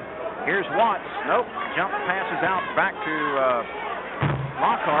 Here's Watts. Nope. Jump passes out back to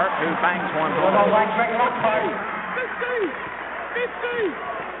Lockhart, who bangs one home.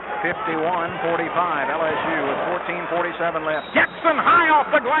 51-45. LSU with 14:47 left. Jackson high off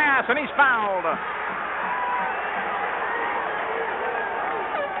the glass, and he's fouled.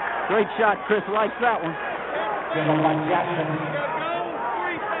 Great shot. Chris likes that one.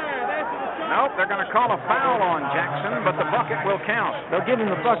 Nope, they're going to call a foul on Jackson, but the bucket will count. They'll give him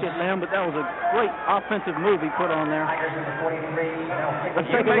the bucket, Lim, but that was a great offensive move he put on there.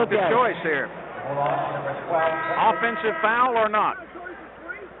 Let's take a look at it. You make the choice here. Offensive foul or not?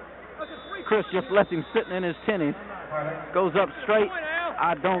 Chris just left him sitting in his tennies. Goes up straight.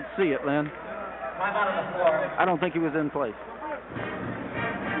 I don't see it, Len. 5 out of the 4. I don't think he was in place.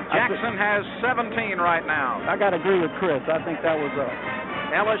 Jackson has 17 right now. I got to agree with Chris. I think that was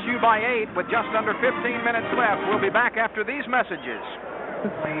LSU by 8 with just under 15 minutes left. We'll be back after these messages.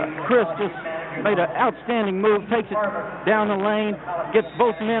 Chris just made an outstanding move, takes it down the lane, gets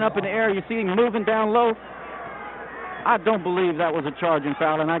both men up in the air. You see him moving down low. I don't believe that was a charging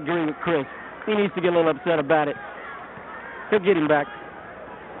foul, and I agree with Chris. He needs to get a little upset about it. He'll get him back.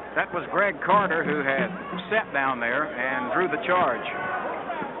 That was Greg Carter who had set down there and drew the charge.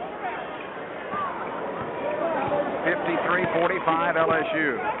 53-45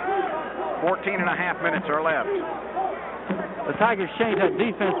 LSU. 14 and a half minutes are left. The Tigers changed that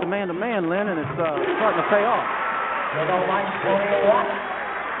defense to man-to-man, Lynn, and it's starting to pay off.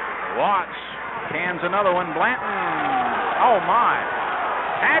 Watts cans another one. Blanton. Oh, my.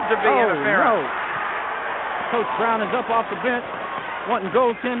 Had to be interference. No. Coach Brown is up off the bench, wanting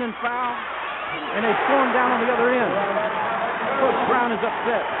goaltending foul, and they've thrown down on the other end. Coach Brown is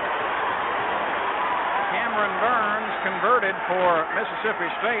upset. Cameron Burns converted for Mississippi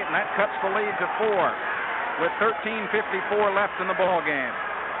State, and that cuts the lead to 4 with 13:54 left in the ball game.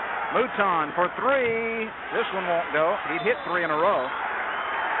 Mouton for 3. This one won't go. He'd hit 3 in a row.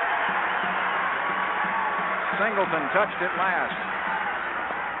 Singleton touched it last.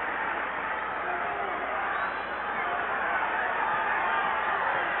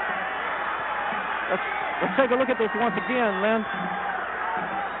 Let's take a look at this once again, Lynn.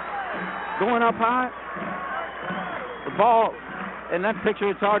 Going up high. The ball, in that picture,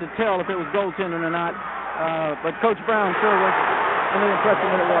 it's hard to tell if it was goaltending or not. But Coach Brown sure was under the impression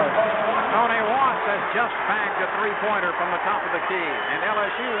that it was. Tony Watts has just bagged a three-pointer from the top of the key, and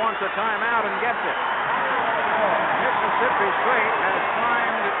LSU wants a timeout and gets it. Mississippi State has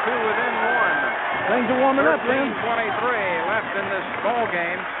climbed to within 1. Things are warming up, man. 13:23 left in this ball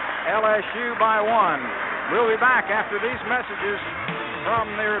game. LSU by 1. We'll be back after these messages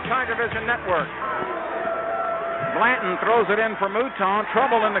from their Tiger Vision Network. Blanton throws it in for Mouton.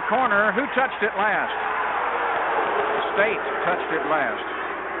 Trouble in the corner. Who touched it last? State touched it last.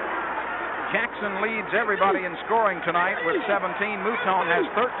 Jackson leads everybody in scoring tonight with 17. Mouton has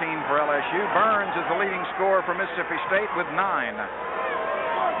 13 for LSU. Burns is the leading scorer for Mississippi State with 9.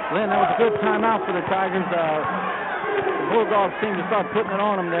 Lynn, that was a good timeout for the Tigers. The Bulldogs seemed to start putting it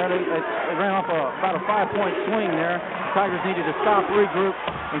on them there. They ran off about a 5-point swing there. The Tigers needed to stop, regroup,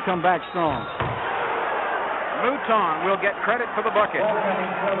 and come back strong. Mouton will get credit for the bucket.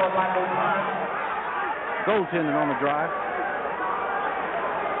 Goaltending on the drive.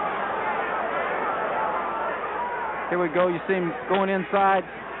 Here we go. You see him going inside.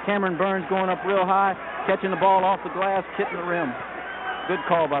 Cameron Burns going up real high, catching the ball off the glass, hitting the rim. Good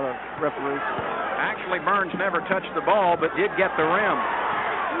call by the referee. Actually, Burns never touched the ball, but did get the rim.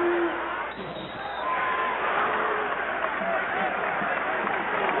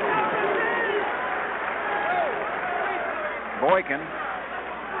 Boykin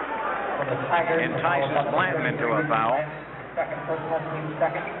entices Blanton into a foul.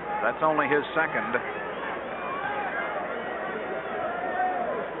 That's only his second.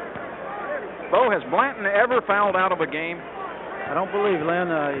 Bo, has Blanton ever fouled out of a game? I don't believe, Lynn.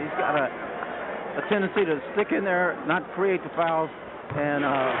 He's got a tendency to stick in there, not create the fouls, and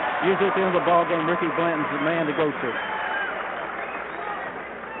usually at the end of the ball game, Ricky Blanton's the man to go to.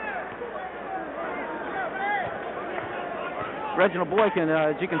 Reginald Boykin,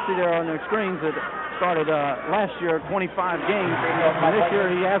 as you can see there on their screens, that started last year 25 games, and this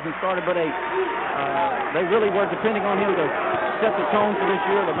year he hasn't started but 8. They really were depending on him to set the tone for this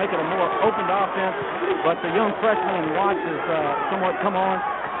year, to make it a more open offense, but the young freshman in Watts has somewhat come on,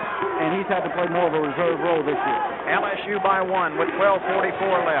 and he's had to play more of a reserve role this year. LSU by 1 with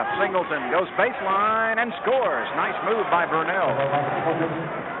 12:44 left. Singleton goes baseline and scores. Nice move by Burnell.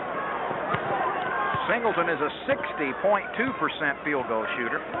 Singleton is a 60.2% field goal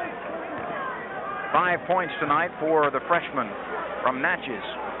shooter. 5 points tonight for the freshman from Natchez.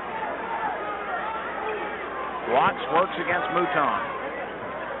 Watts works against Mouton.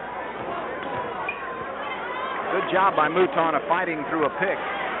 Good job by Mouton of fighting through a pick.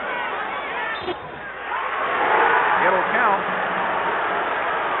 It'll count.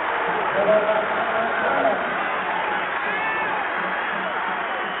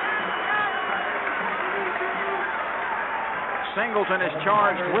 Singleton is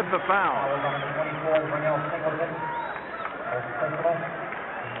charged with the foul.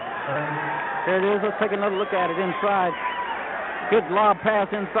 There it is. Let's take another look at it inside. Good lob pass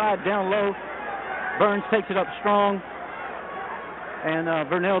inside, down low. Burns takes it up strong. And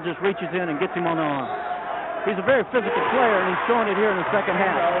Vernell just reaches in and gets him on the arm. He's a very physical player, and he's showing it here in the second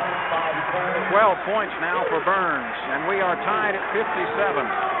half. 12 points now for Burns, and we are tied at 57.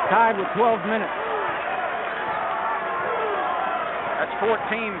 Tied with 12 minutes. That's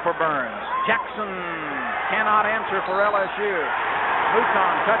 14 for Burns. Jackson cannot answer for LSU.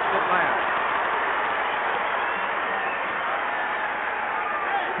 Mouton touched it last.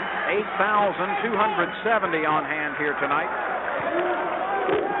 8,270 on hand here tonight.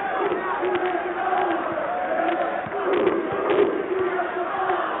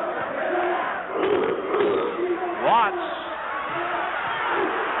 Watts.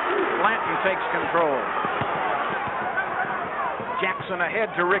 Blanton takes control. Jackson ahead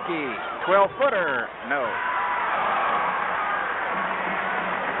to Ricky. 12-footer. No.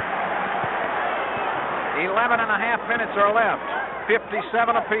 Eleven and a half minutes are left. 57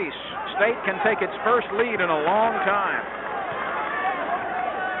 apiece. State can take its first lead in a long time.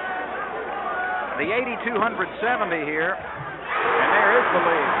 The 8,270 here, and there is the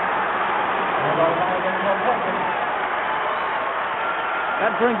lead.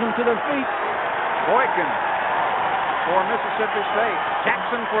 That brings them to their feet. Boykin for Mississippi State.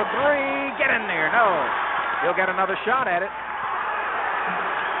 Jackson for three. Get in there. No. He'll get another shot at it.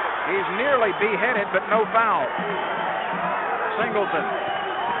 He's nearly beheaded, but no foul. Singleton.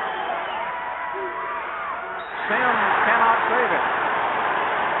 Sims cannot save it.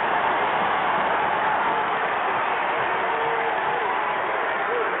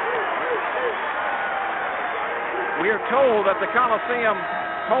 We are told that the Coliseum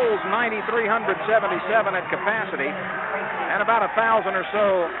holds 9,377 at capacity, and about 1,000 or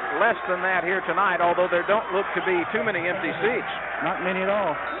so less than that here tonight, although there don't look to be too many empty seats. Not many at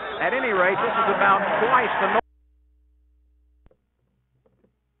all. At any rate, this is about twice the